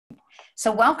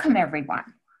So welcome,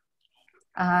 everyone.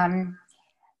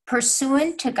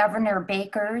 Pursuant to Governor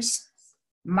Baker's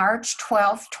March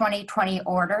 12, 2020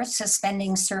 order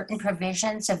suspending certain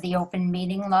provisions of the Open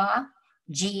Meeting Law,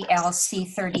 GLC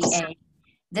 38,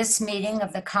 this meeting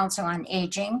of the Council on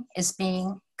Aging is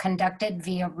being conducted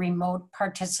via remote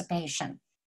participation.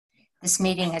 This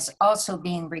meeting is also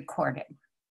being recorded.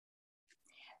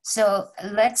 So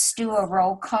let's do a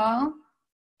roll call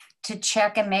to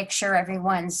check and make sure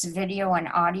everyone's video and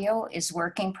audio is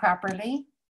working properly.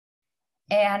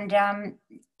 And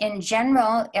in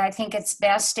general, I think it's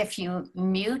best if you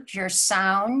mute your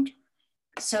sound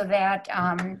so that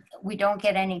we don't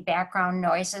get any background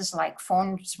noises like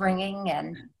phones ringing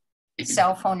and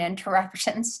cell phone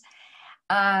interruptions.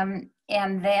 And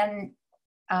then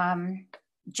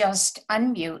just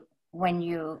unmute when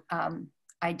you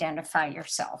identify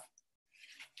yourself.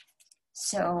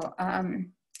 So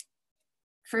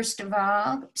first of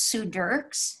all, Sue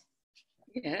Dirks.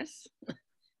 Yes.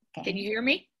 Okay. Can you hear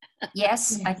me?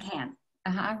 Yes, I can.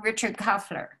 Richard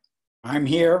Koffler. I'm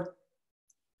here.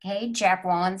 Okay, Jack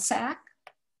Wallensack.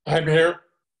 I'm here.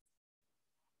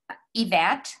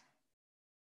 Yvette.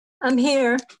 I'm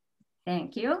here.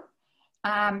 Thank you.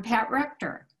 Pat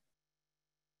Rector.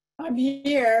 I'm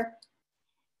here.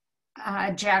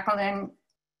 Jacqueline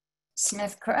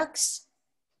Smith Crooks.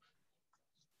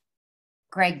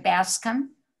 Greg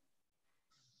Bascom.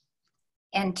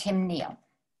 And Tim Neal.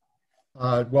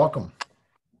 Welcome.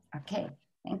 Okay,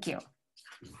 thank you.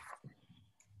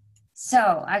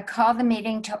 So I call the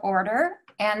meeting to order,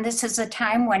 and this is a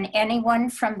time when anyone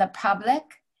from the public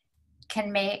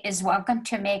is welcome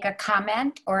to make a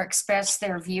comment or express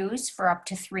their views for up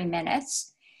to 3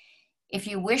 minutes. If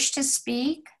you wish to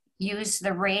speak, use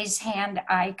the raise hand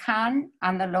icon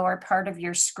on the lower part of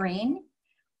your screen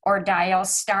or dial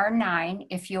 *9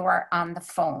 if you are on the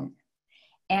phone.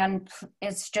 And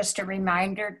it's just a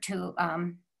reminder to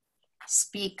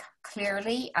speak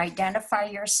clearly, identify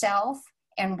yourself,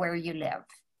 and where you live.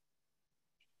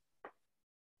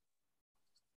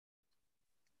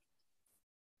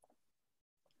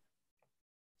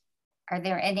 Are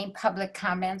there any public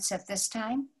comments at this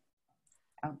time?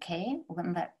 Okay,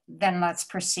 then let's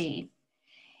proceed.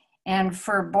 And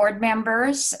for board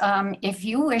members, if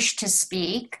you wish to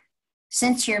speak,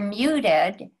 since you're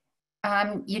muted,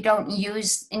 you don't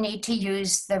need to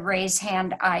use the raise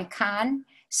hand icon.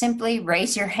 Simply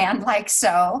raise your hand like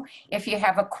so if you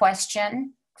have a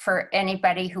question for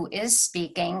anybody who is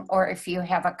speaking or if you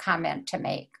have a comment to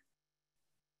make.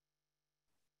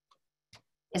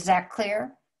 Is that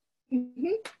clear?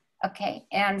 Mm-hmm. Okay,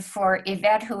 and for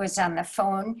Yvette who is on the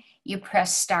phone, you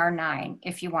press *9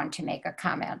 if you want to make a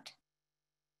comment.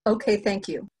 Okay, thank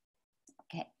you.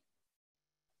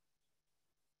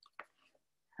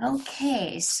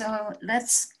 Okay, so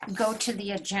let's go to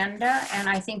the agenda, and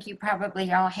I think you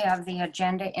probably all have the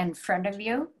agenda in front of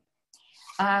you.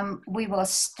 We will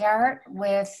start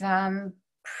with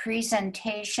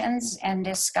presentations and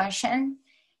discussion,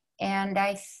 and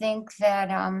I think that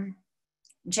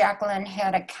Jacqueline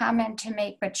had a comment to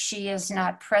make, but she is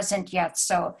not present yet,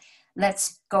 so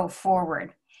let's go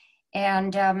forward.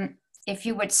 And if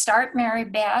you would start, Mary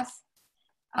Beth,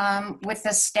 with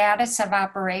the status of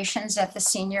operations at the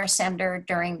senior center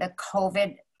during the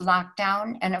COVID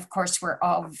lockdown. And of course, we're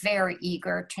all very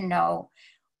eager to know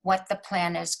what the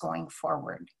plan is going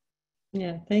forward.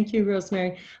 Yeah, thank you,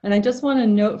 Rosemary. And I just want to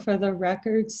note for the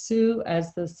record, Sue,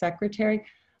 as the secretary,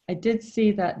 I did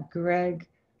see that Greg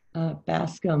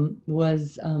Bascom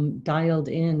was dialed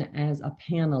in as a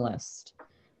panelist.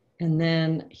 And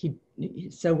then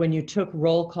so when you took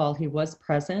roll call, he was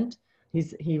present.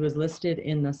 He was listed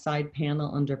in the side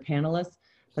panel under panelists,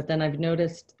 but then I've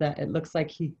noticed that it looks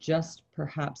like he just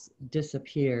perhaps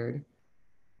disappeared.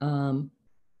 And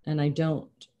I don't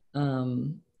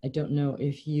know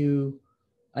if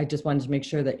I just wanted to make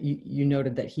sure that you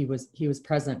noted that he was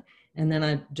present. And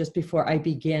then just before I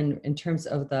begin, in terms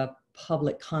of the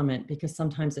public comment, because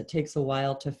sometimes it takes a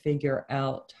while to figure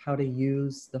out how to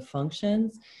use the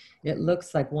functions. It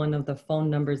looks like one of the phone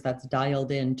numbers that's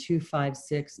dialed in,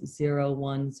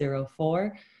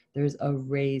 256-0104, there's a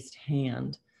raised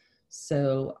hand.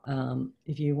 So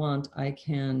if you want, I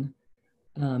can,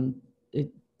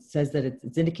 it says that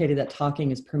it's indicated that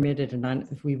talking is permitted, and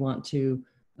if we want to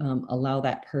allow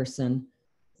that person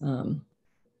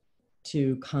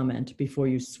to comment before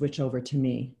you switch over to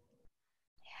me.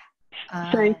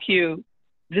 Thank you.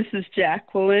 This is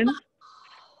Jacqueline.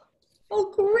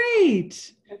 Oh,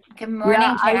 great. Good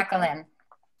morning, Jacqueline.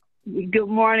 Good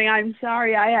morning. I'm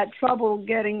sorry I had trouble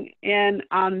getting in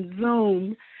on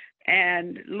Zoom.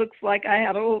 and it looks like I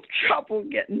had a little trouble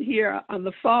getting here on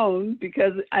the phone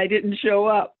because I didn't show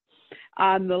up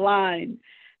on the line.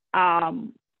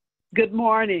 Good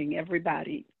morning,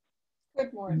 everybody.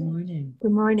 Good Good morning. morning.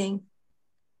 Good morning.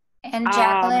 And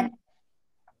Jacqueline,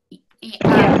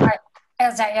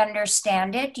 as I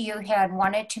understand it, you had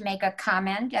wanted to make a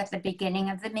comment at the beginning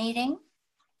of the meeting?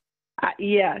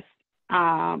 Yes.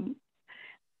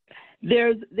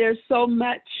 There's so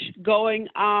much going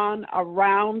on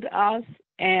around us,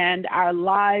 and our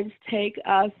lives take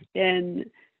us in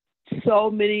so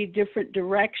many different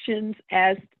directions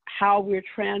as how we're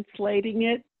translating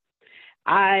it.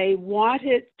 I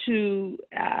wanted to,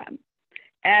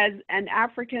 as an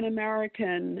African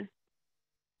American,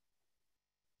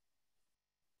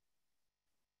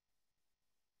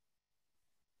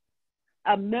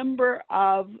 a member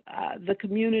of the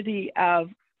community of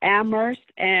Amherst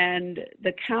and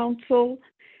the council,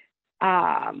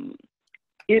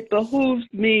 it behooves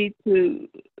me to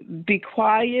be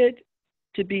quiet,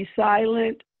 to be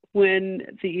silent when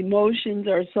the emotions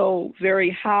are so very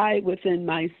high within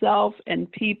myself and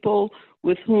people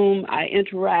with whom I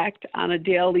interact on a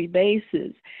daily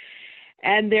basis.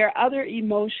 And there are other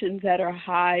emotions that are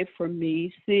high for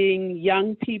me, seeing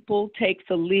young people take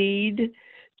the lead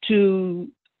to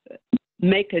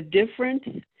make a difference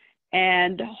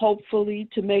and hopefully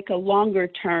to make a longer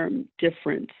term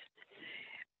difference.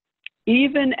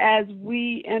 Even as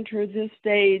we enter this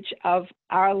stage of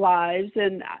our lives,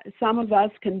 and some of us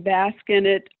can bask in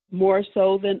it more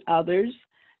so than others,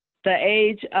 the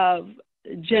age of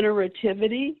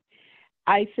generativity,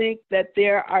 I think that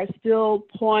there are still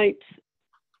points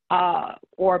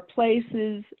or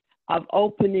places of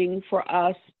opening for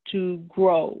us to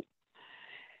grow.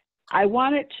 I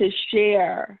wanted to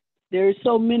share, there's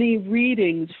so many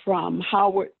readings from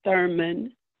Howard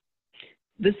Thurman.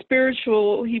 He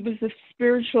was the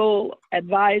spiritual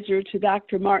advisor to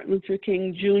Dr. Martin Luther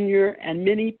King Jr. and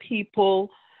many people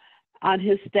on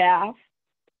his staff.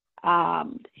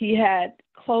 He had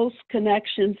close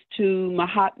connections to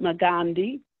Mahatma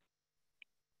Gandhi,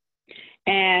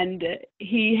 and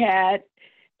he had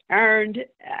earned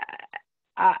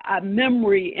a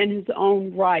memory in his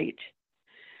own right.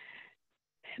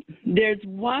 There's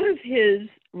one of his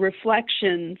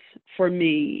reflections for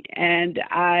me, and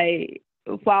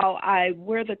while I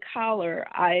wear the collar,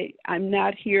 I'm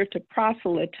not here to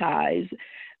proselytize,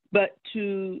 but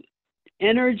to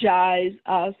energize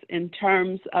us in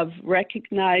terms of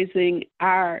recognizing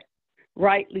our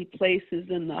rightly places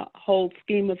in the whole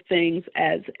scheme of things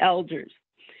as elders.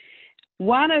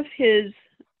 One of his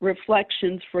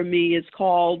reflections for me is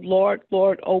called Lord,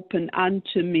 Lord, open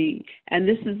unto me. And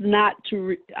this is not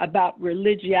about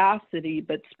religiosity,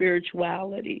 but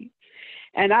spirituality.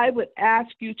 And I would ask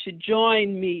you to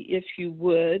join me, if you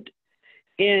would,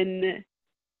 in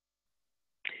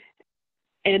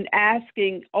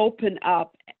asking, open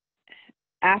up.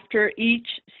 After each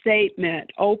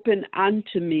statement, open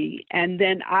unto me, and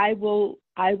then I will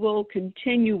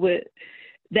continue with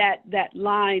that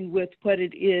line with what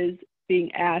it is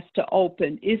being asked to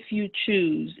open, if you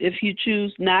choose. If you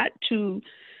choose not to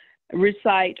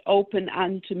recite open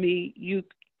unto me, you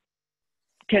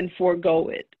can forego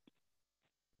it.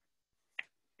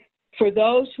 For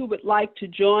those who would like to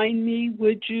join me,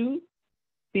 would you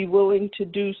be willing to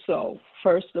do so,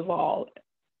 first of all?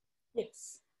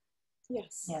 Yes.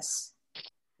 Yes. Yes.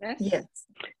 Yes.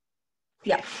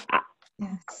 Yeah.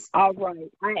 Yes. All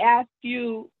right. I ask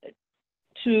you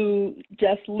to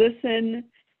just listen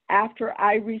after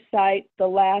I recite the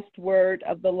last word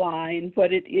of the line,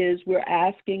 what it is we're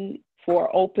asking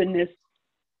for openness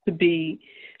to be,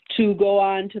 to go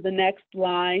on to the next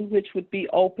line, which would be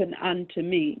open unto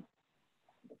me.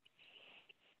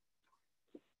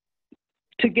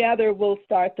 Together, we'll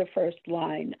start the first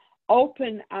line.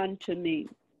 Open unto me.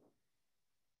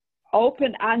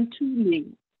 Open unto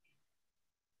me.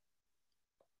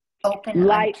 Open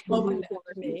Light unto for Open my unto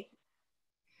darkness. me.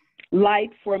 Light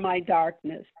for my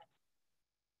darkness.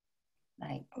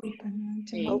 Like, Open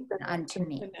unto me. Open unto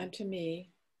me. Open unto me.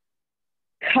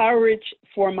 Courage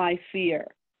for my fear.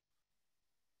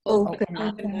 Open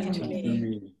Open unto me.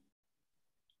 me.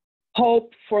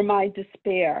 Hope for my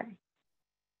despair.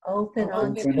 Open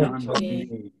unto Open unto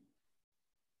me.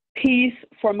 Peace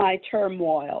for my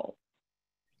turmoil.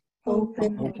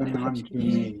 Open unto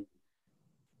me.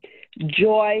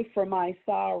 Joy for my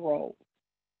sorrow.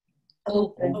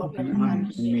 Open Open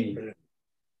unto me.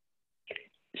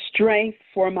 Strength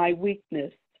for my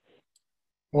weakness.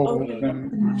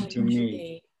 Open unto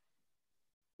me.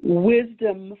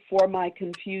 Wisdom for my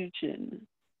confusion.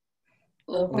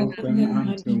 Open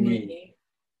unto me.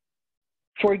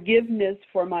 forgiveness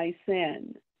for my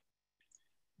sin,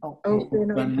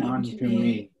 Open unto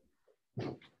me.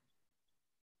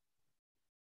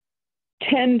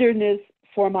 tenderness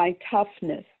for my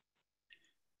toughness,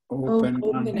 Open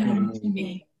Open unto unto me.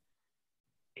 me.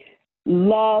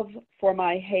 love for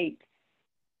my hate,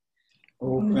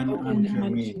 Open Open unto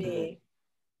unto me. me.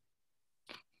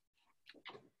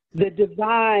 the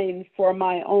divine for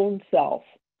my own self,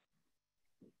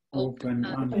 Open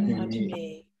Open unto unto me.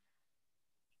 me.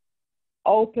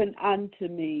 open unto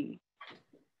me,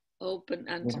 Open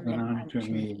unto Open me. unto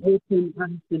me. open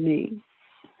unto me.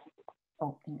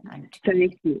 Open unto.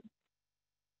 Thank you.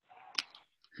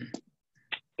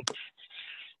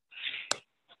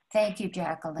 Thank you,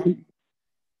 Jacqueline.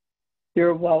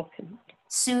 You're welcome.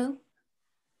 Sue?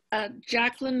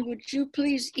 Jacqueline, would you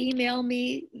please email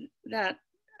me that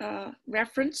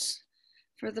reference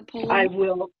for the poem? I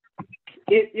will.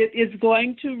 It is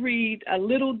going to read a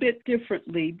little bit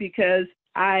differently because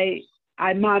I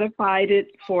modified it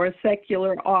for a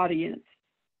secular audience.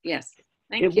 Yes,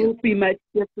 thank It you. won't be much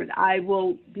different. I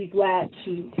will be glad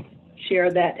to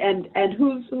share that. And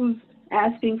who's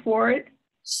asking for it?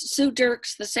 Sue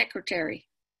Dirks, the secretary.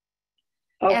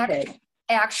 Okay.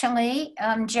 Actually,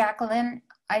 Jacqueline,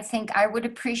 I think I would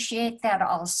appreciate that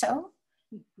also.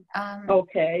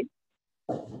 Okay.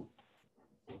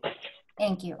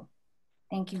 Thank you.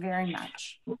 Thank you very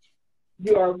much.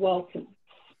 You are welcome.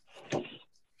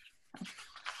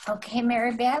 Okay,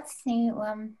 Mary Beth, you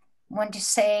want to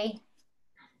say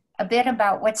a bit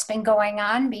about what's been going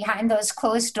on behind those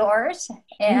closed doors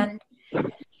and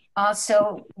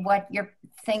also what you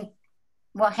think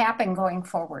will happen going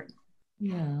forward?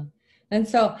 Yeah. And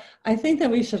so I think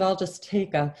that we should all just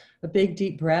take a big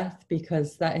deep breath,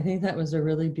 because I think that was a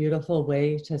really beautiful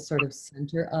way to sort of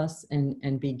center us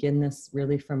and begin this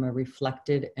really from a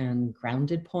reflected and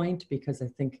grounded point, because I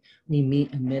think we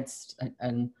meet amidst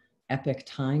an epic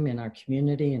time in our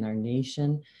community, in our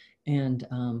nation. And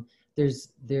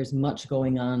there's much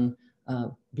going on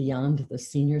beyond the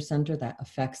senior center that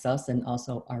affects us and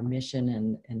also our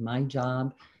mission and my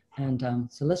job. And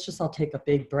so let's just all take a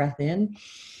big breath in.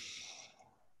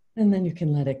 And then you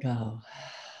can let it go.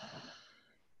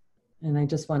 And I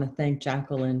just want to thank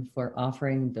Jacqueline for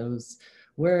offering those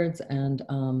words and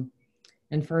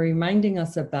for reminding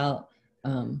us about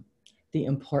the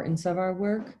importance of our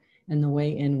work and the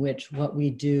way in which what we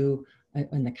do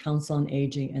in the Council on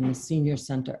Aging and the Senior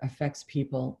Center affects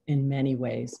people in many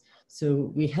ways.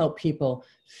 So we help people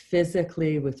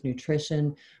physically with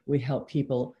nutrition, we help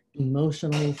people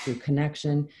emotionally through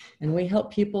connection, and we help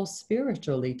people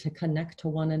spiritually to connect to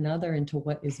one another and to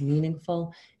what is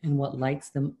meaningful and what lights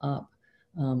them up.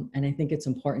 And I think it's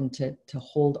important to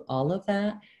hold all of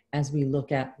that as we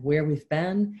look at where we've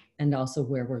been and also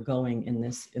where we're going in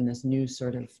this new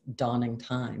sort of dawning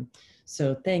time.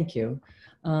 So thank you.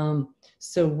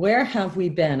 So where have we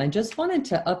been? I just wanted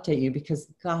to update you because,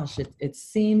 gosh, it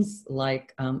seems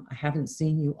like I haven't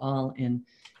seen you all in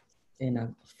a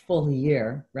full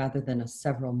year rather than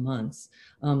several months.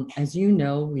 As you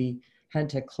know, we had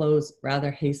to close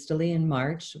rather hastily in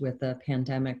March with the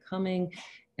pandemic coming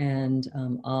and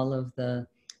all of the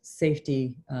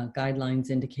safety guidelines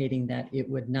indicating that it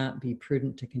would not be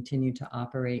prudent to continue to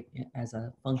operate as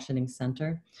a functioning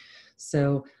center.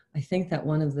 So I think that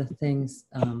one of the things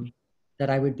that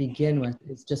I would begin with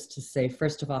is just to say,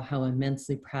 first of all, how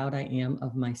immensely proud I am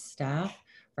of my staff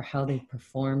for how they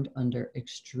performed under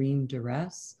extreme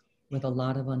duress with a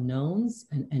lot of unknowns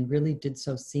and really did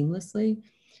so seamlessly.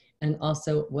 And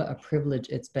also what a privilege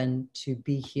it's been to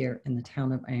be here in the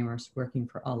town of Amherst working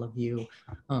for all of you.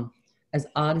 As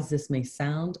odd as this may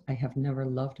sound, I have never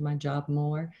loved my job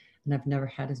more, and I've never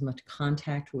had as much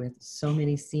contact with so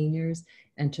many seniors,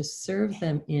 and to serve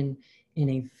them in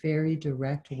a very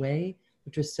direct way,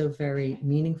 which was so very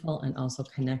meaningful and also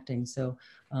connecting. So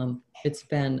it's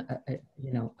been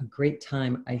a great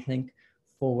time, I think,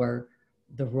 for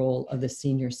the role of the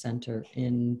senior center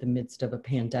in the midst of a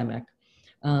pandemic.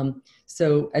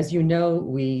 So as you know,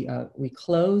 we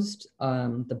closed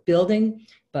the building,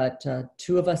 but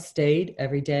two of us stayed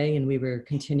every day and we were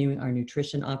continuing our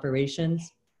nutrition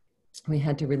operations. We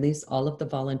had to release all of the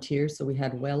volunteers. So we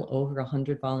had well over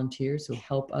 100 volunteers who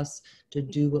help us to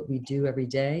do what we do every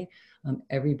day.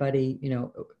 Everybody,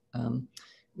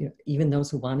 even those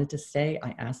who wanted to stay,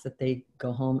 I asked that they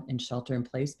go home and shelter in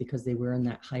place because they were in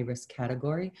that high risk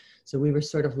category. So we were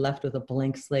sort of left with a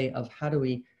blank slate of how do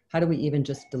we even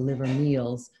just deliver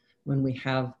meals when we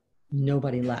have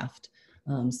nobody left?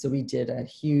 So we did a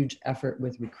huge effort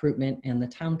with recruitment, and the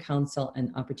town council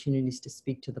and opportunities to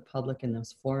speak to the public in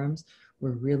those forums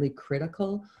were really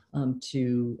critical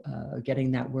to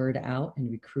getting that word out and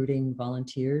recruiting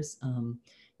volunteers.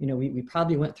 You know, we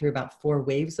probably went through about 4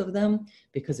 waves of them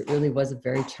because it really was a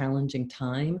very challenging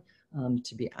time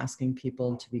to be asking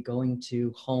people to be going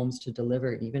to homes to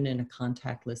deliver, even in a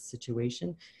contactless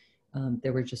situation.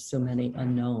 There were just so many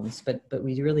unknowns, but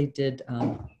we really did,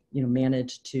 you know,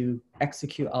 manage to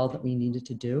execute all that we needed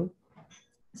to do.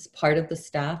 As part of the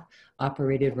staff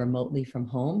operated remotely from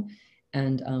home,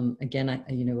 and again,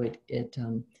 you know,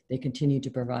 they continue to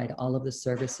provide all of the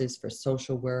services for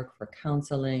social work, for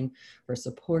counseling, for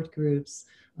support groups,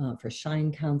 for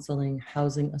shine counseling,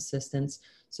 housing assistance.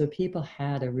 So people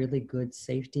had a really good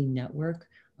safety network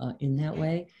in that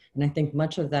way. And I think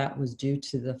much of that was due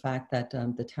to the fact that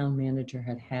the town manager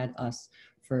had us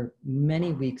for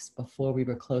many weeks before we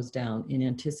were closed down in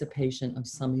anticipation of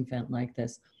some event like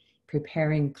this,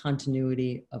 preparing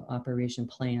continuity of operation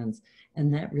plans.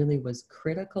 And that really was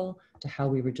critical to how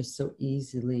we were just so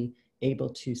easily able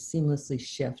to seamlessly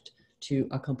shift to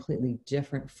a completely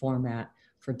different format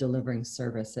for delivering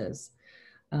services.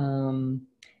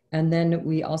 And then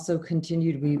we also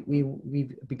continued,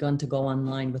 we've begun to go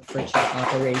online with virtual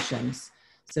operations.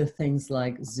 So things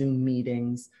like Zoom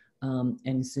meetings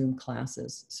and Zoom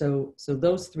classes. So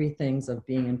those 3 things of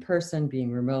being in person, being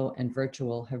remote, and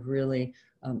virtual have really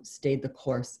stayed the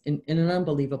course in an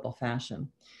unbelievable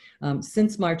fashion.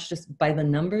 Since March, just by the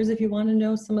numbers, if you want to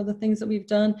know some of the things that we've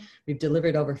done, we've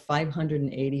delivered over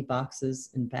 580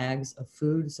 boxes and bags of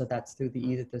food. So that's through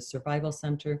either the Survival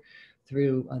Center,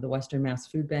 through the Western Mass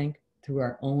Food Bank, through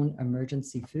our own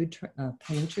emergency food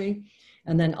pantry,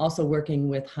 and then also working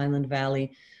with Highland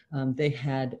Valley. They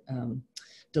had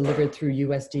delivered through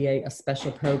USDA a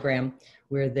special program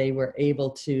where they were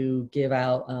able to give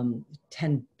out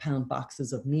 10-pound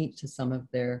boxes of meat to some of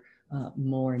their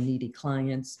more needy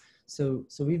clients. So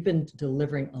we've been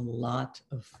delivering a lot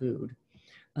of food.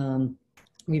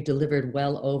 We've delivered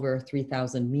well over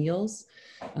 3,000 meals.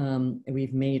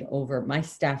 We've made over, my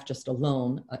staff just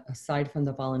alone, aside from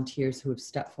the volunteers who have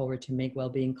stepped forward to make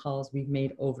well-being calls, we've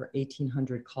made over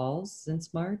 1,800 calls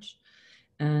since March.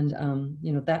 And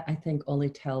you know, that I think only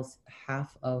tells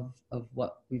half of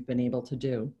what we've been able to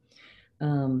do.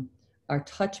 Our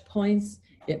touch points,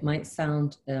 it might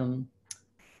sound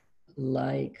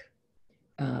like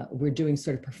we're doing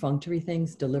sort of perfunctory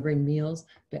things, delivering meals,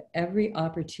 but every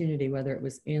opportunity, whether it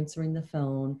was answering the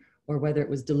phone or whether it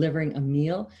was delivering a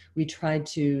meal, we tried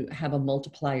to have a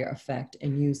multiplier effect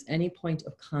and use any point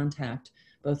of contact,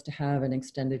 both to have an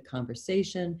extended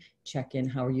conversation, check in,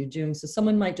 how are you doing? So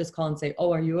someone might just call and say,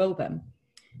 oh, are you open?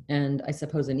 And I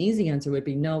suppose an easy answer would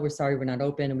be, no, we're sorry, we're not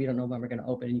open, and we don't know when we're gonna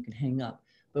open, and you can hang up.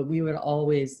 But we would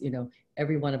always, you know,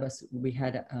 every one of us, we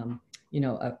had you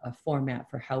know, a format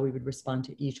for how we would respond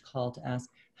to each call to ask,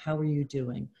 how are you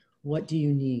doing? What do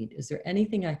you need? Is there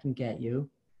anything I can get you?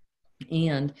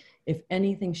 And if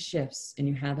anything shifts and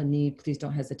you have a need, please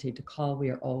don't hesitate to call. We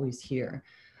are always here.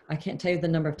 I can't tell you the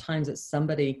number of times that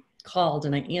somebody called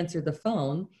and I answered the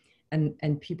phone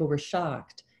and people were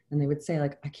shocked and they would say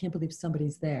like, I can't believe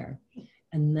somebody's there.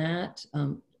 And that,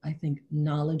 I think,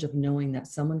 knowledge of knowing that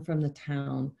someone from the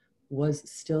town was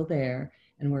still there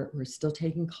and we're still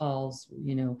taking calls.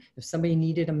 You know, if somebody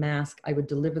needed a mask, I would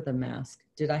deliver the mask.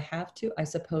 Did I have to? I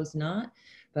suppose not.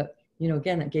 But, you know,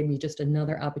 again, it gave me just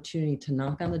another opportunity to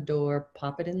knock on the door,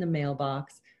 pop it in the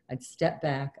mailbox. I'd step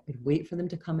back, I'd wait for them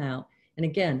to come out. And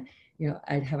again, you know,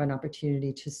 I'd have an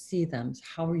opportunity to see them.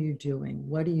 How are you doing?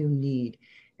 What do you need?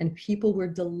 And people were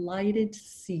delighted to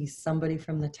see somebody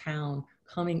from the town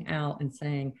coming out and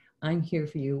saying, I'm here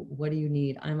for you. What do you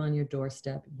need? I'm on your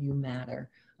doorstep. You matter.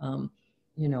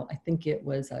 You know, I think it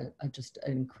was just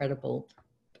an incredible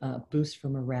boost for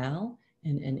morale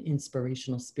and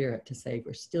inspirational spirit to say,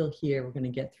 we're still here. We're going to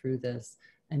get through this.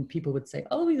 And people would say,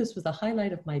 oh, this was the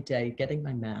highlight of my day, getting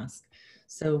my mask.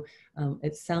 So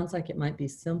it sounds like it might be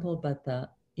simple, but the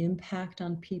impact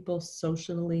on people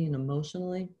socially and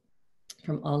emotionally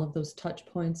from all of those touch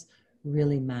points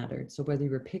really mattered. So whether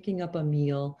you were picking up a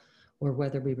meal or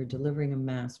whether we were delivering a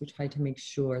mask, we tried to make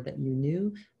sure that you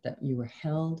knew that you were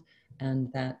held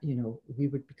and that, you know, we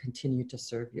would continue to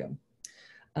serve you.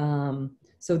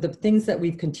 So the things that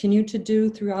we've continued to do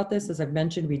throughout this, as I've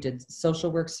mentioned, we did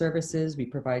social work services, we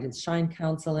provided shine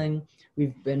counseling,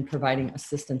 we've been providing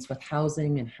assistance with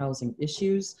housing and housing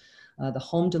issues. The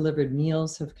home delivered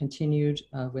meals have continued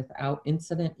without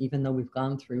incident, even though we've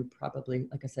gone through probably,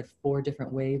 like I said, 4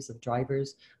 different waves of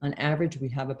drivers. On average, we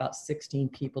have about 16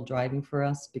 people driving for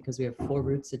us because we have 4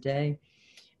 routes a day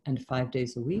and 5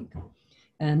 days a week.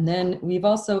 And then we've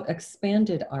also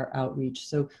expanded our outreach.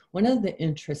 So one of the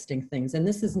interesting things, and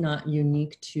this is not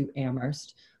unique to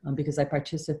Amherst, because I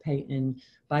participate in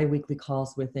bi-weekly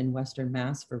calls within Western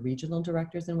Mass for regional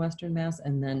directors in Western Mass,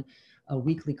 and then a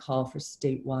weekly call for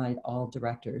statewide, all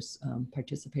directors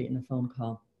participate in a phone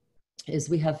call, is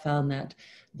we have found that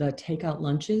the takeout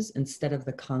lunches instead of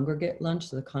the congregate lunch,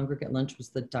 so the congregate lunch was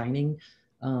the dining,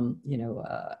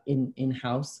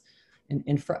 in-house.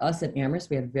 And for us at Amherst,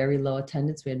 we had very low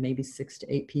attendance. We had maybe 6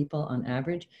 to 8 people on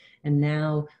average. And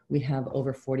now we have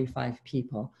over 45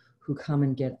 people who come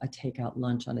and get a takeout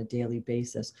lunch on a daily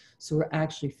basis. So we're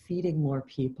actually feeding more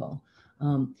people.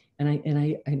 And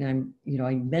I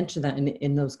mentioned that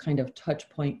in those kind of touch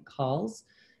point calls.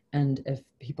 And if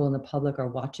people in the public are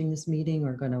watching this meeting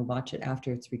or going to watch it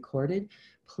after it's recorded,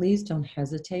 please don't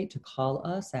hesitate to call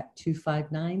us at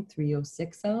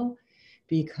 259-3060,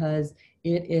 because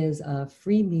it is a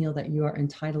free meal that you are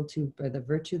entitled to by the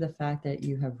virtue of the fact that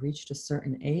you have reached a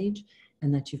certain age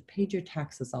and that you've paid your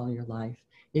taxes all your life.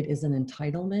 It is an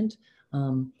entitlement.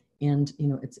 And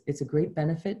it's a great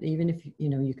benefit. Even if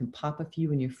you can pop a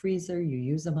few in your freezer, you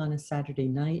use them on a Saturday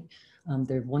night.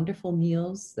 They're wonderful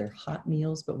meals. They're hot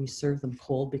meals, but we serve them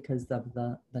cold because of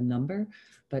the number.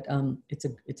 But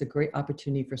it's a great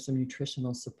opportunity for some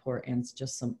nutritional support and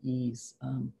just some ease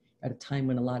at a time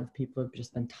when a lot of people have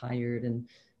just been tired and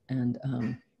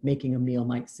making a meal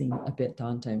might seem a bit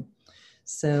daunting.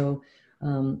 So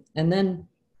and then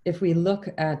if we look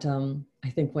at I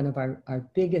think one of our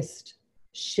biggest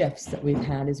shifts that we've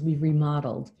had is we've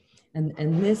remodeled.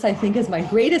 And this, I think, is my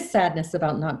greatest sadness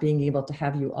about not being able to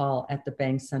have you all at the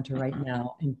Bang Center right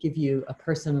now and give you a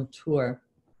personal tour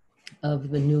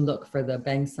of the new look for the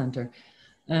Bang Center.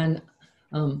 And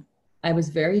I was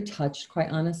very touched, quite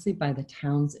honestly, by the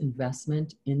town's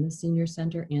investment in the senior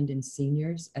center and in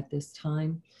seniors at this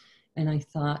time. And I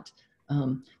thought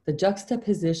the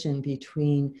juxtaposition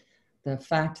between the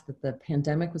fact that the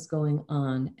pandemic was going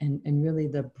on and really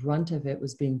the brunt of it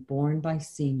was being borne by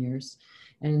seniors.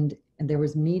 And there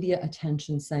was media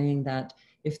attention saying that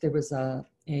if there was a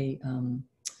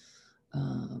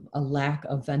lack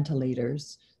of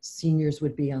ventilators, seniors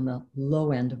would be on the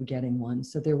low end of getting one.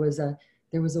 So there was a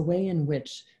way in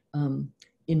which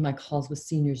in my calls with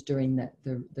seniors during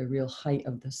the real height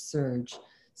of the surge,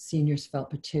 seniors felt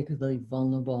particularly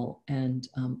vulnerable and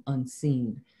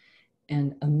unseen.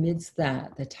 And amidst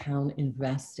that, the town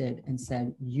invested and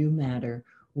said, you matter,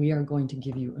 we are going to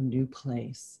give you a new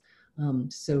place.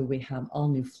 So we have all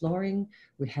new flooring,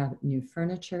 we have new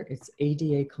furniture, it's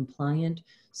ADA compliant,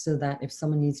 so that if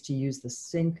someone needs to use the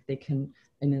sink, they can,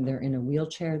 and then they're in a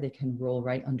wheelchair, they can roll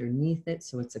right underneath it,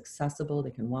 so it's accessible,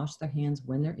 they can wash their hands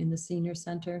when they're in the senior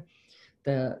center.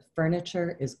 The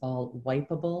furniture is all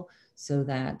wipeable so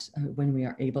that when we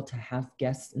are able to have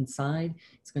guests inside,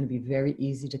 it's going to be very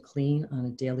easy to clean on a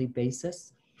daily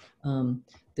basis.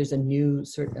 There's a new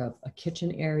sort of a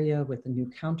kitchen area with a new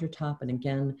countertop, and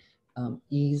again,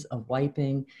 ease of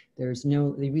wiping. They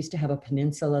used to have a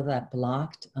peninsula that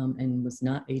blocked and was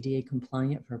not ADA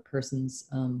compliant for persons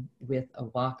with a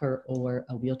walker or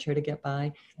a wheelchair to get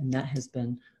by, and that has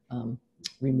been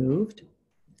removed,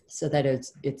 so that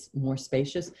it's more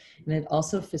spacious. And it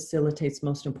also facilitates,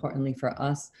 most importantly for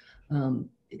us,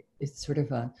 it's sort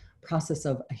of a process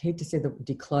of, I hate to say the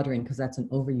decluttering because that's an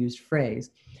overused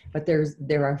phrase, but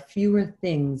there are fewer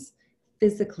things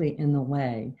physically in the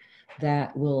way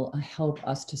that will help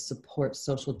us to support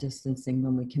social distancing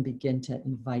when we can begin to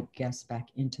invite guests back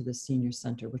into the senior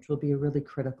center, which will be a really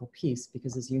critical piece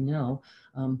because, as you know,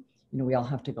 we all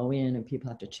have to go in and people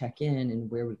have to check in,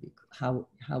 and how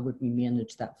would we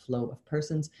manage that flow of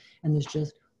persons? And there's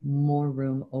just more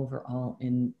room overall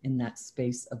in that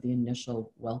space of the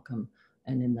initial welcome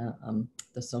and in the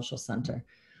social center.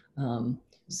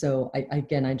 So I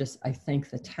thank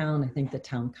the town. I thank the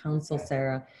town council,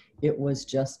 Sarah. It was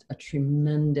just a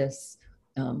tremendous,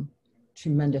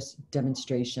 tremendous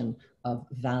demonstration of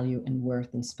value and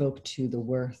worth, and spoke to the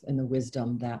worth and the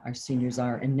wisdom that our seniors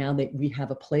are. And now that we have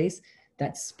a place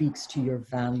that speaks to your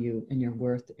value and your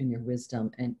worth and your wisdom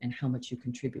and how much you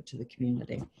contribute to the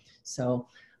community. So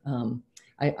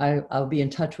I'll be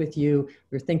in touch with you.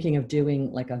 We're thinking of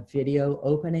doing like a video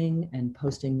opening and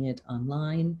posting it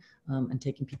online, and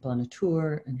taking people on a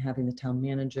tour and having the town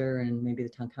manager and maybe the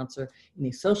town councilor in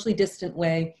a socially distant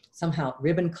way, somehow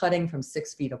ribbon cutting from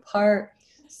 6 feet apart,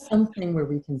 something where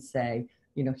we can say,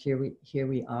 here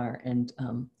we are, and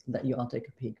let you all take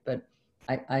a peek. But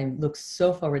I look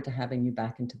so forward to having you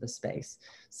back into the space.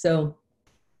 So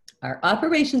our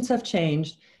operations have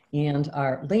changed, and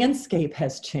our landscape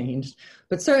has changed.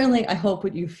 But certainly I hope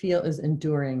what you feel is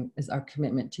enduring is our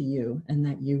commitment to you, and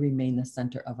that you remain the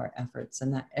center of our efforts,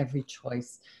 and that every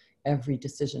choice, every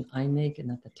decision I make and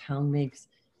that the town makes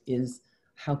is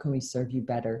how can we serve you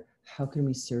better? How can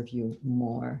we serve you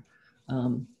more?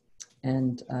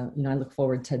 I look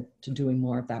forward to doing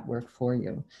more of that work for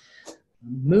you.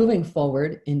 Moving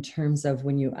forward, in terms of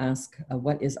when you ask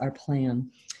what is our plan,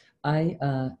 I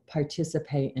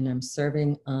participate and I'm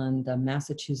serving on the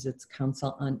Massachusetts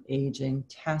Council on Aging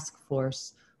Task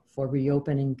Force for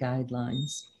Reopening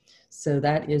Guidelines. So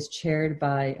that is chaired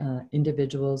by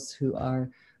individuals who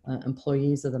are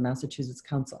employees of the Massachusetts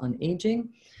Council on Aging,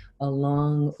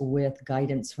 along with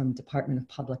guidance from Department of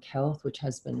Public Health, which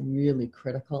has been really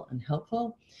critical and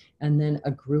helpful, and then a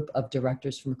group of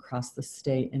directors from across the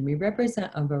state. And we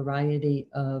represent a variety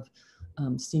of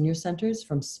senior centers,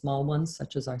 from small ones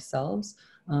such as ourselves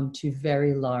to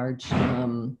very large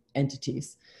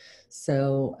entities.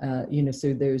 So,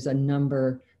 so there's a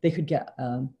number, they could get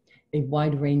a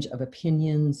wide range of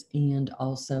opinions, and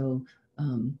also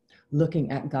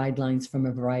looking at guidelines from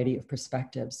a variety of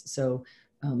perspectives. So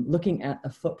looking at the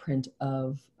footprint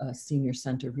of a senior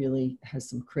center really has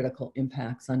some critical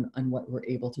impacts on what we're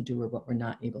able to do or what we're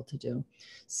not able to do.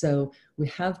 So we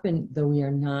have been, though we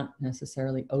are not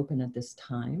necessarily open at this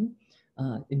time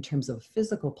in terms of a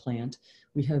physical plant,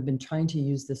 we have been trying to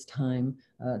use this time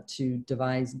to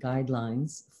devise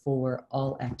guidelines for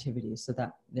all activities. So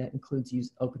that includes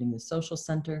opening the social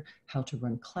center, how to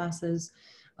run classes,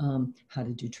 how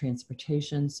to do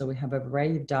transportation. So we have a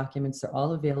variety of documents. They're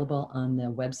all available on the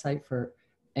website for,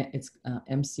 it's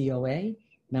MCOA,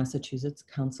 Massachusetts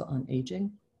Council on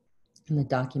Aging. And the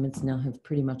documents now have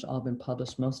pretty much all been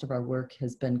published. Most of our work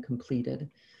has been completed.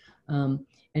 And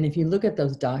if you look at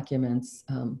those documents,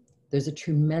 there's a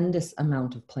tremendous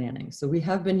amount of planning. So we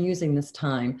have been using this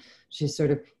time to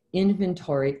sort of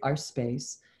inventory our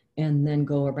space and then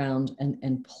go around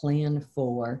and plan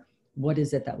for what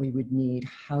is it that we would need?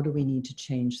 How do we need to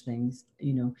change things?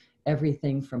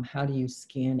 Everything from how do you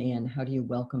scan in? How do you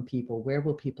welcome people? Where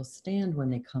will people stand when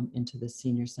they come into the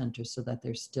senior center so that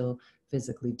they're still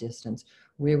physically distanced?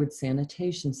 Where would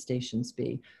sanitation stations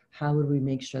be? How would we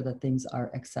make sure that things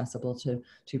are accessible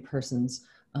to persons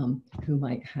who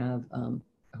might have,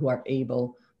 who are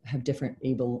have different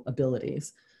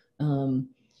abilities?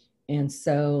 And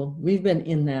so we've been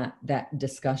in that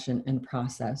discussion and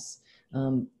process.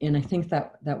 And I think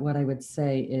that what I would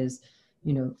say is,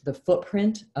 the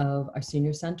footprint of our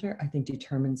senior center, I think,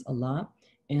 determines a lot.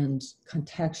 And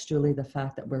contextually, the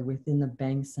fact that we're within the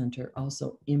Bank Center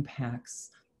also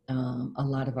impacts a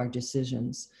lot of our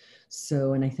decisions.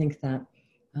 So, and I think that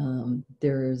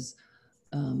there's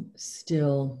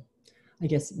still, I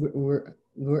guess,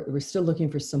 we're still looking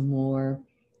for some more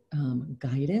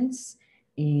guidance.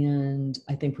 And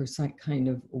I think we're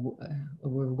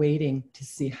waiting to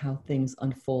see how things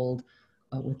unfold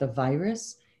with the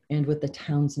virus and with the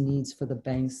town's needs for the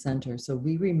Bank Center. So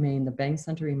the Bank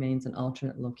Center remains an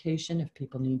alternate location if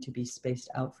people need to be spaced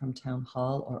out from Town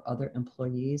Hall or other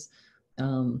employees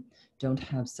don't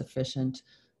have sufficient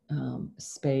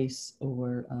space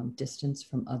or distance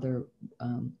from other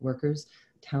workers.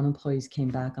 Town employees came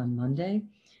back on Monday.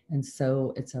 And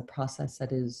so it's a process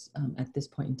that is at this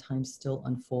point in time still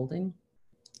unfolding.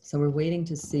 So we're waiting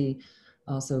to see,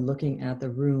 also looking at the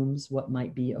rooms, what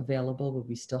might be available. Will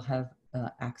we still have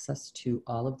access to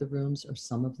all of the rooms or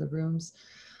some of the rooms?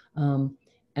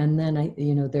 And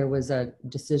then there was a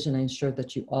decision, I'm sure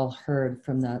that you all heard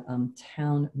from the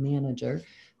town manager,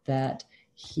 that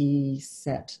he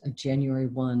set a January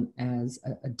 1 as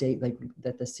a date, like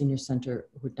that the senior center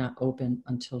would not open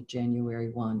until January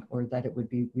 1, or that it would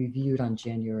be reviewed on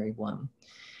January 1.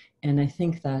 And I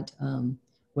think that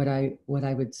what I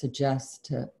would suggest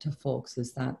to folks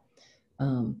is that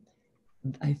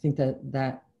I think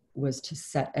that was to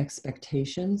set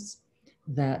expectations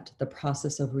that the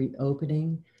process of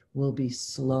reopening will be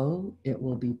slow, it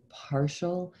will be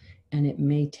partial, and it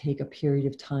may take a period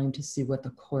of time to see what the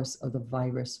course of the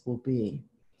virus will be.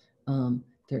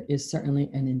 There is certainly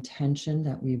an intention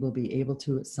that we will be able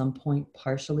to at some point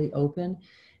partially open.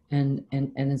 And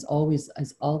as always,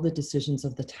 as all the decisions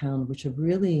of the town, which have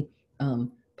really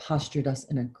postured us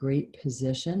in a great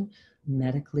position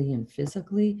medically and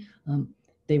physically,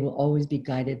 they will always be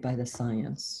guided by the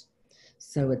science.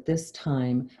 So at this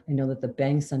time, I know that the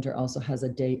Bank Center also has a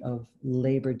date of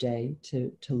Labor Day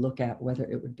to look at whether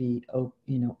it would be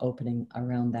opening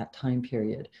around that time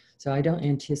period. So I don't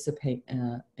anticipate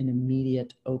an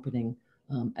immediate opening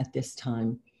at this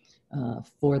time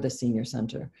for the senior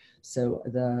center. So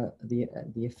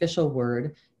the official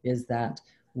word is that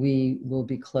we will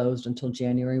be closed until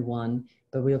January 1,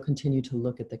 but we'll continue to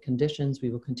look at the conditions. We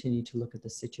will continue to look at the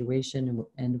situation,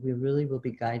 and we really will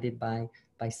be guided by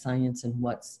science and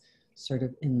what's sort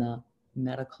of in the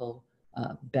medical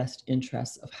best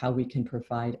interests of how we can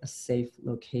provide a safe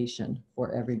location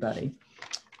for everybody.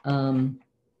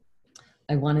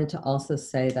 I wanted to also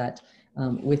say that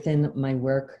within my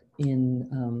work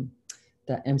in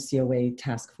the MCOA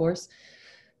task force,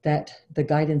 that the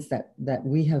guidance that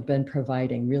we have been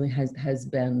providing really has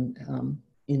been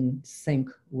in sync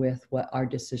with what our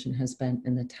decision has been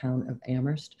in the town of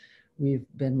Amherst. We've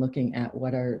been looking at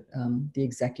what are the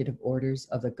executive orders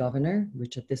of the governor,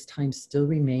 which at this time still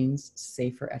remains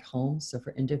safer at home. So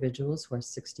for individuals who are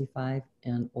 65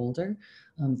 and older,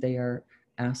 they are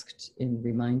asked and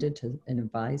reminded and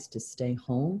advised to stay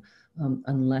home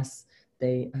unless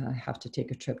they have to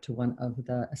take a trip to one of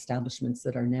the establishments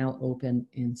that are now open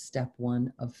in step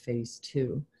 1 of phase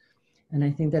 2. And I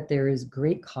think that there is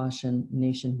great caution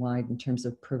nationwide in terms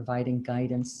of providing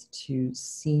guidance to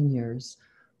seniors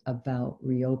about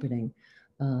reopening.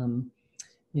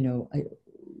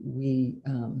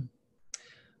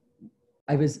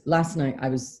 Last night I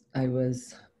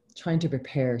was trying to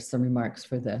prepare some remarks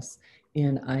for this,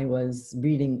 and I was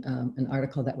reading an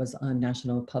article that was on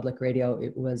National Public Radio.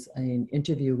 It was an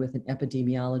interview with an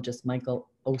epidemiologist, Michael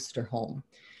Osterholm.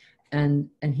 And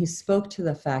he spoke to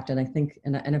the fact, and I think,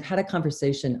 and I've had a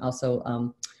conversation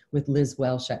also with Liz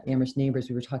Welsh at Amherst Neighbors.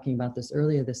 We were talking about this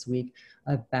earlier this week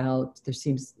about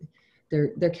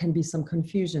there can be some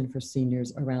confusion for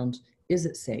seniors around, is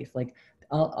it safe? Like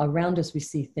around us, we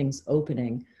see things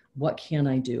opening. What can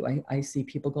I do? I see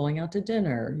people going out to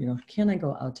dinner. Can I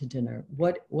go out to dinner?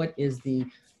 What is the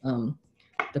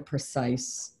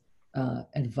precise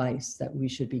advice that we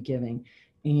should be giving?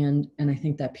 And I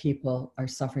think that people are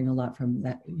suffering a lot from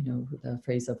that, the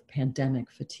phrase of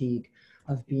pandemic fatigue,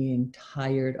 of being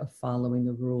tired of following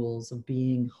the rules, of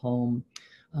being home,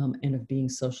 and of being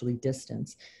socially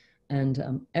distanced.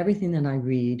 And everything that I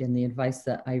read and the advice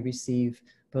that I receive,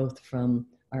 both from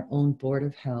our own Board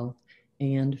of Health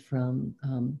and from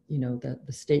the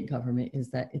state government, is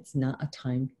that it's not a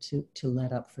time to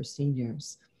let up for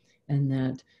seniors, and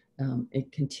that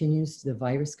the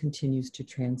virus continues to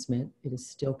transmit. It is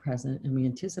still present, and we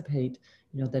anticipate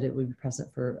that it will be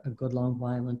present for a good long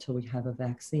while until we have a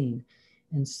vaccine.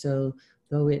 And so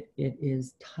though it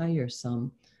is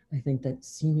tiresome, I think that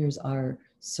seniors are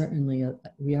certainly,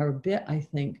 we are a bit, I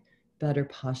think, better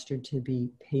postured to be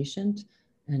patient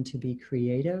and to be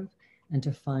creative and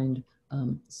to find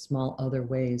small other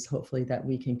ways, hopefully, that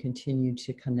we can continue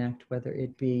to connect, whether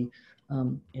it be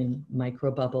in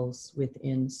micro bubbles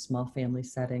within small family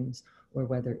settings, or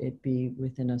whether it be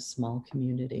within a small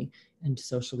community and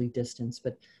socially distanced.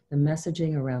 But the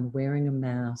messaging around wearing a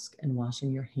mask and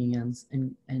washing your hands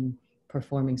and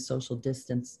performing social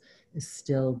distance is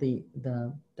still the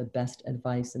best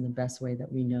advice and the best way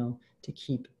that we know to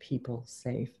keep people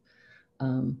safe.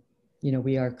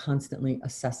 We are constantly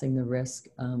assessing the risk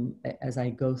as I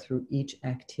go through each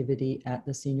activity at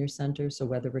the senior center. So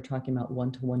whether we're talking about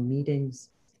one-to-one meetings,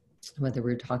 whether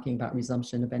we're talking about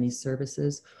resumption of any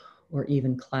services, or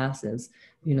even classes,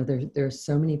 there are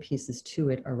so many pieces to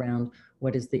it around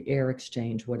what is the air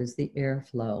exchange, what is the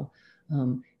airflow.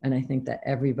 And I think that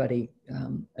everybody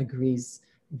agrees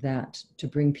that to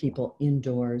bring people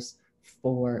indoors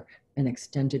for an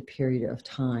extended period of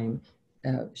time,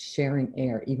 sharing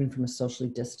air, even from a socially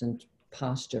distant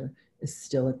posture, is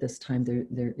still at this time,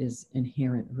 there is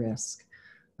inherent risk.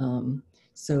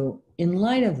 So in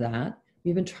light of that,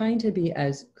 we've been trying to be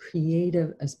as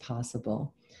creative as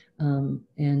possible.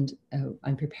 And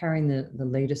I'm preparing the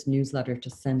latest newsletter to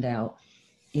send out.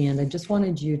 And I just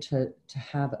wanted you to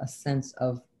have a sense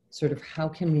of sort of how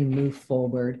can we move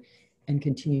forward and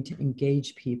continue to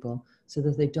engage people so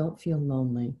that they don't feel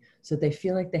lonely, so they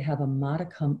feel like they have a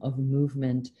modicum of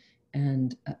movement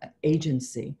and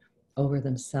agency over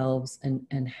themselves,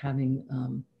 and having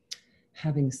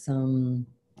some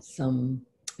for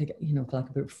lack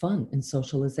of a fun and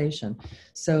socialization.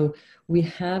 So we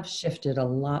have shifted a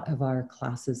lot of our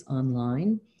classes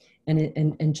online,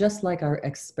 and just like our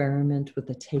experiment with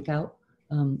the takeout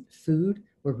food,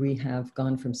 where we have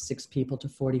gone from 6 people to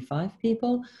 45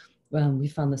 people, we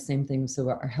found the same thing. So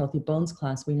our Healthy Bones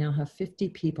class, we now have 50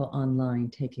 people online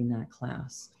taking that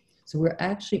class. So we're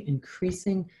actually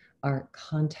increasing our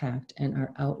contact and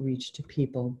our outreach to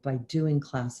people by doing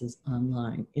classes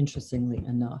online, interestingly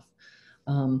enough.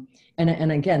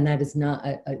 And again, that is not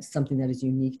something that is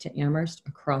unique to Amherst.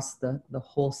 Across the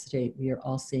whole state, we are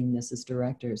all seeing this as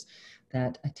directors,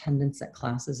 that attendance at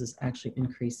classes is actually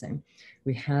increasing.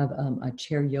 We have a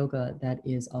chair yoga that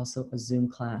is also a Zoom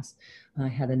class. I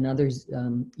had another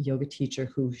yoga teacher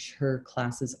who her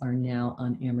classes are now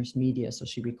on Amherst Media. So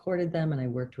she recorded them and I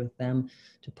worked with them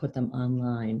to put them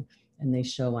online. And they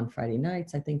show on Friday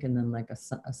nights, I think, and then like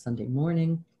a Sunday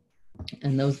morning.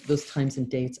 And those times and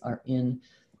dates are in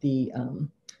the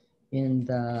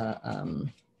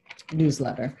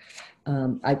newsletter.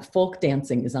 Folk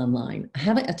dancing is online. I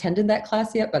haven't attended that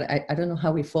class yet, but I don't know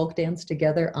how we folk dance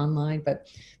together online, but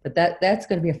that's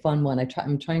going to be a fun one.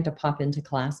 I'm trying to pop into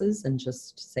classes and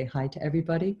just say hi to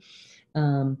everybody.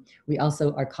 We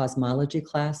also, our cosmology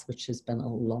class, which has been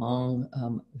a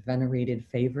long venerated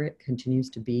favorite, continues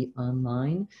to be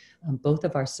online. Both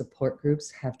of our support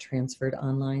groups have transferred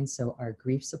online. So our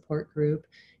grief support group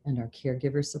and our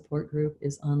caregiver support group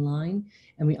is online.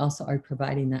 And we also are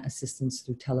providing that assistance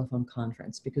through telephone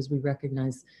conference because we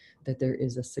recognize that there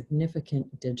is a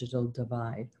significant digital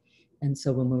divide. And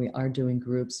so when we are doing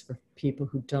groups for people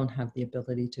who don't have the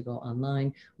ability to go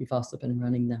online, we've also been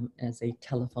running them as a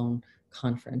telephone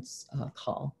conference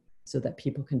call so that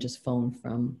people can just phone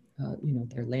from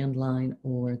their landline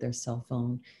or their cell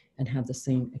phone and have the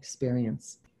same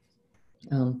experience.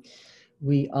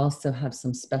 We also have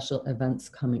some special events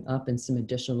coming up and some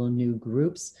additional new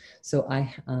groups. So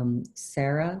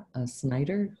Sarah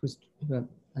Snyder, who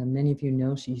many of you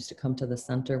know, she used to come to the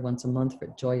center once a month for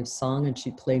Joy of Song and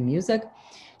she'd play music.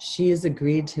 She has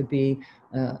agreed to be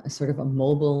a sort of a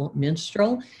mobile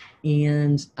minstrel,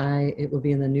 and it will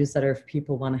be in the newsletter if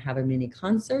people want to have a mini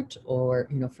concert or,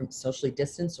 from socially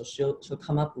distanced. So she'll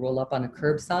come up, roll up on a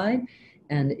curbside.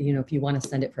 And, if you want to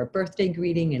send it for a birthday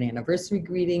greeting, an anniversary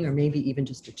greeting, or maybe even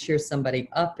just to cheer somebody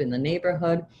up in the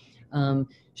neighborhood,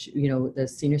 the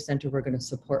senior center, we're going to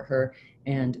support her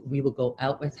and we will go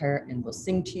out with her and we'll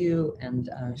sing to you. And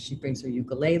she brings her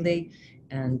ukulele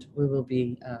and we will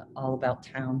be all about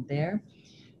town there.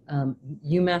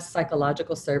 UMass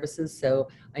Psychological Services. So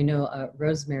I know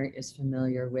Rosemary is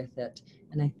familiar with it.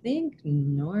 And I think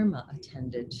Norma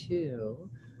attended too.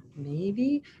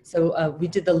 Maybe. So we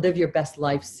did the Live Your Best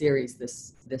Life series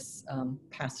this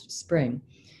past spring.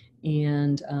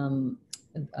 And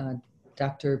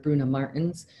Dr. Bruna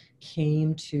Martins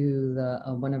came to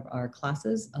one of our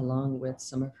classes along with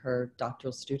some of her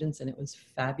doctoral students, and it was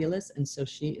fabulous. And so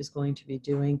she is going to be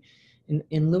doing,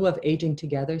 in lieu of Aging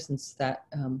Together, since the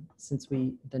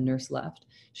nurse left,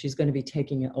 she's going to be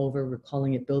taking it over. We're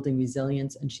calling it Building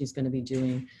Resilience, and she's going to be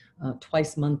doing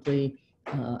twice monthly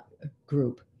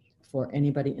group for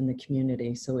anybody in the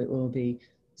community. So it will be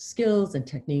skills and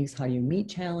techniques, how you meet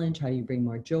challenge, how you bring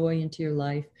more joy into your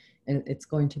life. And it's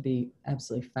going to be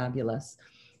absolutely fabulous.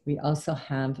 We also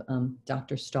have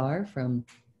Dr. Starr from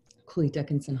Cooley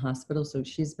Dickinson Hospital. So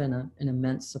she's been an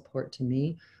immense support to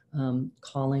me,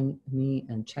 calling me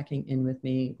and checking in with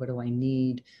me. What do I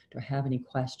need? Do I have any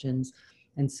questions?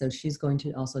 And so she's going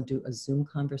to also do a Zoom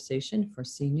conversation for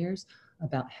seniors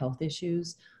about health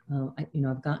issues.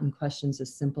 I've gotten questions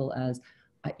as simple as,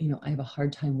 I have a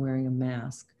hard time wearing a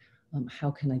mask.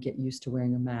 How can I get used to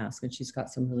wearing a mask? And she's got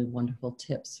some really wonderful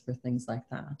tips for things like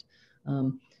that.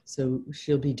 So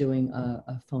she'll be doing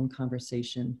a phone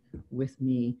conversation with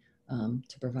me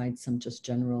to provide some just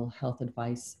general health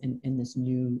advice in this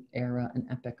new era and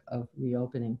epoch of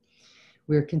reopening.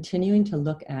 We're continuing to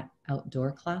look at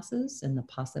outdoor classes and the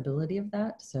possibility of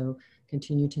that. So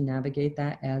continue to navigate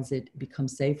that as it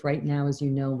becomes safe. Right now, as you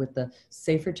know, with the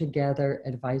Safer Together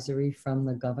advisory from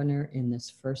the governor in this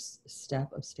first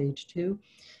step of stage 2,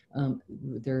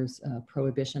 there's a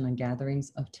prohibition on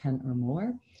gatherings of 10 or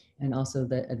more, and also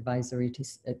the advisory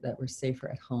that we're safer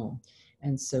at home.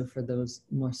 And so for those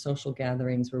more social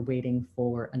gatherings, we're waiting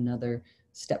for another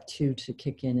step 2 to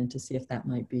kick in and to see if that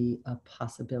might be a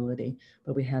possibility.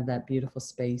 But we have that beautiful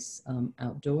space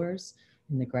outdoors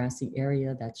in the grassy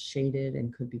area that's shaded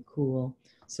and could be cool.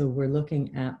 So we're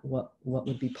looking at what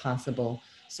would be possible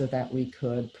so that we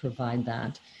could provide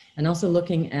that. And also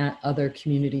looking at other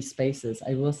community spaces.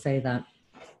 I will say that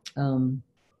for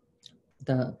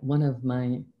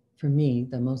me,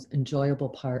 the most enjoyable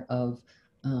part of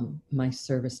my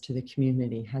service to the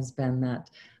community has been that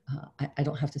I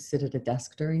don't have to sit at a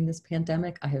desk during this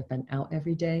pandemic. I have been out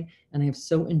every day, and I have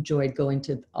so enjoyed going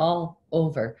to all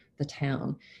over the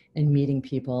town and meeting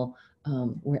people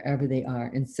wherever they are.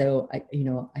 And so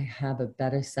I have a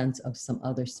better sense of some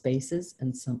other spaces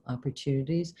and some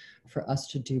opportunities for us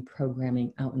to do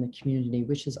programming out in the community,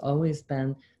 which has always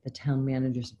been the town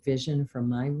manager's vision for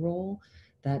my role,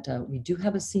 that we do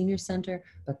have a senior center,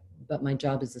 but but my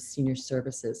job is the senior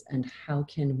services, and how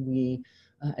can we,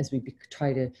 as we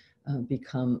try to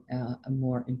become a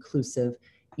more inclusive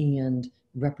and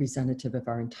representative of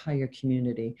our entire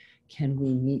community, can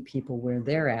we meet people where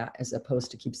they're at, as opposed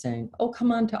to keep saying, oh,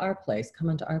 come on to our place, come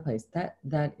on to our place.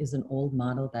 That is an old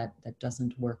model that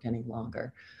doesn't work any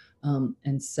longer.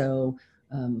 And so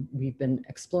we've been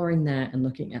exploring that and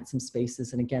looking at some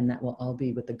spaces. And again, that will all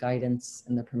be with the guidance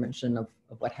and the permission of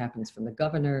what happens from the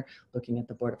governor, looking at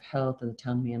the Board of Health and the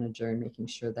town manager, and making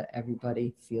sure that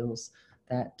everybody feels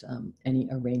that any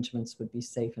arrangements would be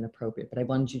safe and appropriate. But I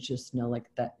wanted you to just know, like,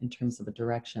 that in terms of a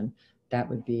direction, that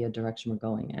would be a direction we're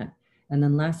going at. And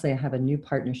then lastly, I have a new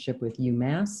partnership with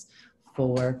UMass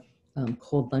for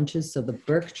cold lunches. So the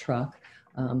Burke truck,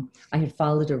 I had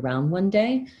followed around one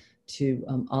day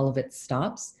to all of its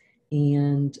stops,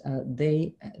 and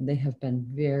they have been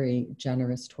very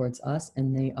generous towards us,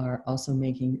 and they are also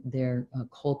making their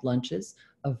cold lunches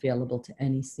available to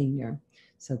any senior.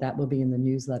 So that will be in the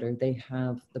newsletter. They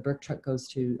have, the Burke truck goes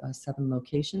to 7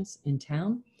 locations in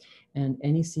town, and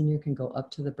any senior can go up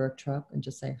to the Burke truck and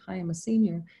just say, hi, I'm a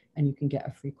senior, and you can get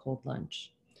a free cold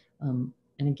lunch.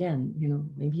 And again, you know,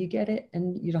 maybe you get it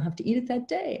and you don't have to eat it that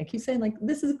day. I keep saying, like,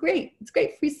 this is great. It's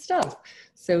great free stuff.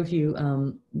 So if you,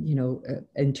 you know,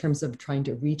 in terms of trying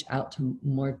to reach out to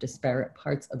more disparate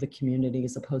parts of the community,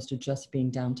 as opposed to just being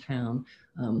downtown,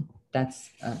 that's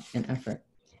an effort.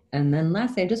 And then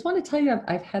lastly, I just want to tell you,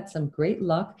 I've had some great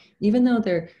luck, even though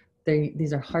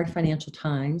these are hard financial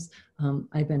times.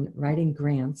 I've been writing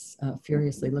grants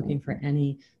furiously, looking for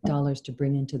any dollars to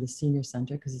bring into the senior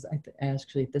center, because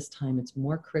actually at this time it's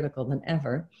more critical than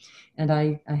ever. And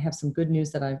I have some good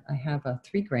news that I have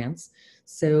 3 grants.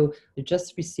 So I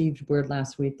just received word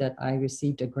last week that I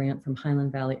received a grant from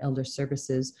Highland Valley Elder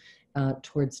Services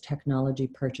towards technology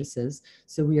purchases.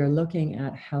 So we are looking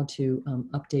at how to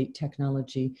update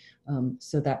technology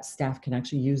so that staff can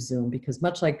actually use Zoom, because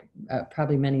much like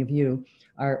probably many of you,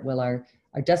 our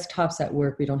desktops at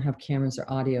work, we don't have cameras or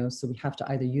audio, so we have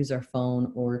to either use our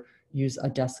phone or use a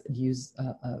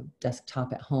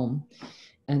desktop at home.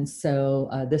 And so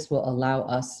this will allow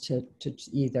us to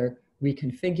either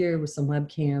reconfigure with some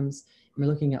webcams. We're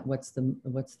looking at what's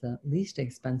the least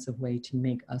expensive way to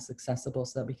make us accessible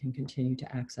so that we can continue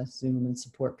to access Zoom and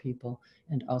support people,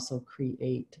 and also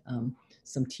create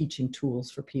some teaching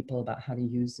tools for people about how to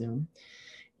use Zoom.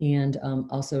 And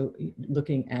also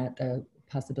looking at the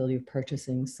possibility of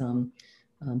purchasing some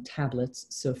tablets.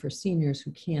 So for seniors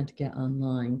who can't get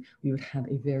online, we would have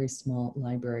a very small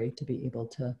library to be able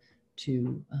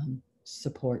to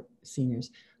support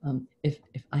seniors. If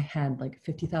I had like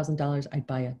 $50,000, I'd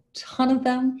buy a ton of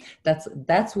them.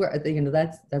 That's where, you know,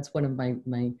 that's one of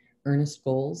my earnest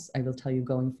goals, I will tell you,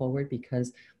 going forward,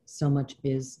 because so much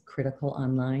is critical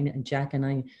online. And Jack and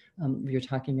I, we were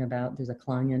talking about, there's a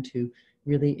client who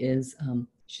really is,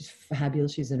 she's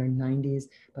fabulous. She's in her 90s,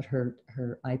 but her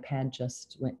iPad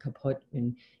just went kaput,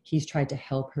 and he's tried to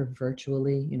help her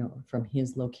virtually, you know, from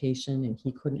his location, and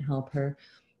he couldn't help her.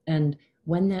 And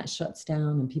when that shuts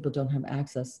down and people don't have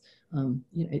access, you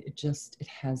know, it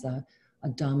has a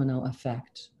domino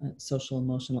effect, social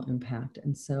emotional impact.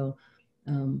 And so,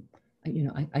 you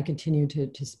know, I continue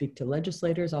to speak to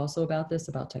legislators also about this,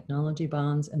 about technology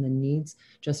bonds and the needs.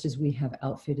 Just as we have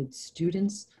outfitted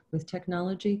students with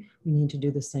technology, we need to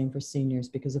do the same for seniors,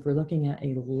 because if we're looking at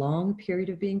a long period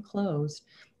of being closed,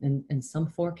 and some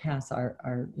forecasts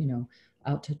are you know,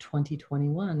 out to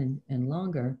 2021 and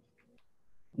longer,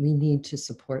 we need to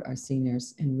support our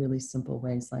seniors in really simple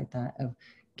ways like that, of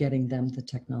getting them the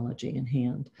technology in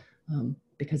hand,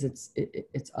 because it's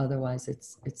otherwise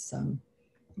it's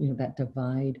you know, that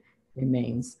divide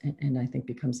remains, and I think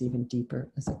becomes even deeper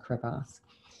as a crevasse.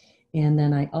 And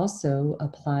then I also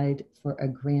applied for a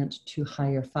grant to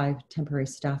hire 5 temporary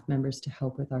staff members to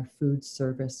help with our food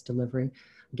service delivery.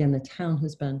 Again, the town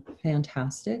has been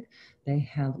fantastic. They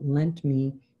have lent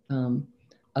me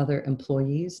other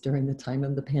employees during the time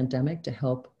of the pandemic to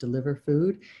help deliver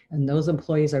food. And those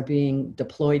employees are being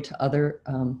deployed to other,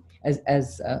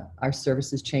 as our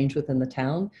services change within the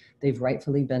town, they've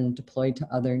rightfully been deployed to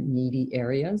other needy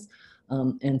areas.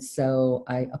 And so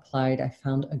I applied, I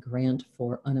found a grant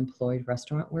for unemployed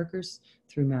restaurant workers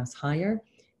through Mass Hire.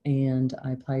 And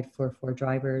I applied for 4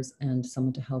 drivers and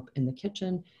someone to help in the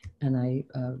kitchen. And I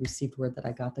received word that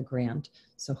I got the grant.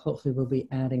 So hopefully we'll be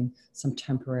adding some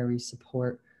temporary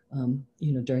support,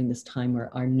 you know, during this time where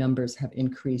our numbers have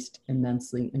increased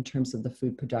immensely in terms of the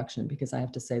food production, because I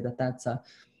have to say that that's a,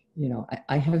 you know,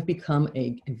 I have become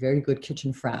a very good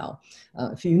kitchen frau.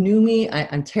 If you knew me,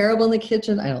 I'm terrible in the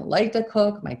kitchen. I don't like to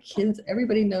cook. My kids,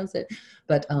 everybody knows it.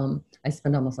 But I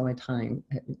spend almost all my time,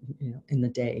 you know, in the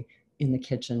day in the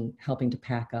kitchen, helping to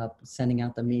pack up, sending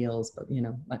out the meals. But you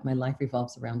know, my life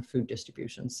revolves around food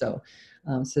distribution. So,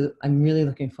 so I'm really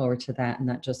looking forward to that, and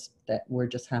not just that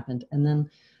word just happened. And then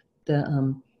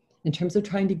in terms of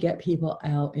trying to get people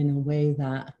out in a way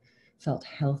that felt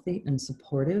healthy and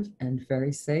supportive and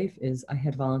very safe, is I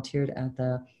had volunteered at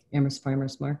the Amherst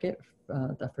Farmers Market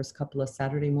the first couple of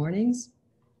Saturday mornings,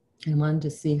 and wanted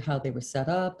to see how they were set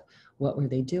up, what were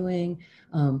they doing.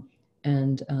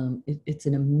 It's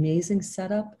an amazing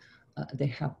setup. They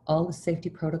have all the safety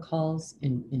protocols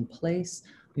in place.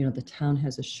 You know, the town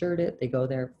has assured it. They go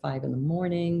there at 5 in the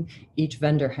morning. Each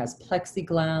vendor has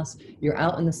plexiglass. You're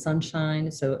out in the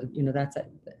sunshine. So, you know, that's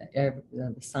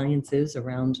the sciences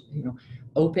around, you know,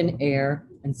 open air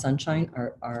and sunshine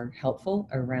are helpful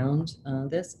around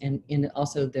this. And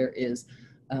also there is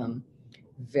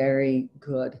very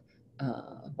good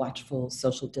watchful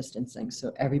social distancing.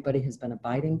 So everybody has been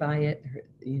abiding by it.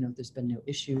 You know, there's been no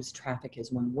issues. Traffic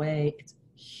is one way. It's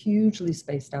hugely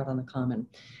spaced out on the common.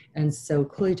 And so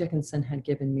Cooley Dickinson had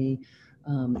given me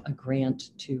a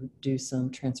grant to do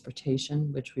some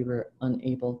transportation, which we were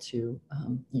unable to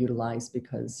utilize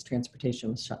because transportation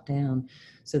was shut down.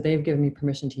 So they've given me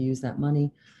permission to use that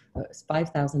money. It's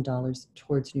 $5,000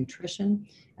 towards nutrition.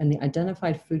 And the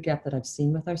identified food gap that I've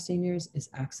seen with our seniors is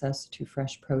access to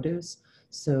fresh produce.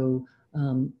 So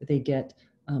they get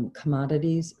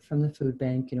commodities from the food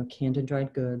bank, you know, canned and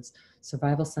dried goods.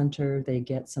 Survival Center, they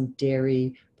get some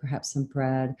dairy, perhaps some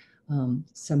bread,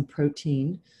 some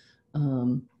protein.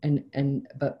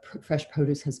 But fresh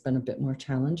produce has been a bit more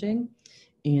challenging.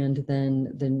 And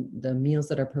then the meals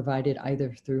that are provided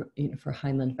either through, you know, for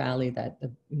Highland Valley that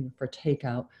you know, for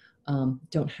takeout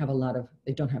don't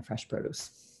have fresh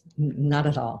produce, not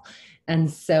at all. And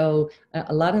so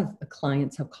a lot of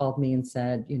clients have called me and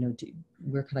said, you know,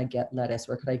 where could I get lettuce?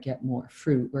 Where could I get more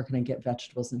fruit? Where can I get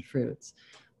vegetables and fruits?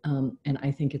 And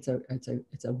I think it's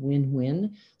a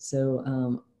win-win.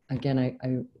 So again,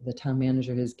 the town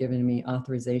manager has given me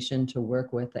authorization to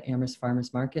work with the Amherst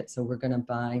Farmers Market. So we're going to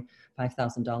buy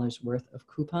 $5,000 worth of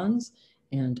coupons,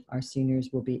 and our seniors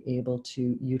will be able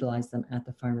to utilize them at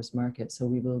the farmers market. So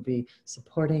we will be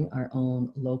supporting our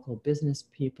own local business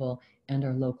people and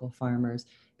our local farmers.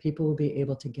 People will be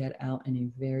able to get out in a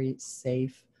very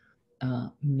safe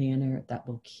manner that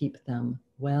will keep them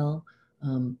well.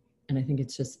 And I think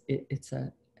it's just,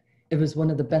 it was one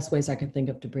of the best ways I could think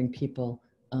of to bring people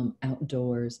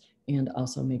outdoors and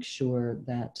also make sure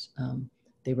that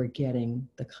they were getting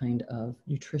the kind of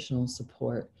nutritional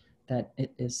support that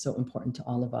it is so important to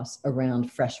all of us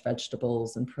around fresh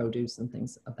vegetables and produce and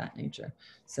things of that nature.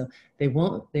 So they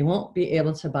won't be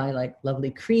able to buy like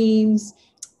lovely creams,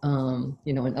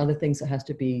 you know, and other things that has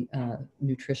to be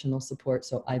nutritional support.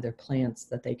 So either plants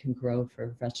that they can grow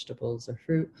for vegetables or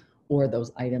fruit, or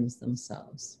those items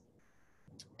themselves.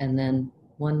 And then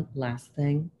one last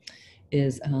thing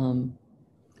is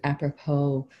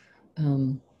apropos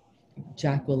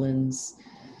Jacqueline's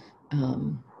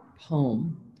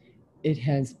poem. It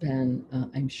has been,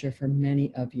 I'm sure for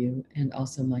many of you and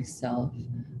also myself,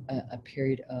 a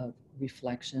period of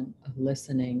reflection, of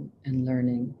listening and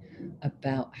learning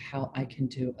about how I can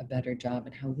do a better job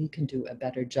and how we can do a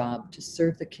better job to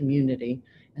serve the community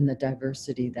and the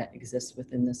diversity that exists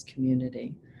within this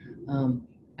community.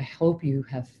 I hope you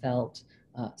have felt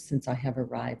since I have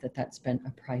arrived that that's been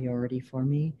a priority for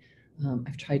me.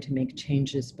 I've tried to make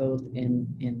changes both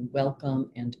in welcome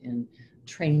and in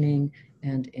training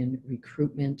and in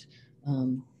recruitment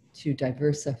to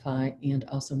diversify and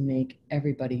also make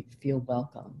everybody feel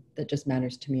welcome. That just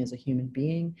matters to me as a human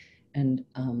being. And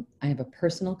I have a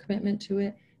personal commitment to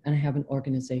it, and I have an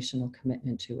organizational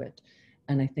commitment to it.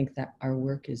 And I think that our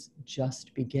work is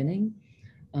just beginning.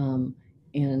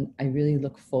 And I really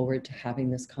look forward to having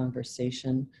this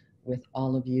conversation with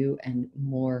all of you and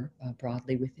more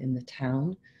broadly within the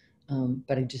town.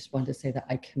 But I just want to say that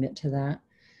I commit to that.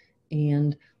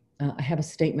 And I have a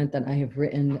statement that I have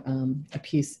written, a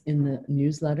piece in the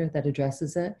newsletter that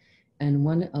addresses it. And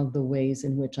one of the ways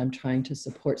in which I'm trying to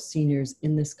support seniors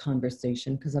in this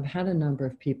conversation, because I've had a number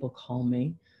of people call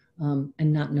me and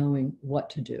not knowing what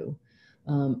to do.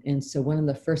 And so one of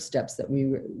the first steps that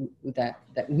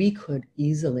we could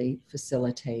easily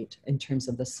facilitate in terms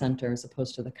of the center as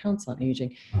opposed to the Council on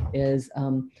Aging is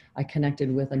I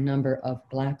connected with a number of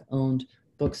Black-owned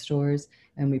bookstores,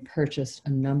 and we purchased a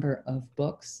number of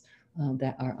books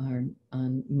that are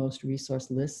on most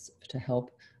resource lists to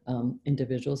help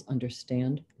individuals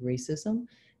understand racism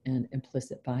and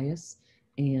implicit bias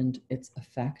and its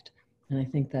effect. And I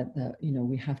think that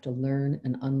we have to learn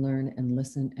and unlearn and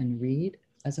listen and read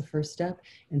as a first step.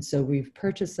 And so we've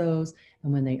purchased those,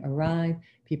 and when they arrive,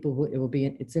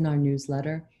 it's in our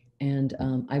newsletter, and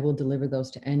I will deliver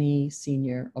those to any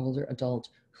senior, older adult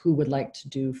who would like to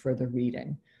do further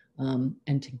reading,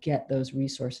 and to get those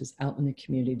resources out in the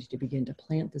community to begin to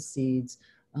plant the seeds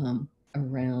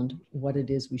around what it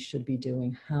is we should be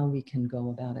doing, how we can go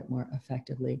about it more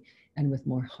effectively and with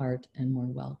more heart and more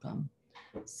welcome.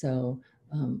 So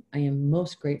I am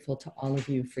most grateful to all of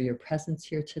you for your presence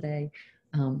here today.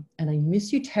 And I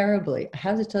miss you terribly. I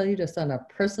have to tell you, just on a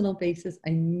personal basis,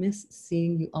 I miss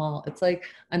seeing you all. It's like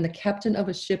I'm the captain of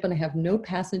a ship and I have no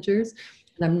passengers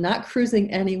and I'm not cruising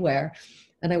anywhere.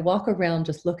 And I walk around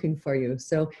just looking for you.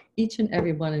 So each and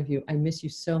every one of you, I miss you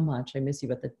so much. I miss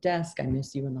you at the desk. I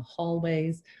miss you in the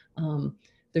hallways.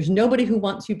 There's nobody who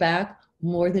wants you back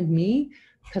more than me,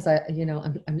 because I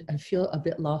feel a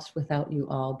bit lost without you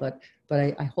all. But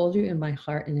I hold you in my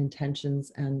heart and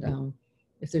intentions. And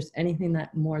if there's anything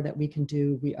more that we can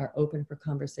do, we are open for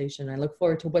conversation. I look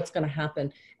forward to what's going to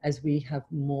happen as we have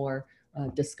more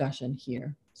discussion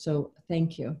here. So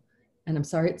thank you. And I'm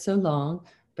sorry it's so long,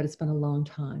 but it's been a long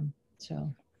time.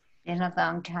 So been a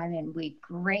long time, and we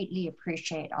greatly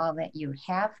appreciate all that you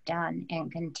have done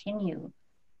and continue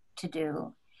to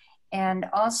do, and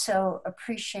also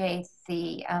appreciate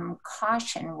the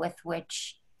caution with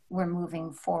which we're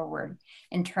moving forward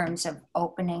in terms of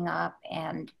opening up,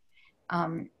 and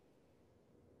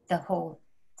the whole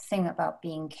thing about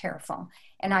being careful.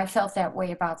 And I felt that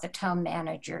way about the town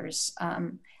manager's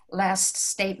last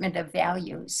statement of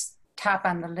values. Top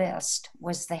on the list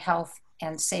was the health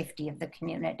and safety of the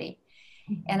community.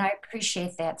 Mm-hmm. And I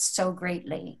appreciate that so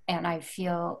greatly. And I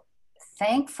feel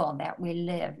thankful that we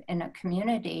live in a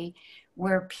community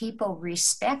where people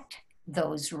respect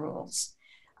those rules.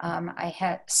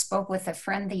 I spoke with a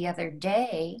friend the other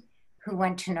day who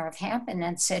went to Northampton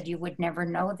and said you would never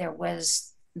know there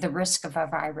was the risk of a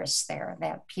virus there,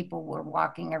 that people were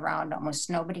walking around, almost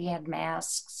nobody had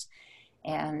masks,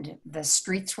 and the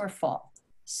streets were full.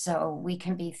 So we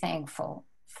can be thankful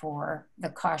for the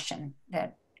caution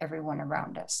that everyone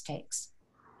around us takes.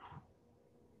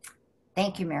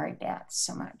 Thank you, Mary Beth,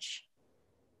 so much.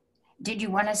 Did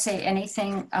you want to say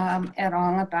anything at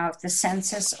all about the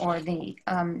census or the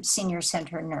senior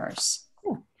center nurse?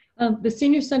 The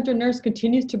senior center nurse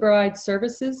continues to provide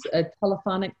services, a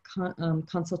telephonic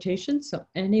consultation. So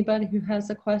anybody who has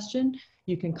a question,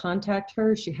 you can contact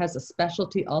her. She has a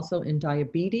specialty also in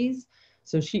diabetes.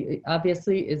 So she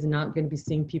obviously is not going to be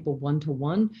seeing people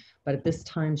one-to-one, but at this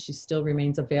time she still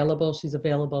remains available. She's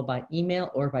available by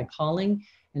email or by calling.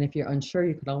 And if you're unsure,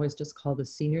 you could always just call the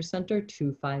senior center,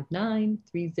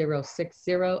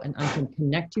 259-3060, and I can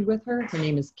connect you with her. Her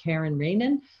name is Karen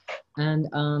Rainin, and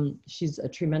she's a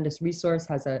tremendous resource,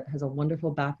 has a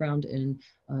wonderful background in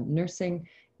nursing,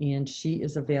 and she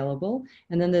is available.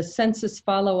 And then the census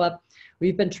follow-up,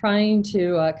 we've been trying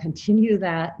to continue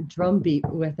that drumbeat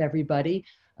with everybody.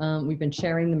 We've been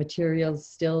sharing the materials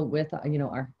still with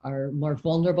our more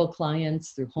vulnerable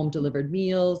clients through home delivered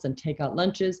meals and takeout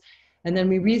lunches. And then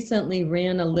we recently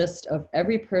ran a list of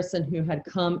every person who had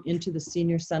come into the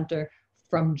senior center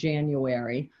from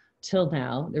January till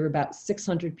now. There were about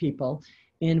 600 people,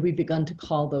 and we've begun to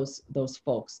call those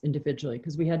folks individually,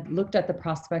 because we had looked at the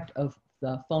prospect of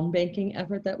the phone banking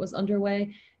effort that was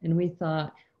underway, and we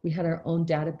thought we had our own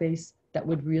database that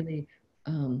would really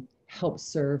help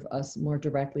serve us more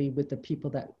directly with the people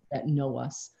that know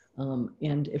us.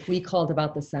 And if we called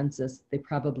about the census, they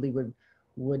probably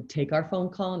would take our phone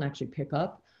call and actually pick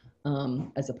up,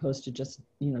 as opposed to just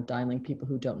dialing people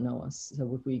who don't know us.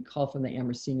 So if we call from the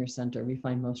Amherst Senior Center, we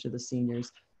find most of the seniors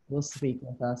will speak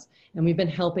with us, and we've been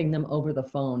helping them over the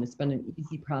phone. It's been an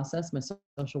easy process. My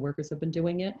social workers have been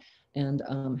doing it, and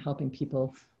helping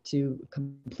people to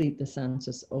complete the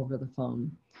census over the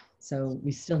phone. So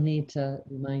we still need to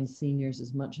remind seniors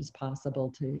as much as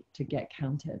possible to get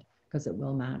counted, because it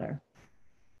will matter.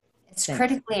 It's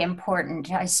critically important.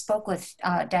 I spoke with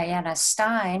Diana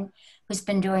Stein, who's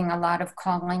been doing a lot of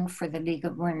calling for the League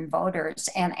of Women Voters,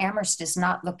 and Amherst is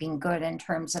not looking good in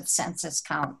terms of census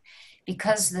count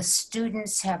because the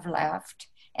students have left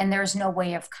and there's no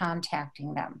way of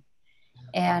contacting them.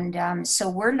 And so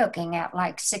we're looking at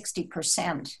like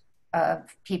 60%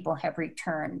 of people have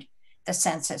returned the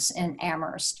census in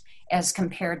Amherst as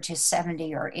compared to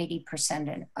 70 or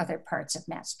 80% in other parts of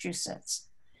Massachusetts.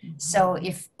 So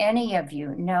if any of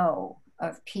you know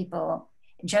of people,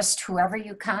 just whoever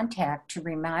you contact, to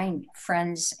remind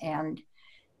friends and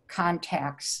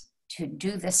contacts to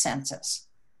do the census.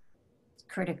 It's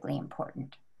critically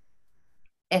important.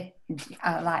 A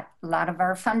lot of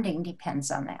our funding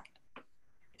depends on that.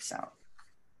 So,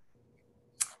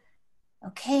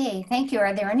 Okay, thank you.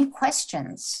 Are there any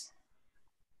questions?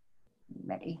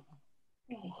 Ready?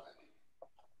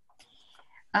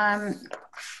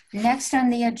 Next on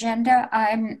the agenda,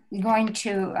 I'm going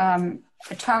to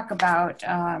talk about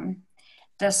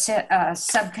the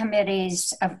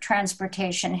subcommittees of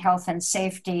transportation, health, and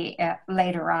safety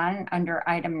later on under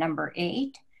item number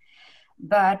 8.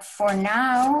 But for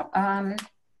now,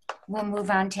 we'll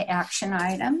move on to action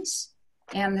items.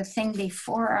 And the thing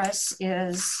before us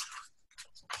is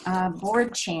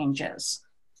board changes.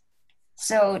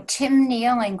 So Tim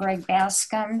Neal and Greg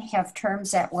Bascom have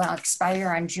terms that will expire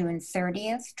on June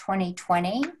 30th,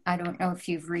 2020. I don't know if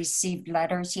you've received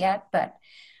letters yet, but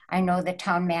I know the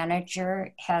town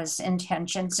manager has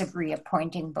intentions of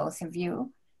reappointing both of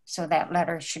you, so that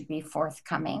letter should be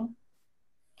forthcoming.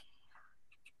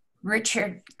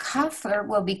 Richard Koffler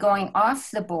will be going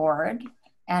off the board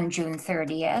on June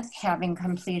 30th, having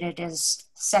completed his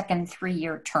second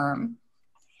 3-year term.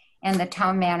 And the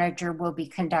town manager will be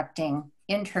conducting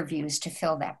interviews to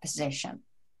fill that position.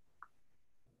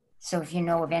 So if you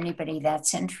know of anybody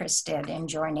that's interested in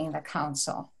joining the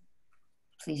council,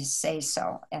 please say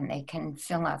so, and they can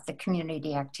fill out the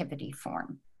community activity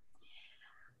form.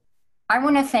 I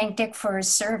want to thank Dick for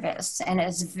his service and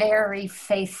his very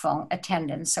faithful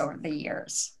attendance over the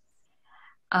years.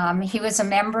 He was a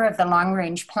member of the Long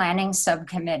Range Planning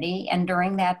Subcommittee, and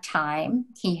during that time,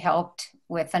 he helped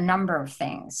with a number of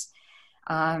things,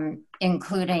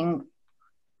 including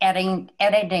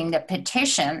editing the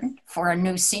petition for a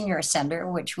new senior center,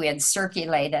 which we had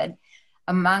circulated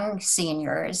among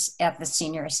seniors at the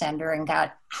senior center and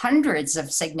got hundreds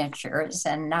of signatures,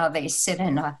 and now they sit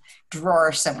in a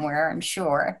drawer somewhere, I'm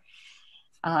sure.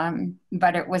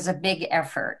 But it was a big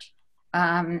effort.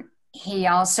 He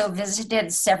also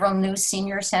visited several new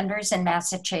senior centers in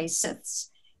Massachusetts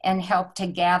and helped to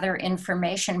gather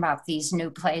information about these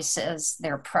new places,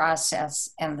 their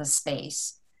process, and the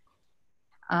space.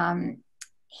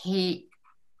 He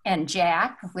and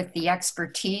Jack, with the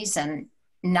expertise and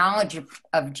knowledge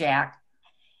of Jack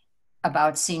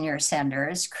about senior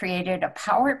centers, created a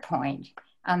PowerPoint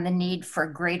on the need for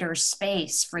greater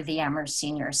space for the Amherst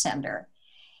Senior Center.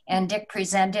 And Dick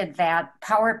presented that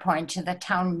PowerPoint to the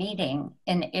town meeting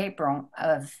in April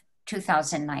of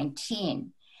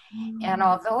 2019. And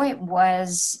although it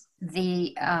was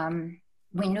we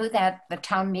knew that the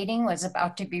town meeting was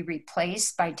about to be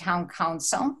replaced by town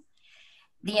council,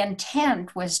 the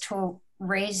intent was to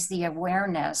raise the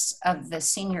awareness of the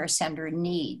senior center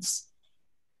needs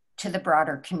to the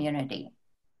broader community.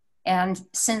 And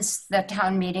since the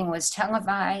town meeting was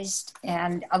televised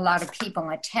and a lot of people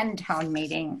attend town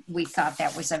meeting, we thought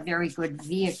that was a very good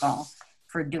vehicle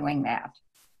for doing that.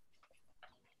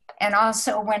 And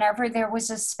also, whenever there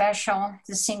was a special,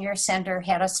 the senior center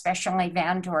had a special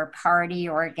event or a party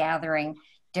or a gathering,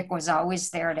 Dick was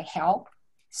always there to help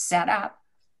set up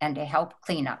and to help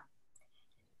clean up.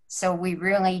 So we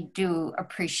really do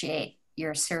appreciate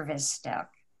your service, Dick.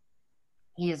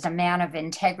 He is a man of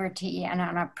integrity, and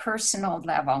on a personal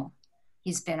level,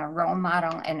 he's been a role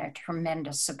model and a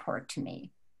tremendous support to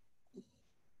me.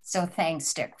 So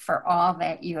thanks, Dick, for all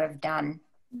that you have done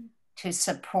to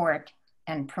support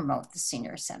and promote the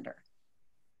senior center.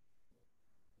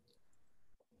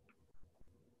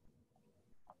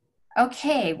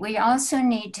 Okay, we also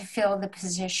need to fill the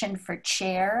position for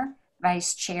chair,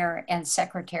 vice chair, and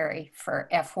secretary for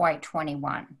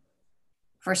FY21.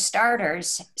 For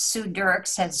starters, Sue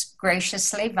Dirks has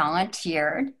graciously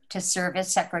volunteered to serve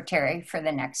as secretary for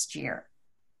the next year.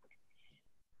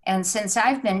 And since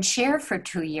I've been chair for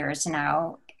 2 years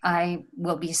now, I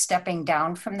will be stepping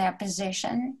down from that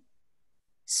position.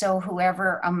 So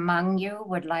whoever among you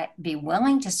would be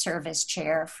willing to serve as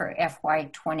chair for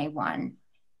FY21,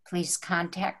 please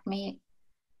contact me.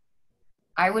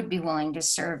 I would be willing to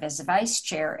serve as vice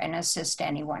chair and assist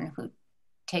anyone who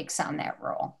takes on that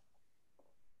role.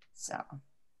 So,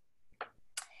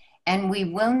 and we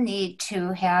will need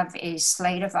to have a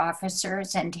slate of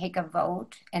officers and take a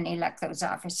vote and elect those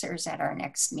officers at our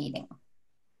next meeting.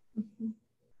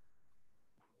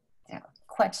 So,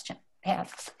 question,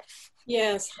 Pat?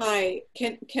 Yes, hi.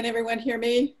 Can everyone hear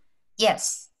me?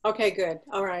 Yes. Okay, good.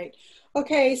 All right.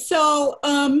 Okay, so,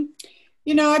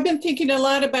 you know, I've been thinking a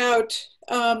lot about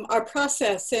our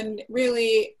process, and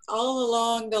really all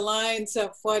along the lines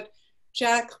of what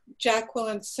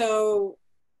Jacqueline so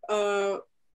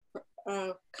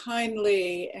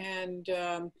kindly and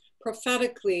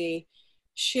prophetically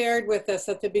shared with us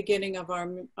at the beginning of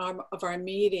our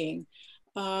meeting.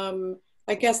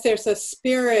 I guess there's a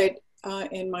spirit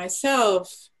in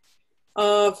myself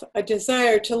of a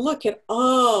desire to look at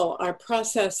all our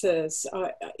processes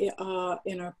in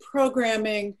our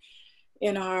programming,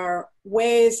 in our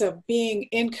ways of being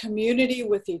in community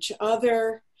with each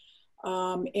other,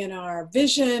 in our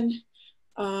vision,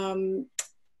 and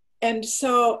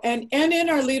in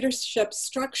our leadership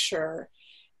structure.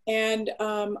 And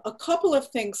a couple of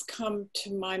things come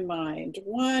to my mind.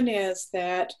 One is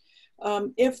that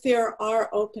if there are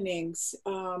openings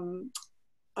on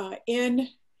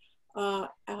our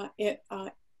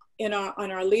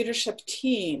leadership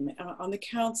team, on the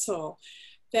council,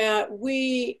 that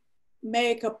we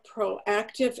make a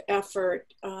proactive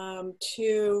effort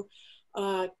to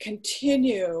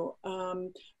continue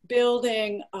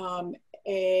building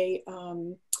a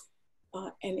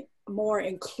more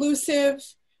inclusive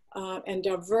and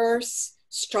diverse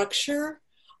structure,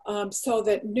 so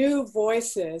that new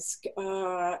voices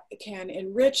can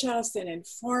enrich us and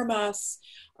inform us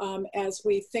as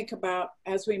we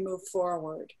move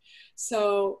forward.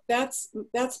 So that's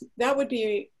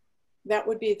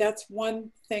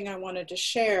one thing I wanted to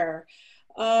share.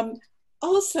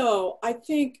 Also, I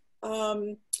think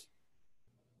I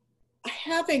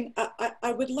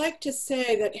would like to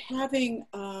say that having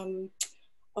a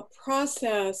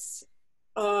process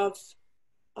of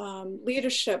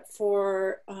leadership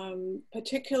for,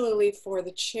 particularly for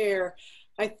the chair,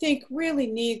 I think really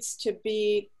needs to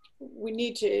be, we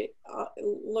need to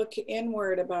look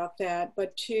inward about that,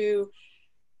 but to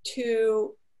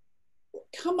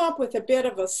come up with a bit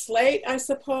of a slate, I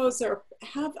suppose, or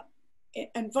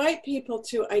invite people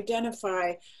to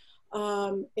identify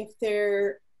if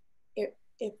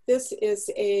this is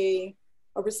a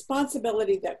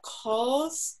responsibility that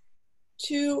calls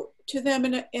to them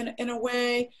in a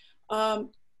way,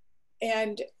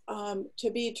 and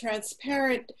to be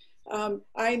transparent.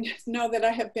 I know that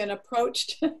I have been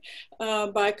approached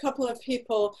by a couple of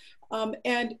people,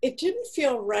 and it didn't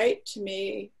feel right to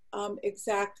me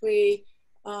exactly.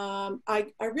 I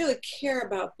really care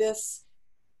about this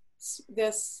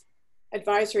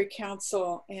advisory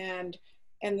council and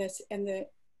the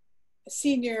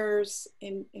seniors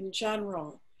in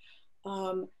general.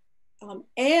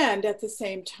 And at the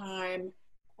same time,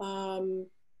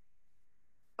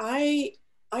 I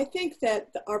think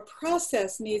that our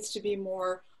process needs to be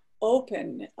more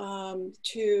open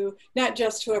to not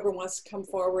just whoever wants to come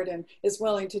forward and is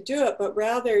willing to do it, but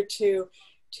rather to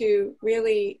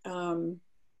really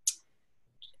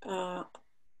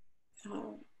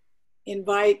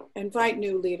invite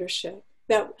new leadership.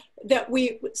 That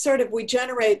we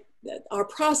generate our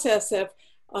process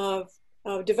of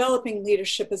developing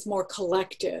leadership is more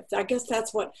collective. I guess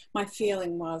that's what my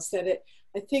feeling was, that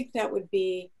I think that would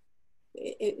be,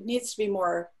 it needs to be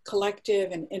more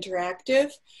collective and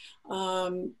interactive.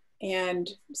 And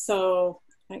so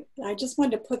I just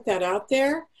wanted to put that out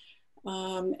there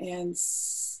and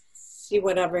see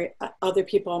what other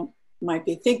people might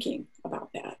be thinking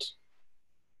about that.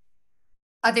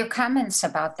 Other comments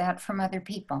about that from other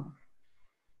people?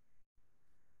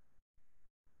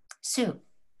 Sue.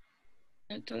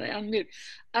 Until I unmute.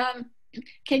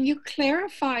 Can you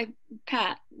clarify,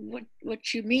 Pat,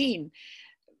 what you mean?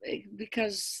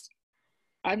 Because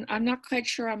I'm not quite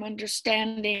sure I'm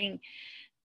understanding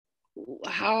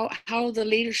how the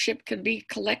leadership can be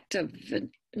collective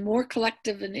and more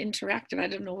collective and interactive. I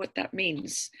don't know what that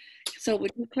means. So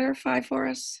would you clarify for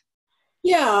us?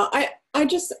 Yeah, I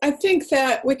think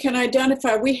that we can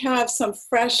identify, we have some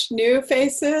fresh new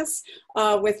faces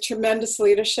with tremendous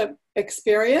leadership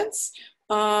experience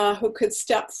who could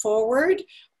step forward.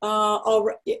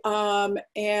 So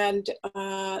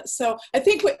I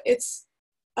think it's,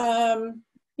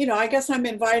 I guess I'm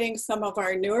inviting some of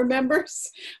our newer members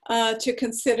to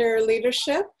consider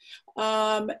leadership,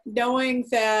 knowing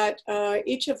that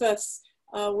each of us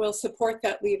will support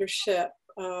that leadership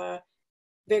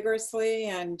vigorously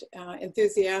and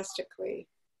enthusiastically.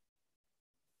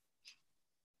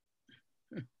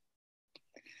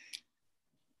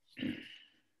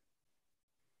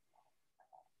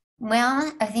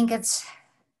 Well, I think it's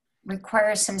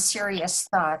requires some serious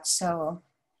thought, so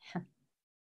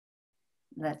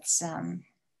let's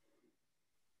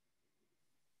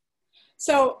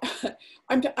So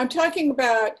I'm talking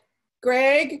about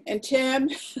Greg and Tim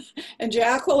and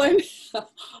Jacqueline,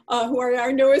 who are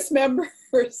our newest members.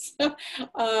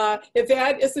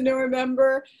 Yvette is a newer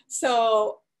member.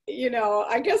 So,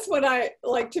 I guess when I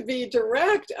like to be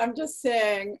direct, I'm just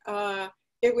saying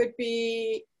it would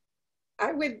be,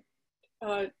 I would,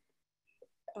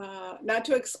 not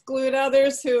to exclude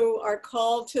others who are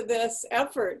called to this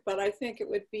effort, but I think it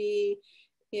would be,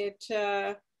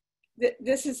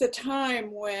 this is a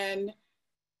time when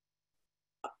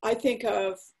I think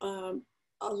of a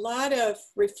lot of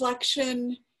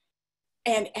reflection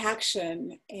and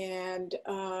action, and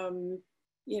I'm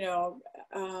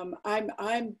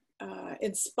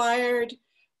inspired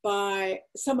by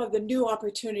some of the new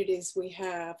opportunities we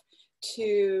have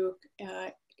to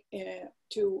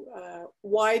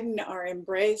widen our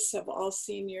embrace of all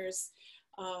seniors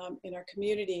in our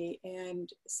community, and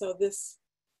so this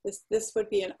would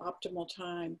be an optimal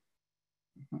time.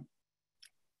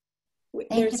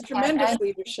 There's tremendous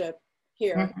leadership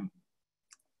here.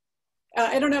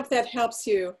 I don't know if that helps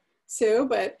you, Sue,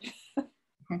 but.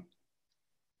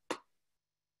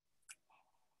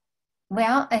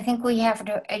 Well, I think you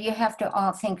have to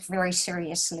all think very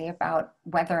seriously about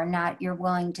whether or not you're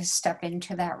willing to step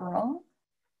into that role.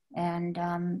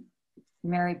 And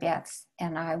Mary Beth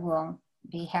and I will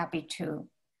be happy to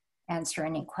answer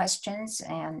any questions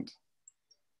and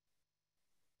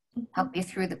help you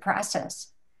through the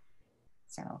process.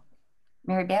 So,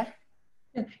 Mary Beth?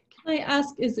 Yeah. Can I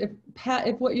ask,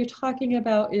 if what you're talking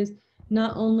about is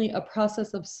not only a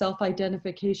process of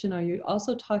self-identification, are you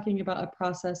also talking about a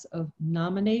process of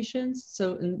nominations?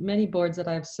 So in many boards that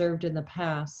I've served in the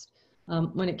past,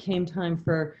 when it came time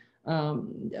for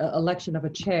election of a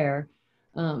chair,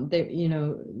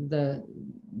 the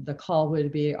call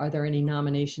would be, are there any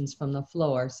nominations from the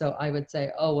floor? So I would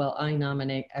say, oh, well, I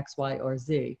nominate X, Y, or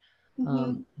Z.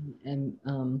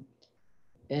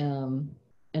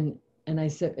 And I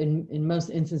said, in most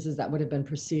instances, that would have been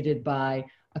preceded by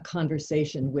a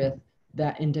conversation with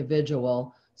that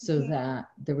individual, so that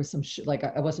there was some like,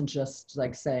 I wasn't just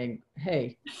like saying,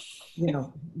 hey,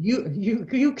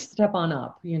 you step on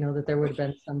up, that there would have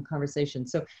been some conversation.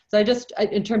 So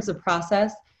in terms of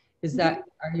process, is that,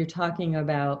 are you talking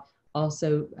about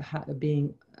also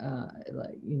being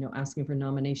asking for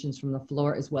nominations from the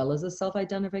floor as well as a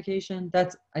self-identification?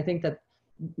 I think that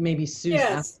maybe Sue's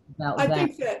asked about I that.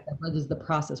 think that. What is the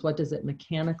process? What does it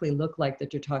mechanically look like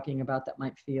that you're talking about that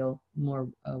might feel more,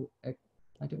 I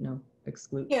don't know,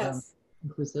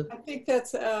 inclusive? I think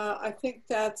that's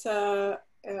a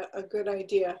good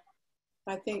idea.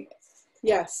 I think,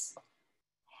 yes.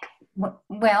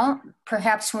 Well,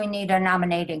 perhaps we need a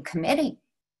nominating committee.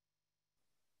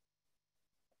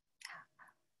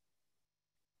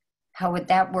 How would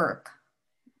that work?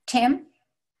 Tim?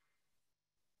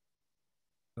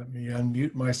 Let me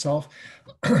unmute myself.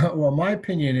 Well, my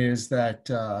opinion is that,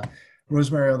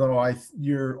 Rosemary, although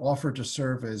you're offered to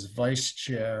serve as vice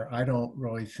chair, I don't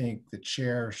really think the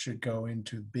chair should go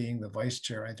into being the vice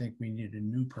chair. I think we need a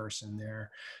new person there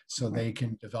so they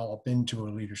can develop into a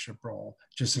leadership role,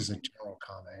 just as a general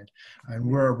comment. And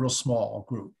we're a real small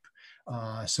group.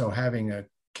 So having a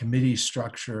committee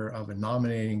structure of a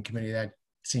nominating committee, that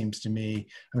seems to me,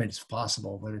 I mean, it's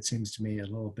possible, but it seems to me a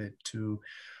little bit too,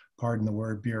 pardon the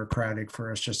word, bureaucratic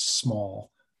for us, just a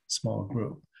small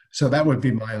group. So that would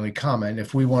be my only comment.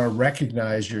 If we want to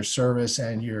recognize your service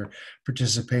and your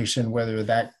participation, whether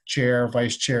that chair,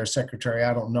 vice chair, secretary,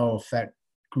 I don't know if that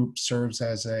group serves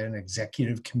as an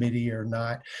executive committee or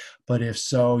not, but if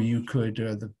so, you could,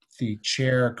 the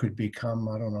chair could become,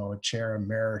 I don't know, a chair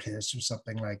emeritus or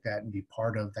something like that and be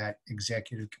part of that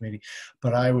executive committee.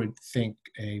 But I would think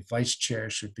a vice chair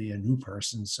should be a new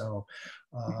person. So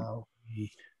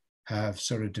we have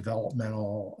sort of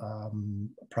developmental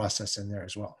process in there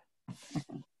as well.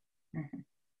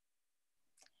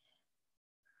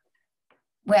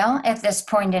 Well, at this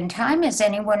point in time, is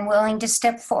anyone willing to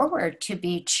step forward to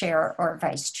be chair or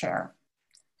vice chair?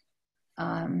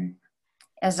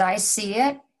 As I see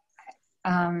it,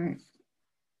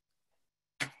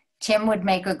 Tim would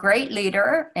make a great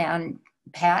leader and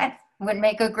Pat would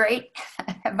make a great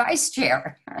vice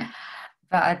chair.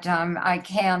 But I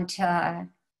can't,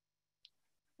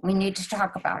 we need to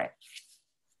talk about it.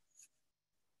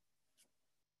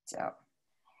 So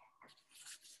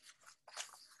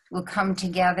we'll come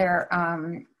together,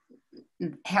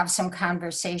 have some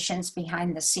conversations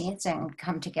behind the scenes and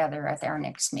come together at our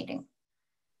next meeting.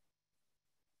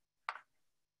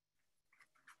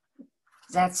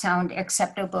 Does that sound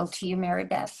acceptable to you, Mary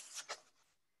Beth?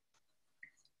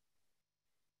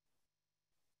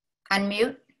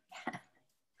 Unmute.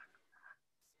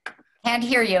 Can't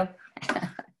hear you.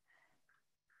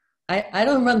 I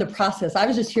don't run the process. I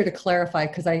was just here to clarify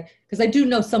because I do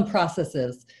know some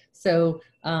processes. So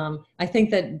I think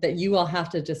that you all have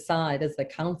to decide as the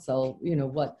council,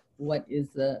 what is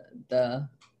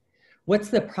what's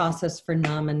the process for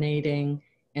nominating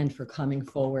and for coming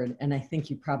forward. And I think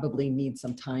you probably need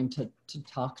some time to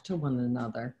talk to one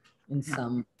another in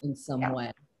some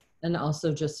way. And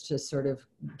also just to sort of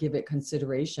give it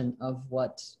consideration of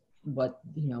what what,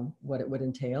 you know, what it would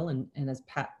entail. And as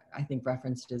Pat, I think,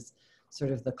 referenced, is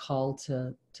sort of the call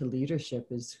to leadership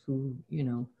is who, you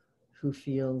know, who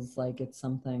feels like it's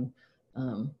something.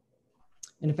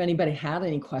 And if anybody had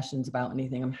any questions about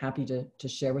anything, I'm happy to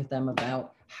share with them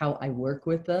about how I work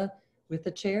with the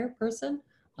chairperson.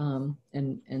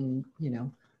 And you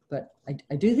know, but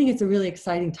I do think it's a really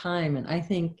exciting time, and I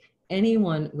think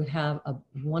anyone would have a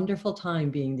wonderful time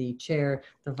being the chair,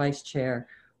 the vice chair,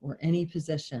 or any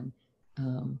position.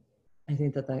 I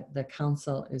think that the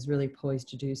council is really poised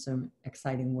to do some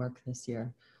exciting work this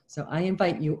year. So I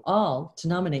invite you all to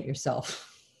nominate yourself.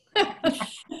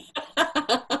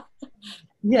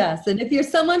 Yes, and if you're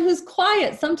someone who's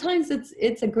quiet, sometimes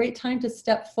it's a great time to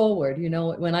step forward. You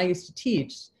know, when I used to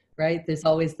teach, right, there's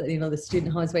always the, you know, the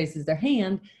student who always raises their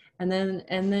hand, and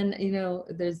then you know,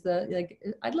 there's the, like,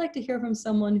 I'd like to hear from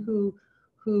someone who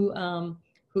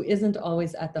isn't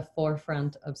always at the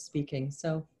forefront of speaking.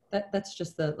 So that's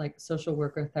just the, like, social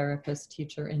worker, therapist,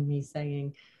 teacher in me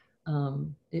saying,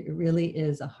 it really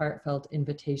is a heartfelt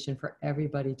invitation for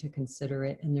everybody to consider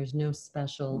it, and there's no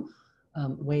special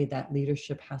way that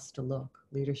leadership has to look.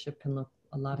 Leadership can look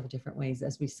a lot of different ways,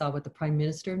 as we saw with the Prime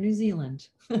Minister of New Zealand.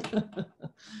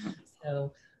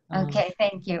 So, Okay,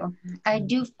 thank you. I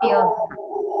do feel,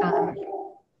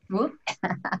 whoop.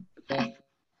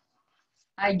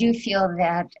 I do feel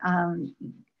that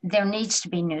there needs to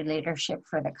be new leadership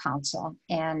for the council,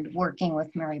 and working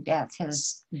with Mary Beth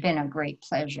has been a great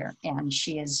pleasure, and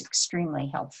she is extremely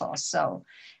helpful. So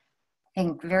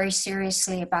think very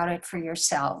seriously about it for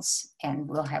yourselves, and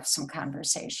we'll have some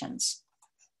conversations.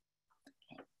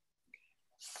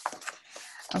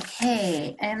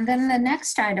 Okay, and then the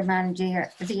next item on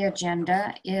the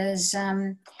agenda is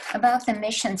about the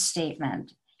mission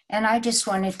statement. And I just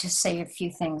wanted to say a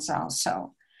few things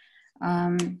also.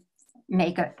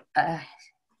 Make a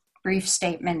brief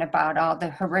statement about all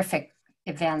the horrific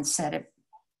events that have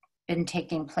been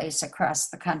taking place across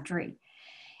the country.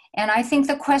 And I think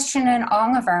the question in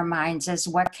all of our minds is,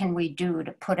 what can we do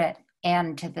to put an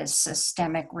end to this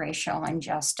systemic racial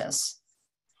injustice?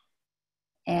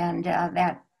 And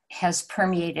that has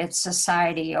permeated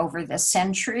society over the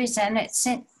centuries, and it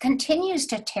continues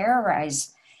to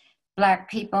terrorize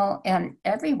Black people and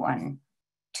everyone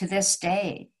to this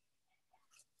day.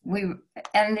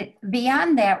 And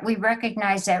beyond that, we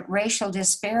recognize that racial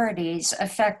disparities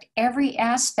affect every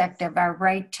aspect of our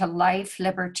right to life,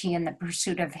 liberty, and the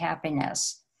pursuit of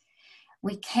happiness.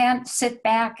 We can't sit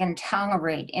back and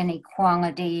tolerate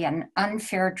inequality and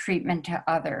unfair treatment to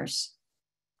others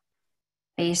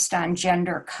based on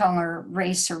gender, color,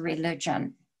 race, or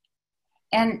religion.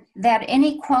 And that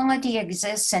inequality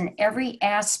exists in every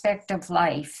aspect of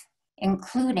life,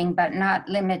 including but not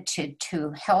limited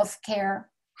to healthcare,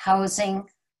 housing,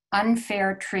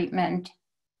 unfair treatment,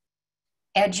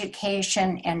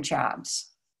 education, and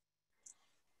jobs.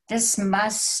 This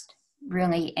must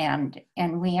really end,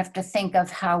 and we have to think of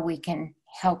how we can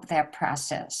help that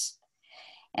process.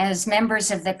 As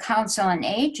members of the Council on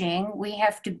Aging, we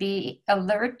have to be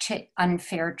alert to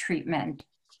unfair treatment,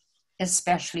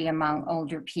 especially among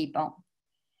older people.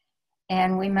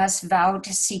 And we must vow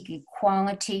to seek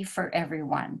equality for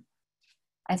everyone.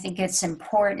 I think it's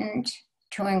important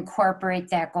to incorporate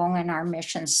that goal in our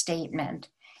mission statement.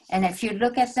 And if you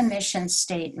look at the mission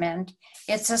statement,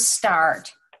 it's a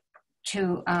start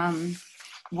to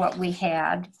what we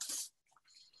had,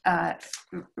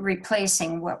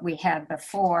 replacing what we had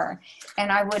before.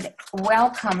 And I would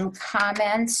welcome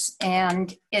comments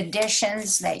and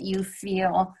additions that you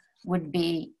feel would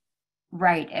be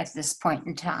right at this point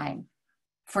in time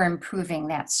for improving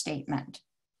that statement.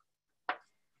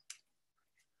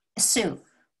 Sue.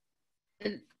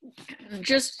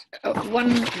 Just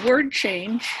one word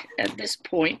change at this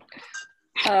point.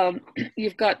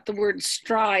 You've got the word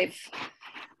strive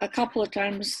a couple of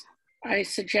times. I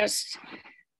suggest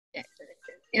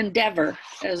endeavor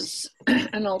as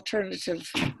an alternative.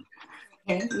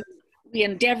 Okay. We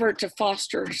endeavor to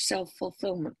foster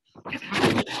self-fulfillment.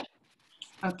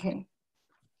 Okay.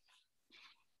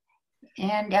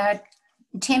 And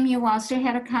Tim, you also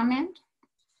had a comment?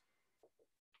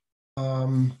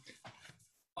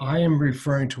 I am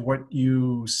referring to what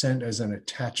you sent as an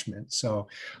attachment. So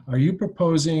are you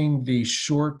proposing the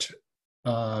short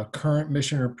current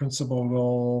mission or principal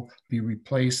goal be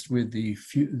replaced with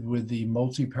the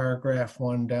multi-paragraph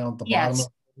one down at the bottom?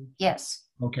 Yes.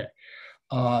 Okay.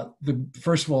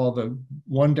 First of all, the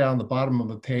one down the bottom of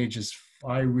the page, as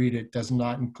I read it, does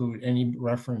not include any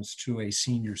reference to a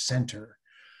senior center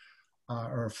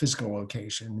or a physical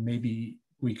location. Maybe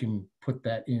we can put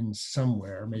that in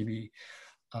somewhere. Maybe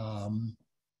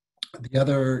the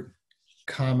other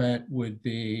comment would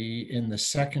be in the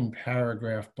second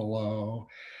paragraph below.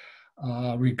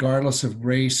 Regardless of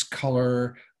race,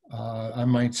 color, I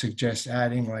might suggest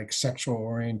adding like sexual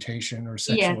orientation or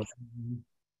sexual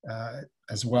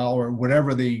as well, or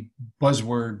whatever the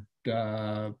buzzword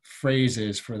phrase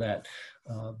is for that.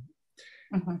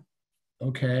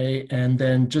 Okay, and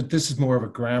then this is more of a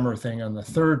grammar thing on the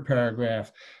third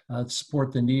paragraph.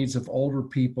 Support the needs of older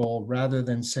people rather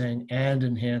than saying and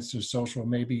enhance their social,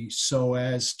 maybe so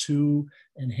as to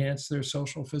enhance their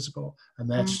social, physical, and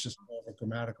that's just more of a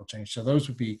grammatical change. So those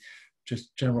would be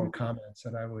just general comments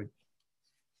that I would.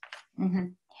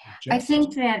 I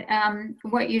think that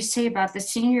what you say about the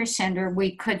senior center,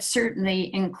 we could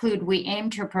certainly include, we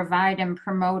aim to provide and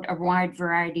promote a wide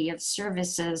variety of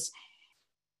services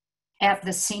at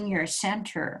the senior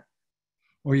center.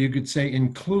 Or you could say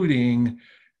including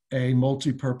a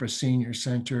multi-purpose senior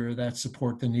center that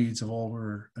support the needs of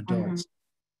older adults.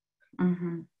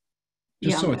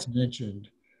 Just so it's mentioned.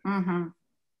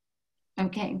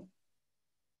 Okay,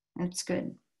 that's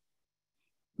good.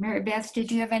 Mary Beth,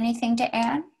 did you have anything to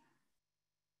add?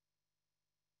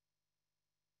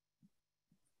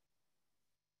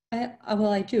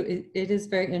 Well, I do. It is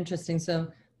very interesting.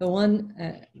 So the one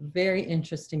very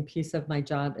interesting piece of my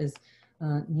job is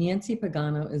Nancy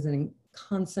Pagano is a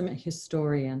consummate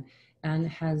historian and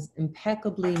has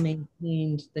impeccably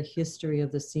maintained the history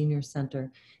of the senior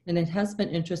center. And it has been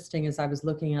interesting as I was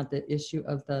looking at the issue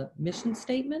of the mission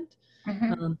statement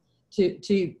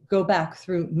to go back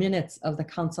through minutes of the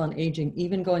Council on Aging,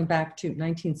 even going back to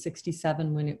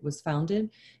 1967 when it was founded,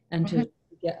 and to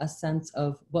get a sense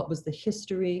of what was the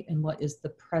history and what is the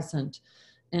present.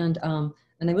 And I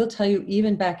will tell you,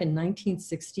 even back in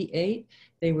 1968,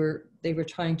 they were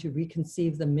trying to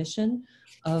reconceive the mission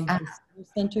of the Senior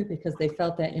Center because they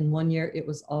felt that in 1 year it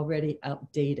was already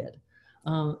outdated.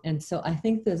 And so I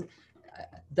think the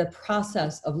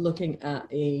process of looking at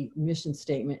a mission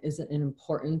statement is an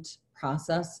important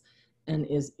process and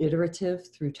is iterative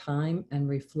through time and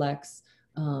reflects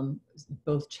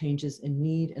both changes in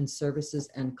need and services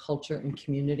and culture and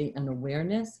community and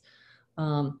awareness.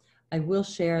 I will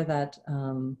share that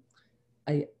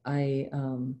I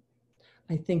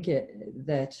think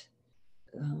that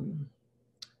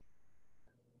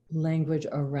language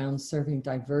around serving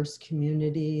diverse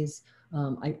communities.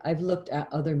 I've looked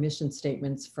at other mission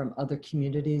statements from other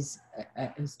communities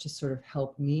as to sort of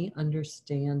help me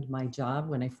understand my job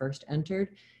when I first entered,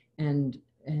 and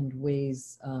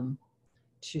ways to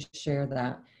share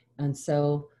that. And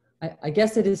so I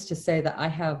guess it is to say that I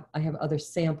have other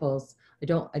samples. I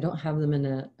don't have them in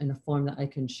a form that I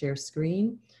can share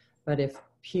screen, but if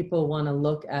people want to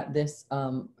look at this,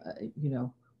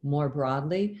 more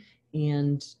broadly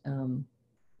and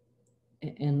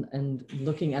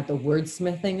looking at the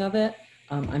wordsmithing of it,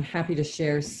 I'm happy to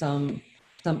share some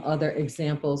other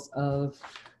examples of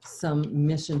some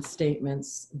mission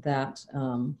statements that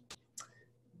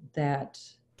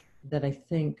I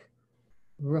think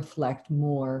reflect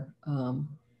more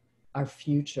our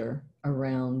future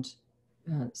around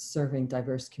serving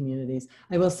diverse communities.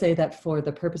 I will say that for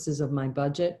the purposes of my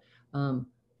budget,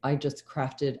 I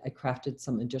crafted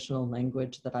some additional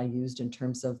language that I used in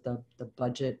terms of the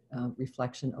budget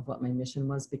reflection of what my mission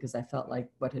was, because I felt like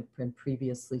what had been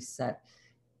previously set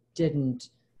didn't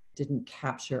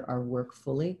capture our work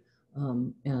fully,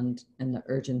 and the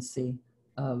urgency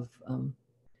of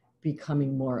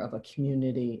becoming more of a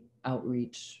community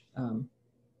outreach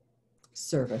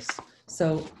service.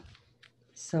 So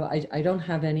I don't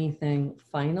have anything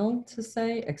final to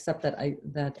say, except that I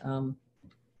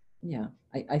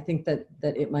think that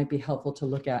it might be helpful to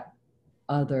look at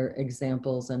other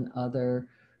examples and other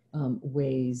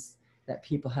ways that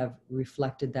people have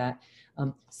reflected that.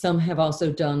 Some have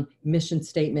also done mission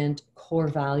statement, core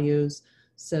values.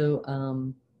 So,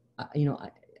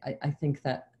 I think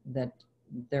that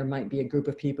there might be a group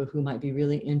of people who might be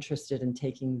really interested in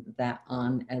taking that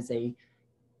on as a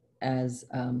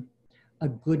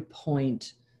good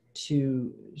point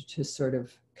to sort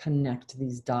of connect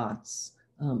these dots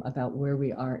about where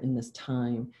we are in this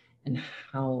time and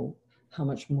how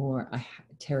much more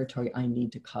territory I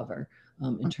need to cover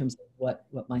in terms of what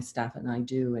my staff and I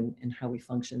do and how we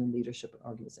function in leadership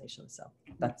organizations. So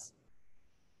that's.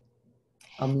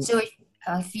 So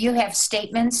if you have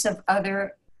statements of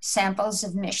other samples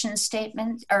of mission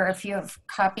statements, or if you have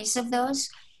copies of those,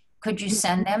 could you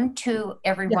send them to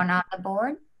everyone on the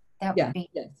board? That would be,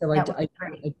 So I do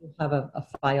have a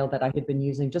file that I had been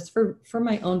using just for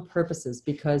my own purposes,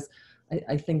 because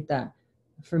I think that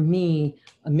for me,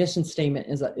 a mission statement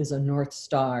is a North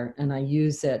Star, and I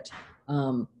use it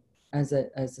as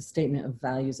a statement of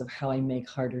values of how I make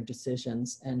harder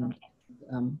decisions and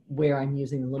where I'm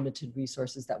using the limited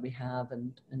resources that we have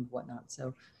and whatnot.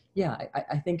 So yeah,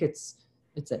 I think it's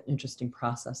an interesting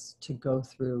process to go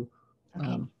through.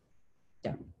 Okay.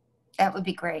 Yeah. That would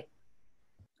be great.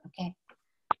 Okay.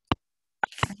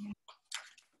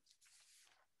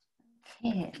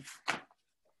 Okay.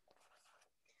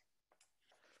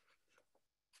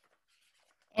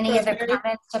 Any other Rosemary?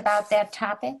 comments about that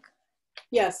topic?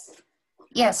 Yes.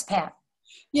 Yes, Pat.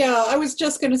 Yeah, I was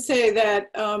just going to say that,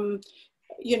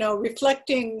 you know,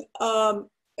 reflecting, I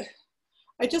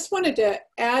just wanted to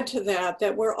add to that,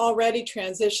 that we're already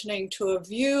transitioning to a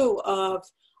view of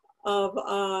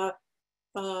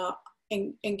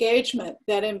engagement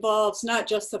that involves not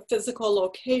just the physical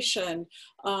location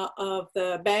of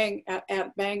the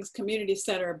at Bang's Community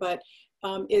Center, but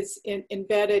is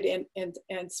embedded in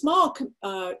small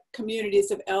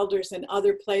communities of elders in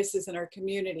other places in our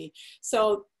community.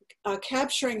 So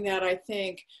capturing that, I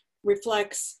think,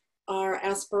 reflects our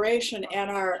aspiration and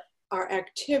our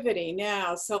activity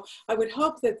now. So I would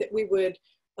hope that we would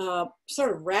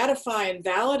sort of ratify and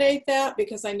validate that,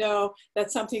 because I know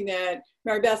that's something that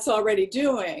Mary Beth's already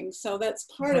doing. So that's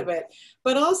part of it.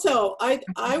 But also, I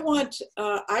would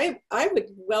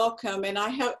welcome, and I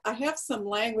have some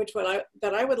language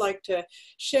that I would like to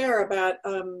share about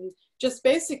just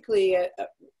basically,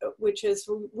 which is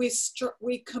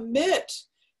we commit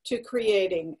to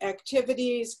creating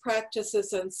activities,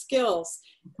 practices, and skills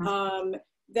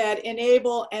that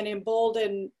enable and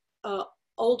embolden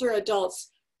older adults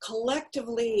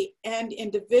collectively and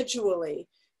individually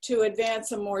to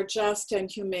advance a more just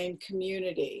and humane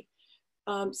community.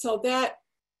 So that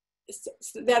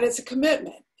is a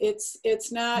commitment.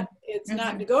 It's not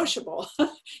negotiable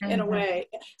in a way.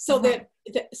 So that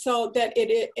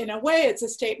it in a way it's a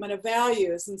statement of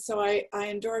values. And so I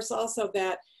endorse also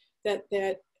that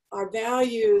our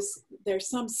values, there's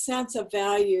some sense of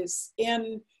values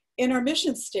in our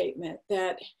mission statement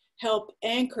that help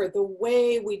anchor the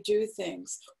way we do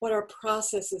things, what our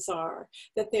processes are,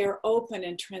 that they are open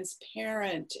and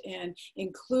transparent and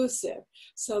inclusive,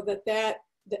 so that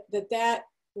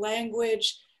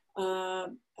language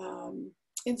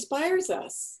inspires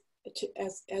us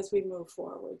as we move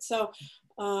forward. So,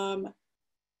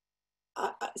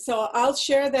 so I'll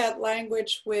share that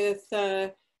language with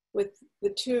the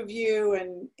two of you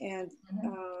and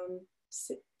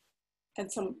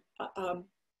some.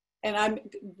 And I'm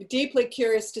deeply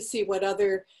curious to see what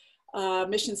other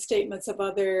mission statements of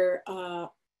other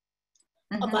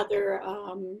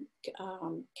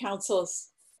councils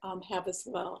have as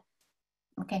well.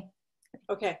 Okay.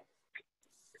 Okay.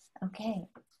 Okay.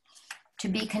 To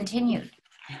be continued.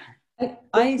 Am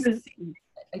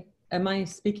I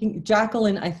speaking?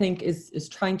 Jacqueline, I think, is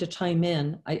trying to chime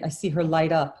in. I see her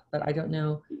light up, but I don't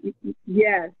know.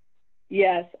 Yes.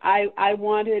 I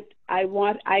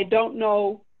don't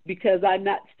know, because I'm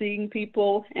not seeing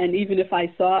people, and even if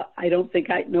I saw, I don't think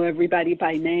I know everybody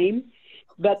by name.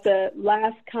 But the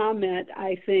last comment,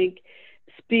 I think,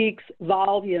 speaks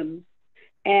volumes.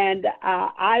 And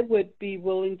I would be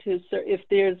willing to, if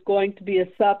there's going to be a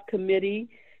subcommittee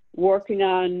working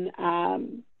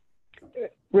on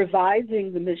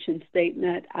revising the mission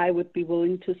statement, I would be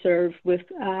willing to serve with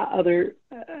other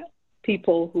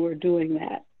people who are doing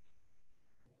that.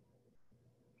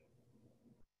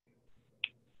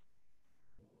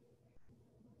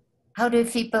 How do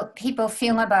people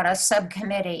feel about a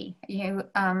subcommittee?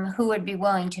 Who would be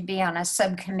willing to be on a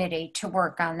subcommittee to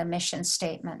work on the mission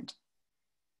statement?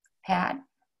 Pat?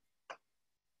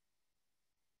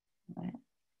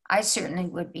 I certainly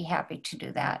would be happy to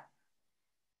do that.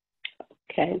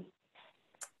 Okay.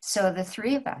 So the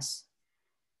three of us.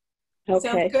 Okay.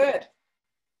 Sounds good.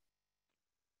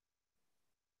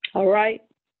 All right.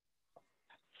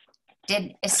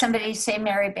 Did somebody say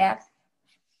Mary Beth?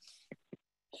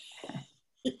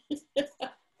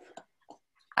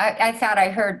 I thought I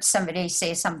heard somebody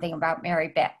say something about Mary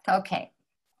Beth. Okay.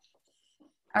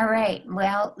 All right.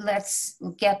 Well, let's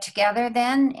get together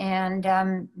then.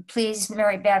 And please,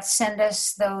 Mary Beth, send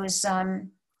us those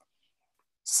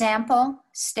sample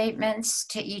statements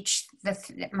to each,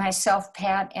 myself,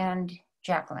 Pat, and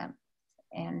Jacqueline.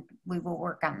 And we will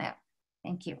work on that.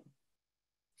 Thank you.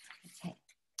 Okay.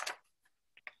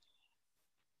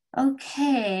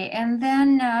 Okay. And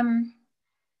then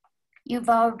you've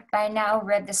all by now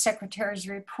read the Secretary's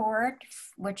report,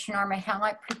 which Norma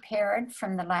Hallett prepared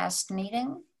from the last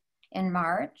meeting in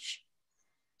March.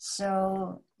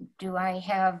 So do I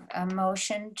have a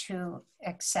motion to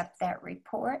accept that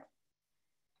report?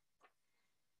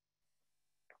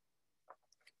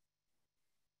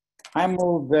 I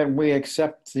move that we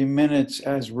accept the minutes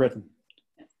as written.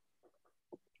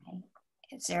 Okay.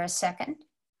 Is there a second?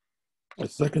 I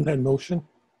second that motion.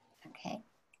 Okay.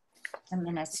 The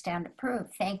minutes stand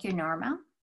approved. Thank you, Norma.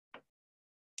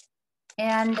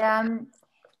 And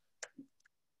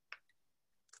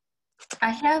I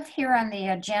have here on the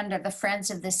agenda the Friends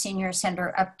of the Senior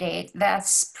Center update.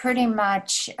 That's pretty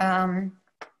much on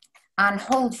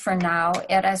hold for now.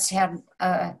 It has had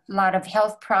a lot of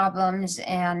health problems,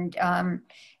 and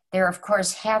there, of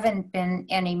course, haven't been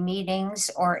any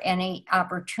meetings or any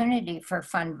opportunity for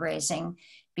fundraising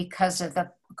because of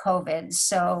the COVID.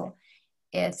 So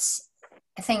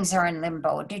things are in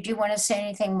limbo. Did you want to say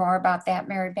anything more about that,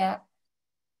 Mary Beth?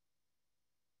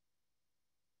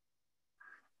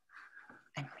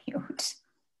 Unmute.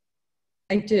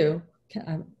 I do.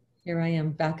 Here I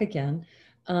am back again.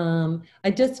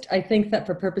 I think that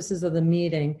for purposes of the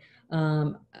meeting,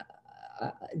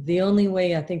 the only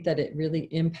way I think that it really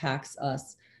impacts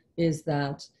us is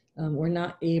that we're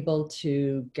not able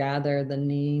to gather the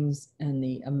names and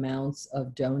the amounts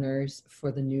of donors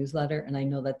for the newsletter. And I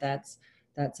know that that's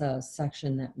a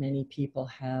section that many people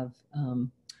have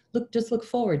look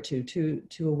forward to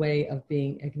a way of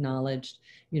being acknowledged.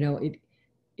 You know,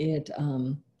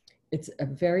 it's a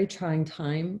very trying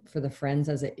time for the Friends,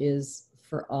 as it is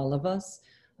for all of us.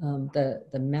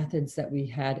 The methods that we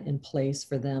had in place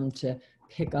for them to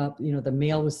pick up, you know, the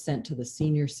mail was sent to the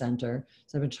senior center.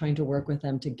 So I've been trying to work with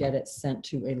them to get it sent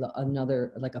to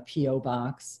another, like a PO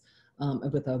box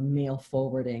with a mail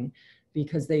forwarding,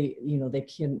 because they, you know, they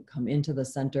can't come into the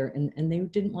center, and they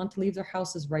didn't want to leave their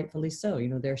houses, rightfully so. You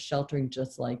know, they're sheltering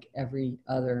just like every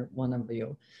other one of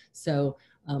you. So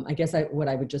I guess what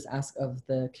I would just ask of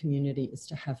the community is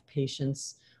to have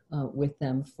patience with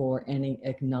them for any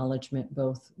acknowledgement,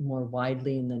 both more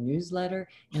widely in the newsletter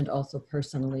and also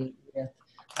personally with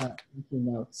thank you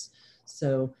notes.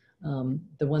 So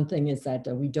the one thing is that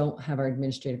we don't have our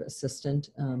administrative assistant.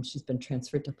 She's been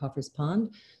transferred to Puffer's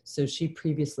Pond. So she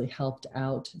previously helped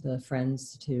out the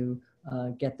Friends to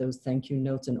get those thank you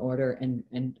notes in order,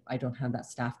 and I don't have that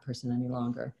staff person any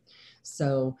longer.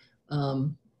 So,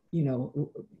 you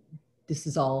know, this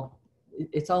is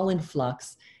it's all in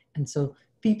flux. And so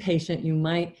be patient.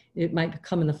 It might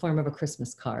come in the form of a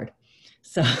Christmas card.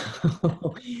 So,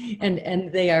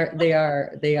 and they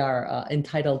are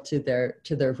entitled to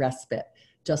their respite,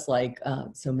 just like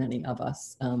so many of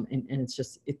us. And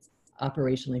it's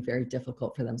operationally very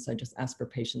difficult for them. So I just ask for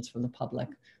patience from the public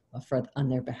on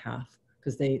their behalf,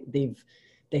 because they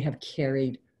have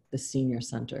carried the senior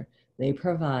center. They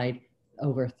provide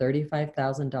over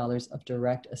 $35,000 of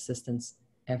direct assistance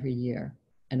every year.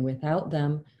 And without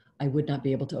them, I would not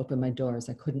be able to open my doors.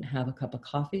 I couldn't have a cup of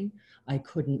coffee. I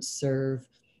couldn't serve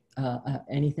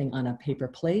anything on a paper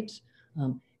plate.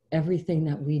 Everything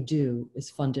that we do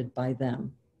is funded by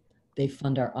them. They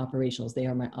fund our operationals. They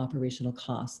are my operational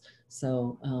costs.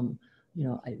 So, you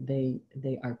know, they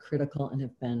are critical and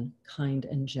have been kind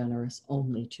and generous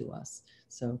only to us.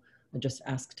 So I just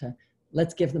ask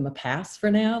let's give them a pass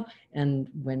for now. And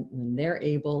when they're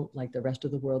able, like the rest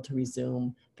of the world, to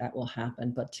resume, that will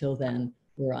happen. But till then,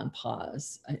 we're on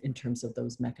pause in terms of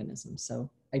those mechanisms. So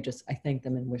I thank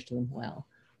them and wish them well.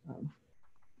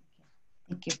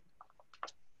 Thank you.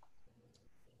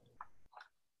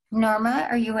 Norma,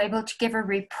 are you able to give a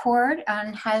report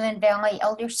on Highland Valley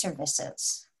Elder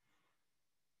Services?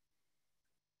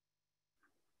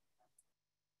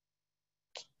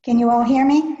 Can you all hear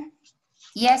me?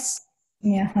 Yes.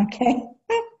 Yeah, okay.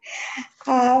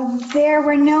 There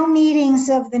were no meetings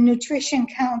of the Nutrition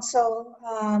Council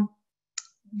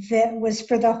that was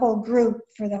for the whole group,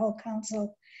 for the whole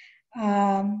council,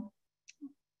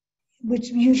 which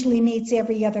usually meets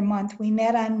every other month. We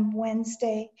met on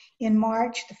Wednesday in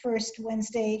March, the first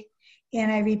Wednesday,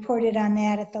 and I reported on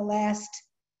that at the last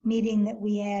meeting that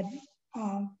we had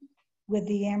with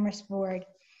the Amherst board.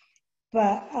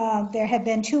 But there have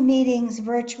been 2 meetings,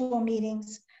 virtual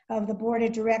meetings of the board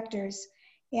of directors.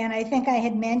 And I think I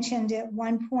had mentioned at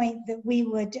one point that we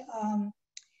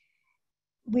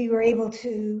were able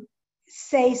to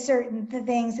say certain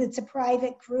things. It's a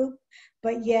private group,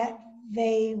 but yet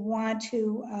they want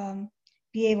to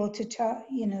be able to talk,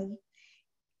 you know,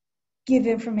 give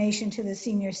information to the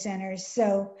senior centers.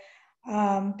 So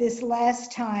this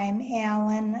last time,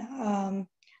 Alan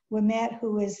Wimet,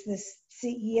 who is the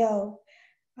CEO,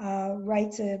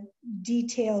 writes a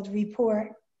detailed report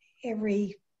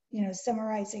every, you know,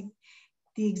 summarizing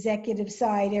the executive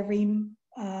side every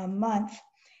month.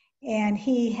 And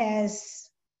he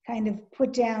has kind of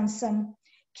put down some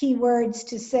key words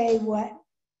to say what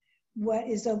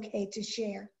is okay to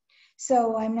share.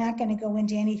 So I'm not going to go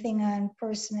into anything on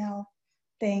personnel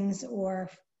things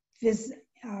or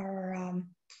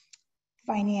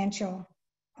financial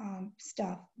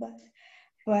stuff, but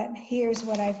here's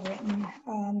what I've written.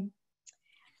 On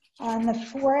the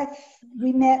 4th,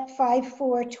 we met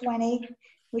 5/4/20,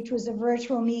 which was a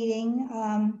virtual meeting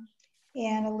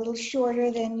and a little shorter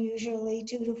than usually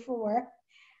 2 to 4.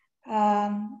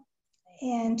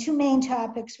 And two main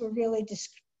topics were really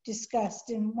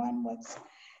discussed. And one was,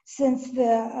 since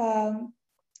the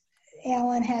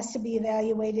Alan has to be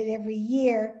evaluated every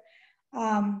year,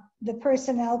 the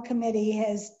Personnel Committee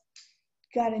has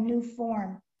got a new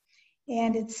form,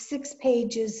 and it's 6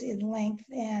 pages in length.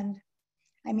 And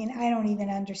I mean, I don't even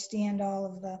understand all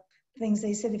of the things.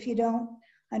 They said, if you don't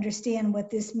understand what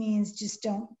this means, just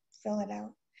don't fill it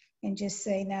out and just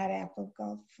say not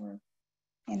applicable for,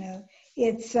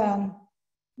 it's, a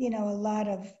lot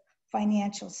of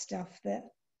financial stuff that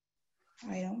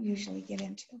I don't usually get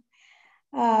into.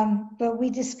 But we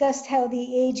discussed how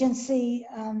the agency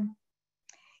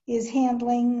is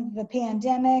handling the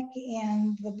pandemic,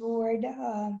 and the board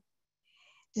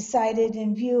decided,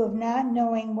 in view of not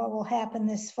knowing what will happen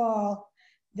this fall,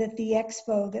 that the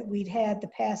expo that we'd had the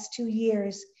past 2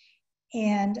 years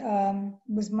and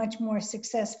was much more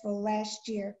successful last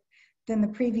year than the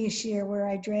previous year, where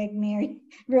I dragged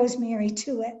Rosemary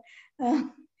to it.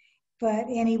 But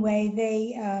anyway,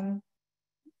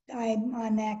 I'm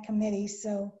on that committee,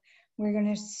 so we're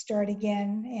going to start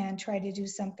again and try to do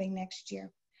something next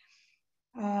year.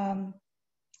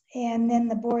 And then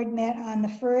the board met on the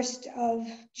 1st of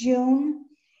June,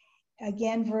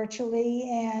 again virtually,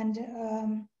 and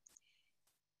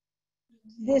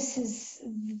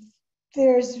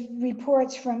there's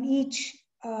reports from each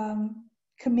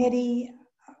committee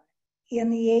in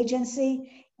the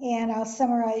agency, and I'll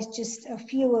summarize just a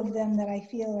few of them that I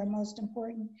feel are most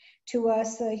important to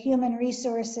us. Human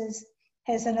Resources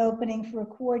has an opening for a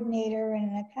coordinator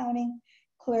and an accounting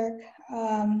clerk.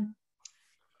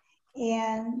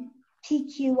 And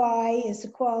PQI is the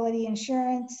quality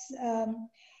insurance,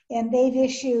 and they've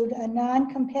issued a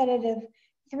non-competitive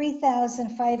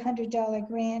 $3,500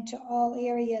 grant to all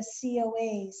area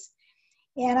COAs.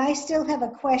 And I still have a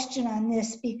question on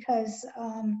this, because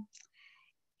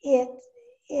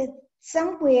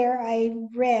somewhere I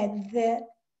read that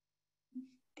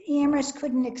Amherst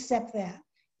couldn't accept that.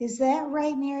 Is that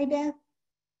right, Mary Beth?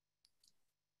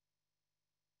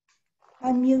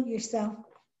 Unmute yourself.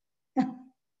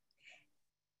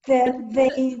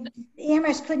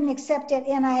 Amherst couldn't accept it,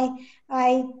 and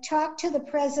I talked to the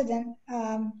president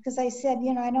because I said,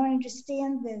 I don't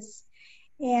understand this,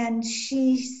 and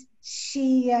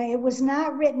it was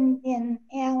not written in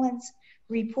Alan's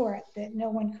report that no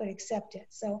one could accept it.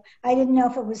 So I didn't know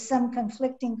if it was some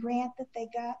conflicting grant that they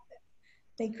got that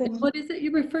they couldn't. What is it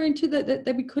you're referring to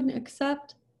that we couldn't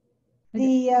accept?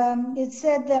 It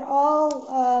said that all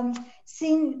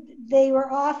they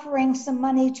were offering some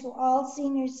money to all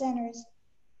senior centers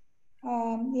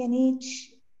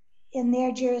in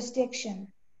their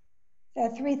jurisdiction, a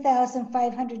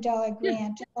 $3,500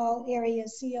 grant to all area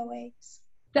COAs.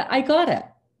 I got it.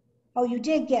 Oh, you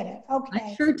did get it. Okay.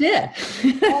 I sure did.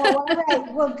 Oh, all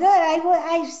right. Well, good.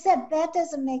 I said that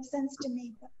doesn't make sense to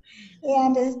me.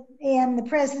 And the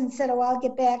president said, "Oh, I'll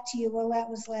get back to you." Well, that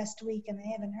was last week, and I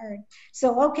haven't heard.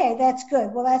 So, okay, that's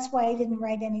good. Well, that's why I didn't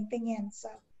write anything in. So.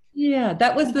 Yeah,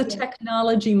 that was the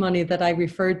technology money that I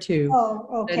referred to. Oh,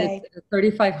 okay. It's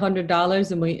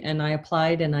 $3,500, and I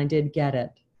applied, and I did get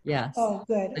it. Yes. Oh,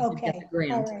 good. Okay.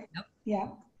 All right. Yep. Yeah.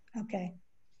 Okay.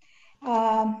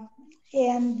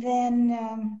 And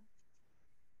then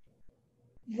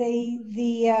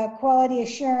the quality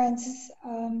assurance,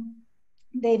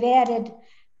 they've added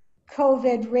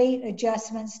COVID rate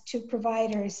adjustments to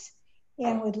providers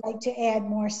and would like to add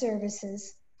more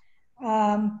services.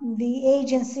 The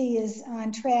agency is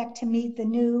on track to meet the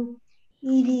new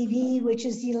EVV, which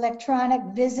is the electronic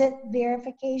visit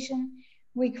verification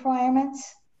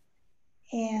requirements.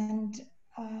 And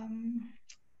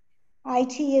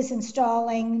IT is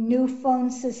installing new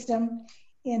phone system,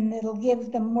 and it'll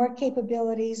give them more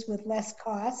capabilities with less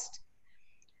cost.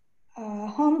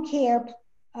 Home care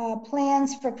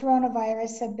plans for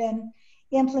coronavirus have been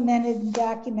implemented and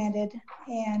documented,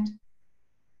 and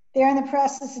they're in the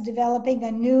process of developing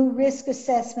a new risk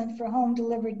assessment for home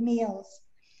delivered meals.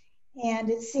 And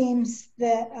it seems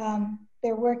that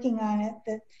they're working on it.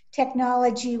 The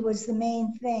technology was the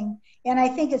main thing. And I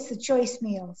think it's the choice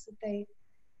meals that they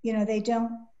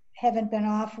haven't been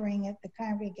offering at the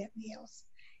congregate meals.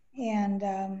 And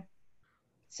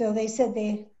so they said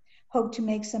they hope to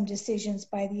make some decisions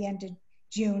by the end of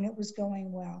June. It was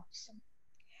going well. So.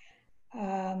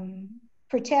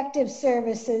 Protective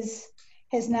Services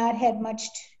has not had much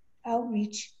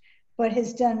outreach, but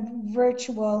has done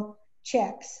virtual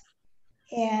checks.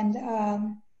 And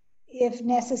if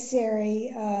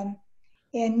necessary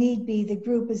and need be, the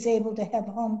group is able to have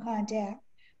home contact,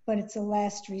 but it's a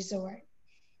last resort.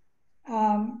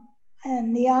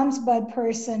 And the Ombudsman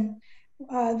person,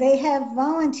 they have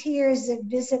volunteers that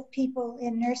visit people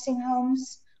in nursing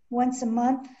homes once a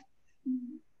month,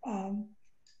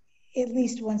 at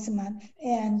least once a month.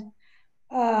 And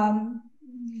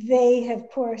they, of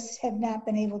course, have not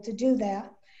been able to do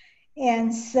that.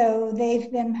 And so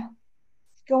they've been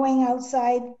going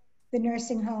outside the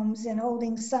nursing homes and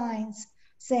holding signs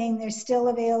saying they're still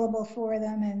available for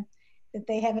them and that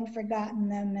they haven't forgotten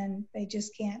them and they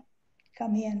just can't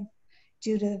come in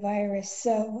due to the virus.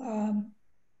 So,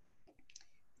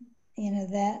 you know,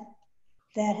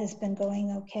 that has been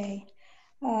going okay.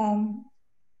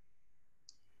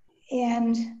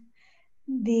 And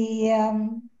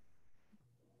the,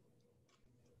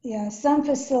 yeah, some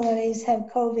facilities have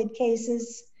COVID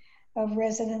cases of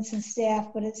residents and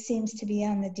staff, but it seems to be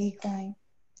on the decline.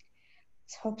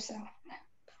 Let's hope so.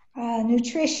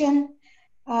 Nutrition,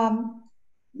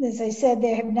 as I said,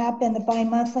 there have not been the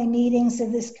bi-monthly meetings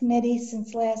of this committee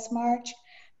since last March,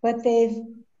 but they've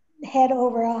had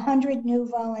over 100 new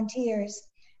volunteers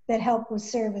that help with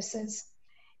services.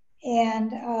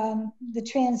 And the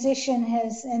transition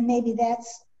has, and maybe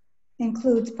that's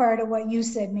includes part of what you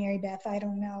said, Mary Beth, I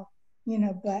don't know, you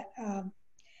know, but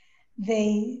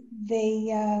they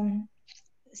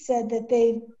said that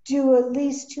they do at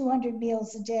least 200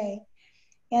 meals a day,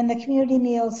 and the community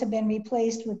meals have been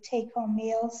replaced with take-home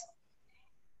meals.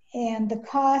 And the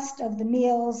cost of the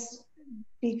meals,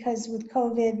 because with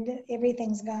COVID,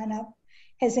 everything's gone up,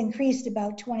 has increased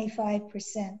about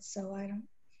 25%. So I don't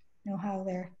know how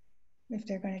if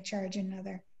they're going to charge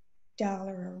another $1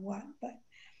 or what, but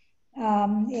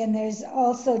and there's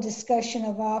also discussion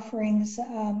of offerings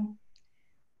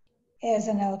as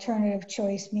an alternative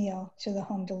choice meal to the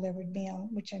home delivered meal,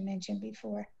 which I mentioned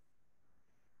before.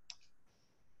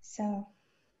 So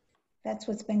that's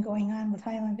what's been going on with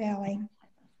Highland Valley.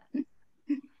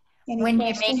 Any When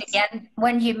questions?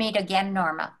 you meet again,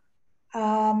 Norma?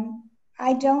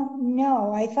 I don't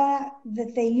know. I thought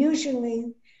that they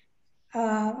usually,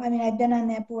 I mean, I've been on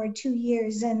that board 2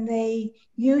 years, and they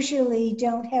usually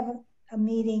don't have a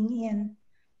meeting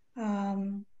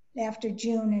in after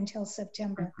June until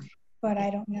September. But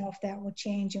I don't know if that will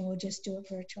change, and we'll just do it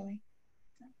virtually.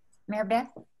 Mary Beth?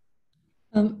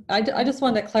 I just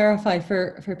wanted to clarify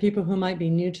for people who might be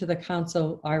new to the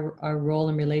council, our role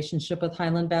and relationship with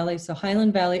Highland Valley. So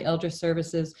Highland Valley Elder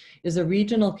Services is a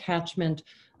regional catchment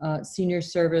senior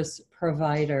service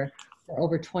provider for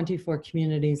over 24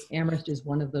 communities. Amherst is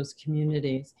one of those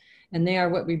communities. And they are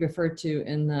what we refer to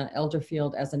in the elder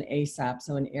field as an ASAP,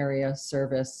 so an area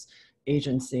service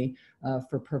agency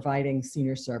for providing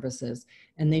senior services.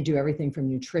 And they do everything from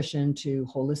nutrition to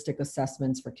holistic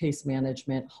assessments for case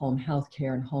management, home health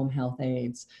care, and home health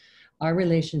aides. Our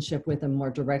relationship with them more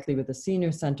directly with the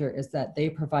senior center is that they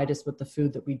provide us with the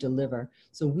food that we deliver.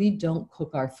 So we don't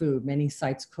cook our food. Many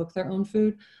sites cook their own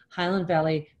food. Highland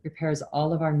Valley prepares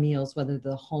all of our meals, whether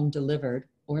the home delivered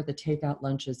or the takeout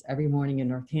lunches, every morning in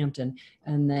Northampton,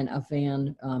 and then a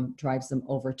van drives them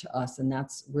over to us, and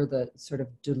we're the sort of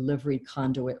delivery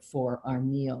conduit for our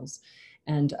meals.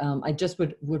 And I just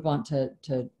would want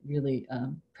to really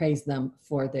praise them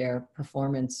for their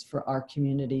performance for our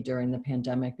community during the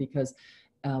pandemic, because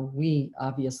we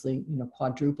obviously,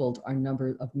 quadrupled our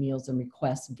number of meals and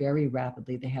requests very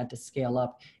rapidly. They had to scale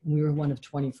up, and we were one of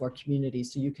 24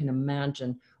 communities. So you can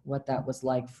imagine what that was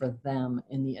like for them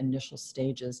in the initial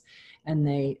stages. And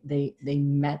they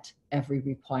met every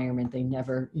requirement. They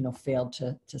never, failed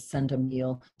to send a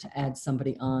meal, to add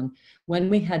somebody on. When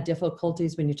we had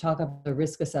difficulties, when you talk about the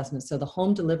risk assessment, so the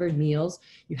home delivered meals,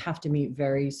 you have to meet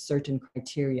very certain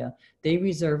criteria. They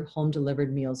reserve home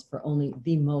delivered meals for only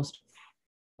the most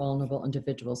vulnerable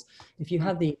individuals. If you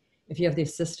have the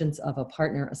assistance of a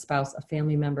partner, a spouse, a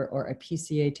family member, or a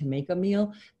PCA to make a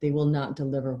meal, they will not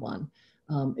deliver one.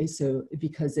 So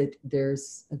because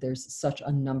there's such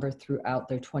a number throughout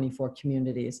their 24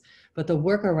 communities. But the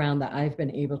workaround that I've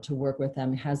been able to work with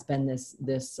them has been this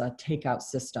takeout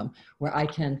system where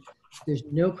there's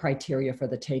no criteria for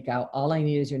the takeout. All I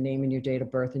need is your name and your date of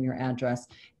birth and your address,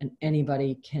 and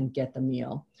anybody can get the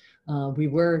meal. We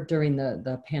were, during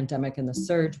the pandemic and the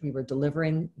surge, we were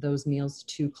delivering those meals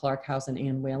to Clark House and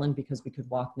Ann Whalen because we could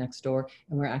walk next door,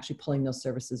 and we're actually pulling those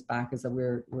services back as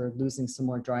we're losing some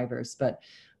more drivers. But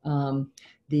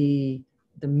the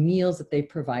the meals that they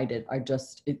provided are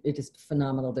just, it is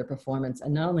phenomenal, their performance.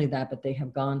 And not only that, but they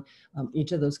have gone,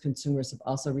 each of those consumers have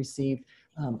also received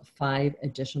 5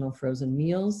 additional frozen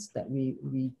meals that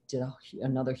we did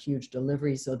another huge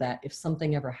delivery, so that if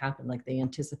something ever happened, like they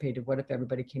anticipated, what if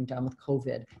everybody came down with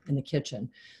COVID in the kitchen?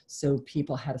 So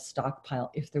people had a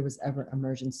stockpile if there was ever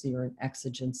emergency or an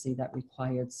exigency that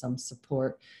required some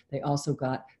support. They also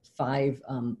got 5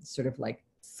 sort of like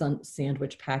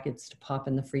sandwich packets to pop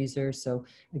in the freezer. So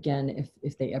again,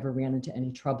 if they ever ran into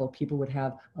any trouble, people would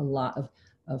have a lot of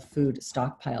food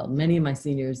stockpiled. Many of my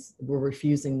seniors were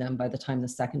refusing them by the time the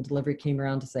second delivery came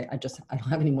around to say, I don't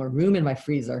have any more room in my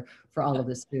freezer for all of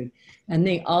this food. And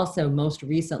they also most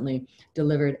recently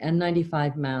delivered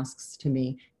N95 masks to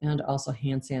me, and also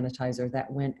hand sanitizer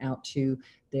that went out to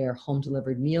their home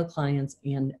delivered meal clients,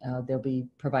 and they'll be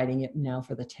providing it now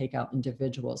for the takeout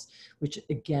individuals, which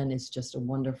again is just a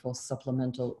wonderful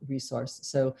supplemental resource.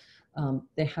 So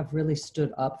they have really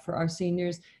stood up for our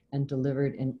seniors and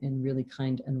delivered in really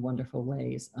kind and wonderful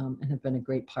ways, and have been a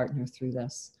great partner through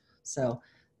this. So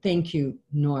thank you,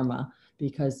 Norma,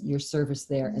 because your service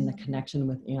there and the connection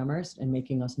with Amherst and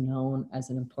making us known as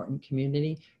an important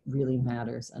community really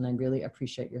matters. And I really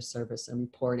appreciate your service and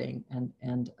reporting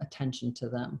and attention to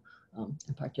them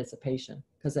and participation,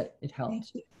 because it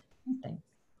helps. Thanks.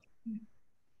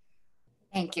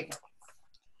 Thank you.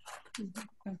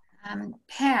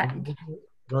 Pat.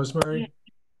 Rosemary?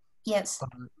 Yes.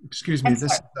 Excuse me,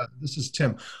 this is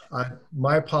Tim.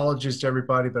 My apologies to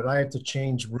everybody, but I have to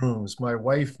change rooms. My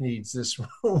wife needs this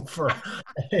room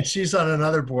she's on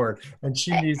another board and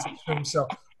she needs this room. So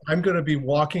I'm going to be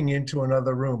walking into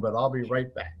another room, but I'll be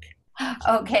right back.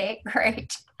 Okay,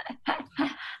 great.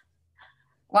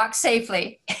 Walk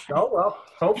safely. Oh, well,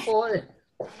 hopefully.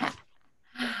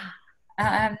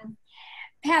 Pat,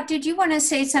 did you want to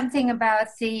say something about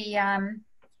the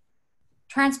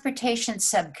Transportation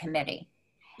Subcommittee?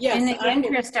 Yes. In the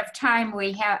interest of time,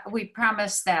 we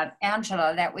promised that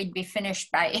Angela that we'd be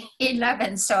finished by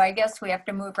 11, so I guess we have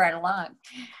to move right along.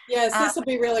 Yes, this will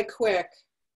be really quick.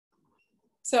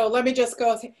 So let me just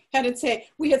go ahead and say,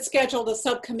 we had scheduled a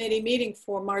subcommittee meeting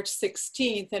for March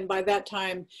 16th, and by that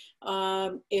time,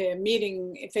 a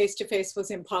meeting face-to-face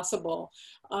was impossible.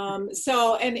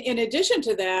 So, and in addition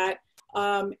to that,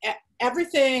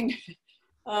 everything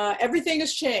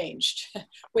has changed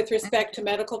with respect to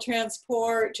medical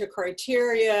transport, to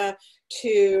criteria,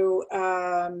 to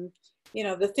some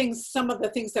of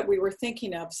the things that we were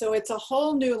thinking of. So it's a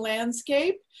whole new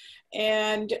landscape,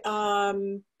 and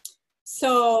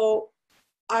so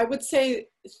I would say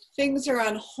things are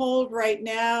on hold right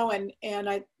now, and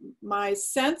my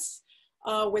sense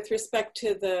with respect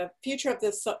to the future of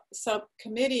this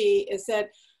subcommittee is that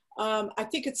I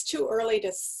think it's too early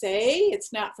to say.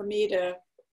 It's not for me to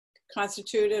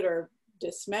constitute it or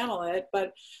dismantle it,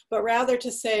 but rather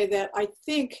to say that I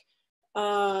think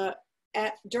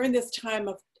during this time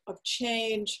of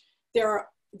change, there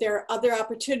are other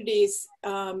opportunities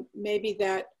maybe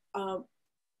that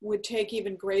would take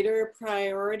even greater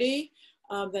priority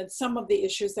than some of the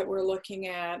issues that we're looking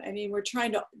at. I mean, we're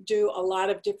trying to do a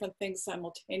lot of different things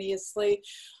simultaneously.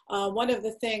 One of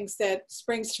the things that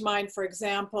springs to mind, for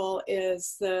example,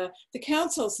 is the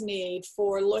council's need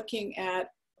for looking at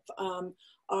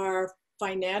our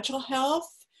financial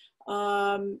health,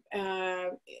 and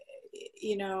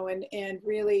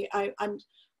really, I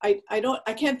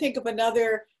can't think of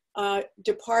another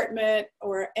department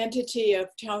or entity of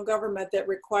town government that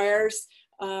requires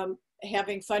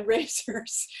having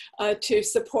fundraisers to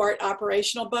support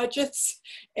operational budgets.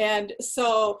 And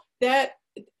so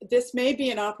this may be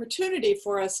an opportunity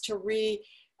for us to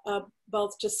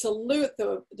both to salute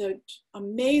the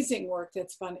amazing work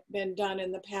that's been done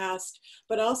in the past,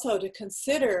 but also to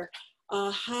consider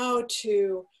how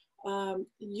to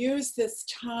use this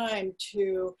time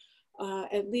to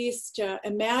at least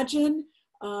imagine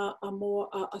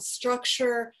a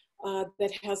structure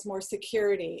that has more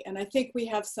security. And I think we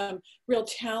have some real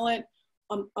talent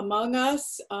among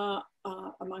us,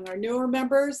 among our newer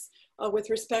members, with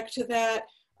respect to that,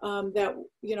 that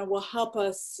will help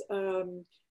us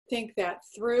think that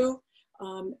through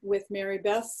with Mary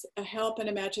Beth's help and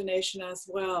imagination as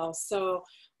well. So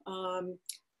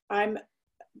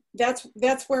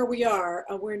that's where we are.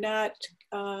 We're not.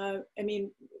 I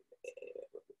mean,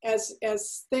 as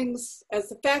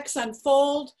the facts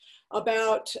unfold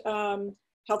about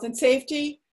health and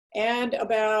safety and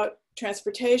about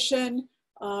transportation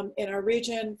in our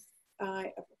region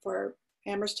for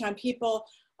Amhersttown people,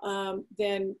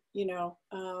 then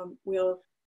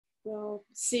we'll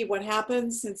see what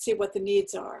happens and see what the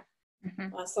needs are.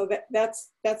 Mm-hmm. So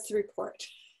that's the report.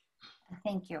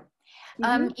 Thank you.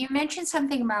 Mhm. You mentioned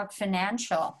something about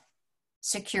financial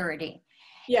security.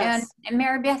 Yes. And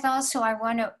Mary Beth, also, I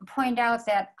want to point out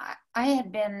that I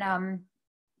had been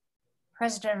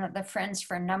president of the Friends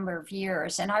for a number of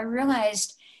years, and I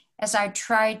realized as I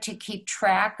tried to keep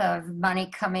track of money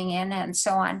coming in and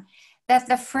so on, that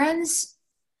the Friends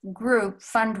group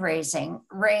fundraising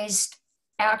raised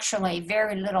actually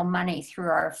very little money through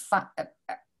our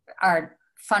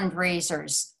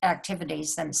fundraisers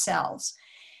activities themselves.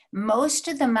 Most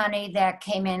of the money that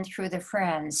came in through the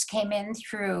Friends came in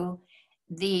through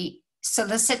the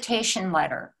solicitation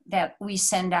letter that we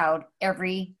send out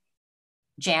every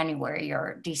January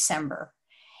or December.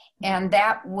 And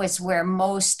that was where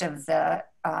most of the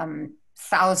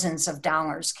thousands of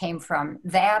dollars came from.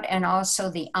 That, and also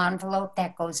the envelope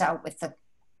that goes out with the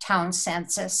town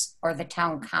census or the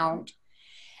town count.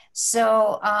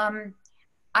 So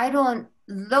I don't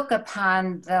look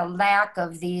upon the lack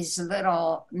of these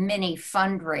little mini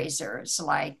fundraisers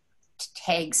like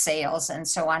tag sales and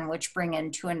so on, which bring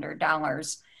in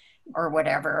 $200 or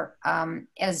whatever,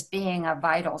 as being a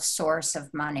vital source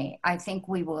of money. I think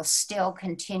we will still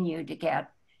continue to get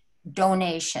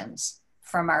donations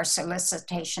from our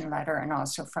solicitation letter and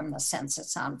also from the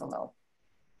census envelope.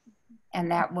 And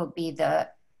that will be the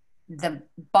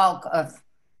bulk of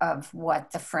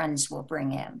what the Friends will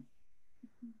bring in.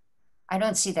 I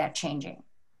don't see that changing.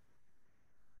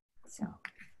 So.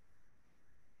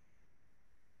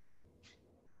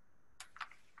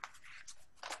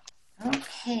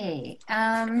 Okay.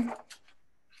 Are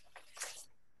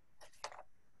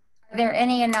there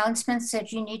any announcements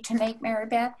that you need to make, Mary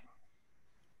Beth?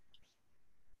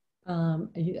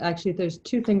 Actually, there's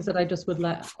two things that I just would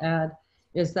add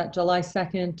is that July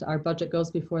 2nd, our budget goes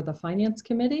before the Finance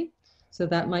Committee. So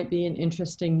that might be an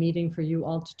interesting meeting for you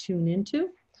all to tune into.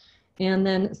 And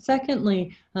then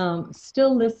secondly,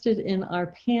 still listed in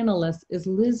our panelists is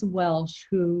Liz Welsh,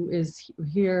 who is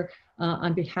here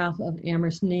on behalf of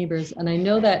Amherst Neighbors. And I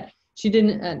know that she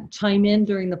didn't chime in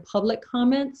during the public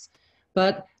comments,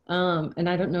 but, and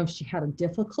I don't know if she had a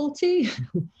difficulty,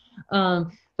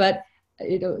 but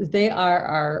they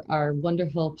are our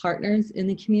wonderful partners in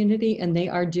the community, and they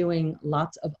are doing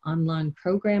lots of online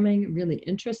programming, really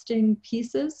interesting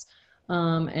pieces.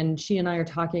 And she and I are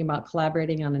talking about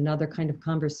collaborating on another kind of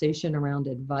conversation around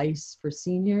advice for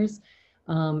seniors.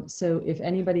 So if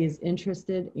anybody is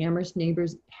interested, Amherst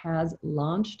Neighbors has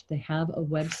launched. They have a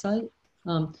website.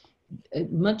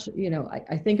 Much,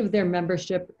 I think of their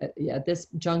membership at this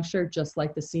juncture, just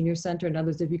like the senior center. In other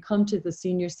words, if you come to the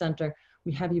senior center,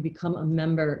 we have you become a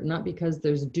member, not because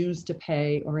there's dues to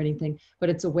pay or anything, but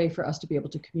it's a way for us to be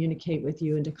able to communicate with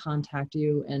you and to contact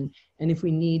you, and if we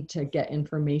need to get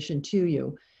information to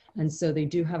you. And so they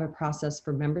do have a process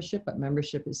for membership, but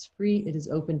membership is free. It is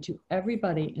open to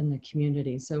everybody in the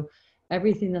community. So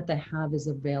everything that they have is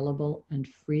available and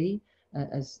free,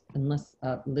 unless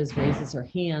Liz raises her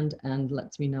hand and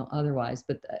lets me know otherwise.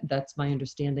 But that's my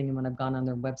understanding, and when I've gone on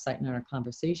their website and in our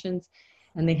conversations.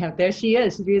 And they have, there she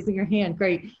is, she's raising her hand,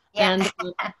 great. Yeah. And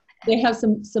they have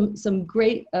some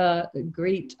great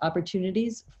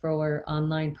opportunities for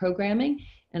online programming.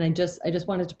 And I just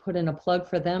wanted to put in a plug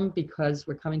for them because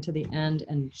we're coming to the end,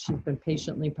 and she's been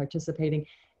patiently participating.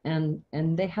 And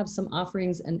they have some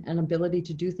offerings and ability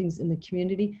to do things in the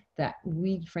community that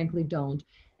we frankly don't.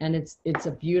 And it's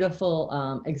a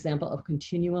beautiful example of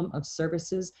continuum of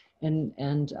services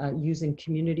and using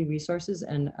community resources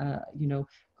and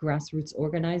grassroots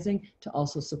organizing to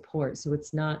also support. So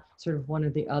it's not sort of one or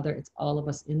the other, it's all of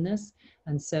us in this.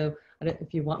 And so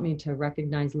if you want me to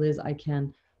recognize Liz, I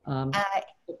can.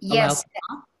 Yes.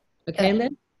 Okay, Liz?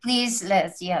 Please,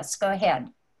 Liz, yes, go ahead.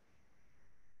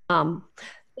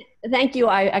 Thank you.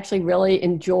 I actually really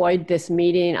enjoyed this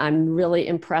meeting. I'm really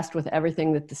impressed with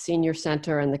everything that the Senior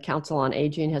Center and the Council on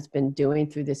Aging has been doing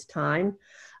through this time.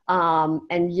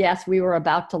 And yes, we were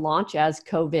about to launch as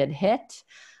COVID hit.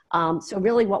 So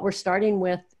really what we're starting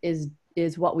with is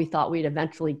what we thought we'd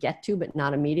eventually get to, but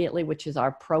not immediately, which is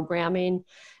our programming.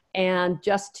 And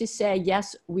just to say,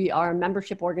 yes, we are a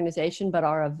membership organization, but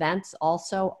our events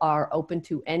also are open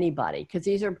to anybody, because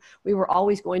we were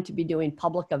always going to be doing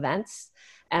public events,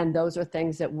 and those are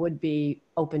things that would be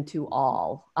open to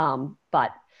all.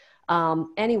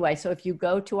 Anyway, so if you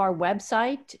go to our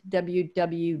website,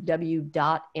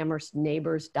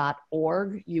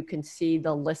 www.amherstneighbors.org, you can see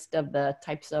the list of the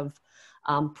types of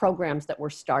programs that we're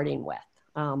starting with.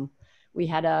 We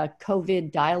had a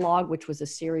COVID dialogue, which was a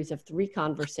series of 3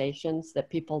 conversations that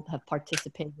people have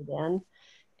participated in.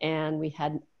 And we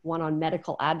had one on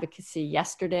medical advocacy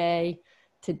yesterday.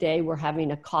 Today, we're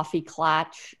having a coffee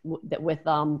clatch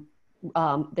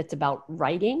that's about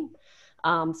writing.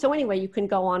 So anyway, you can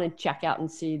go on and check out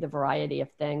and see the variety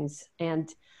of things.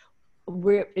 And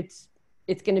it's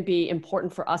going to be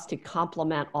important for us to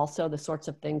complement also the sorts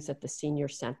of things that the senior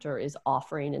center is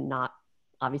offering and not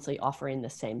obviously offering the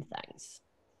same things.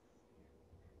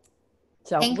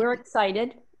 So we're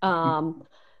excited. We're,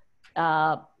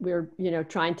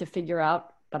 trying to figure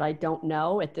out, but I don't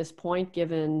know at this point,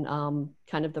 given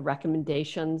kind of the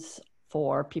recommendations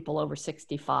for people over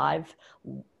 65,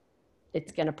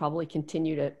 it's going to probably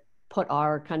continue to put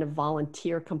our kind of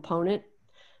volunteer component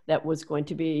that was going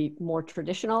to be more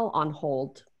traditional on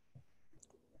hold,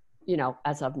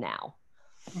 as of now.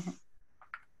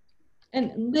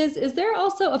 And Liz, is there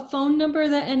also a phone number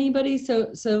that anybody,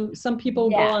 so some people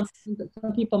go on, but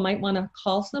some people might want to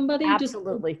call somebody?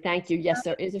 Absolutely. Thank you. Yes,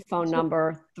 there is a phone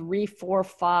number,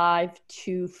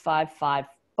 345-255,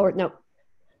 or no,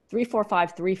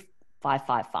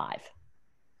 345-3555.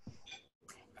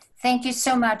 Thank you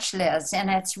so much, Liz. And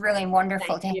it's really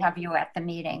wonderful to have you at the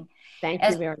meeting. Thank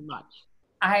you very much.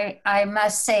 I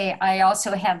must say, I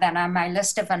also have that on my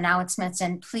list of announcements,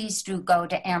 and please do go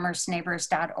to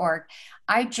amherstneighbors.org.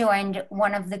 I joined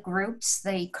one of the groups,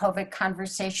 the COVID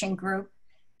conversation group,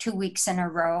 2 weeks in a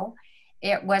row.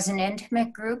 It was an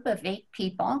intimate group of 8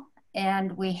 people,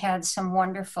 and we had some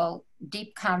wonderful,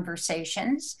 deep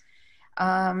conversations.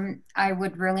 I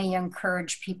would really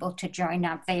encourage people to join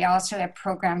up. They also have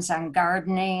programs on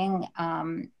gardening,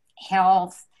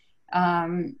 health,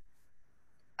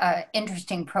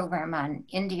 interesting program on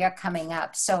India coming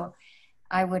up. So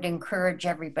I would encourage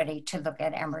everybody to look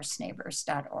at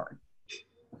amherstneighbors.org.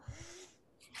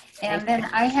 And then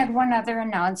I had one other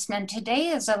announcement. Today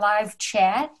is a live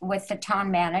chat with the town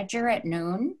manager at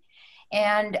noon.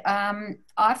 And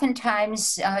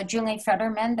oftentimes Julie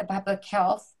Fetterman, the public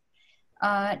health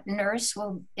nurse,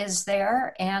 is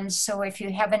there. And so if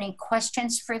you have any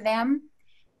questions for them,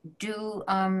 do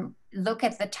look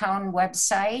at the town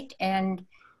website, and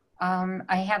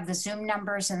I have the Zoom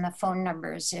numbers and the phone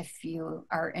numbers if you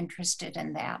are interested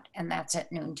in that, and that's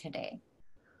at noon today.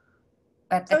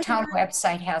 But the town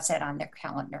website has it on their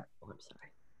calendar. Oh, I'm sorry.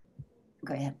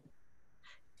 Go ahead.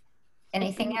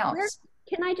 Anything else?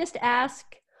 Can I just ask,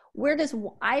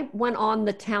 I went on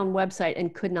the town website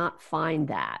and could not find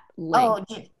that link.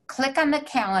 Oh, click on the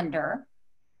calendar.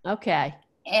 Okay.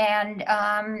 And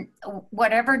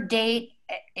whatever date,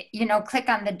 click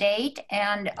on the date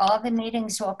and all the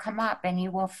meetings will come up, and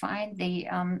you will find the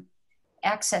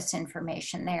access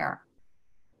information there.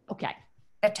 Okay.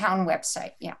 The town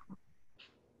website, yeah.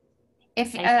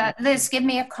 If Liz, give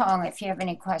me a call if you have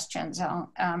any questions.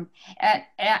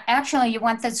 Actually, you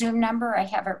want the Zoom number? I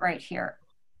have it right here.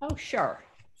 Oh, sure.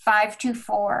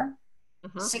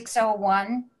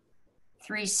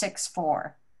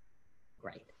 524-601-364.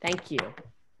 Great. Thank you.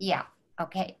 Yeah.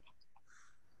 Okay.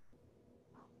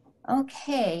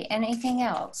 Okay. Anything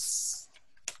else?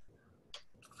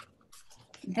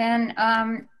 Then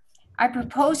I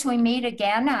propose we meet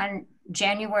again on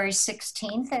January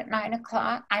 16th at 9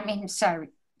 o'clock. July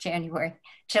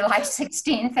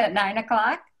 16th at 9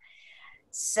 o'clock.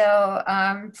 So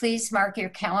please mark your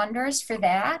calendars for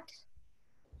that.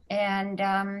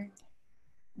 And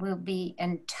we'll be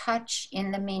in touch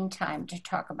in the meantime to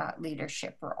talk about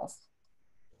leadership roles.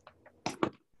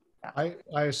 I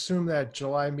assume that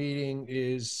July meeting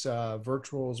is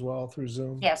virtual as well through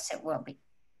Zoom? Yes, it will be.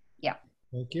 Yeah.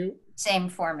 Thank you. Same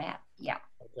format. Yeah.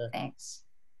 Okay. Thanks.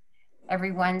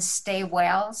 Everyone stay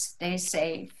well, stay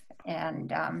safe,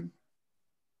 and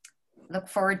look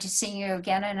forward to seeing you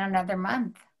again in another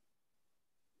month.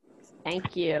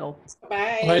 Thank you.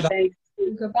 Bye. Thanks.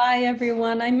 Goodbye,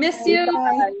 everyone. I miss you.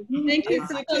 Bye. Thank you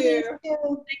for coming.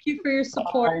 Too. Thank you for your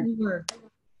support and work.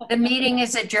 The meeting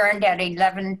is adjourned at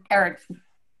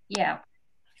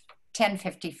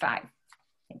 10:55.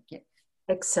 Thank you.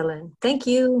 Excellent. Thank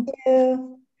you. Thank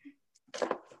you.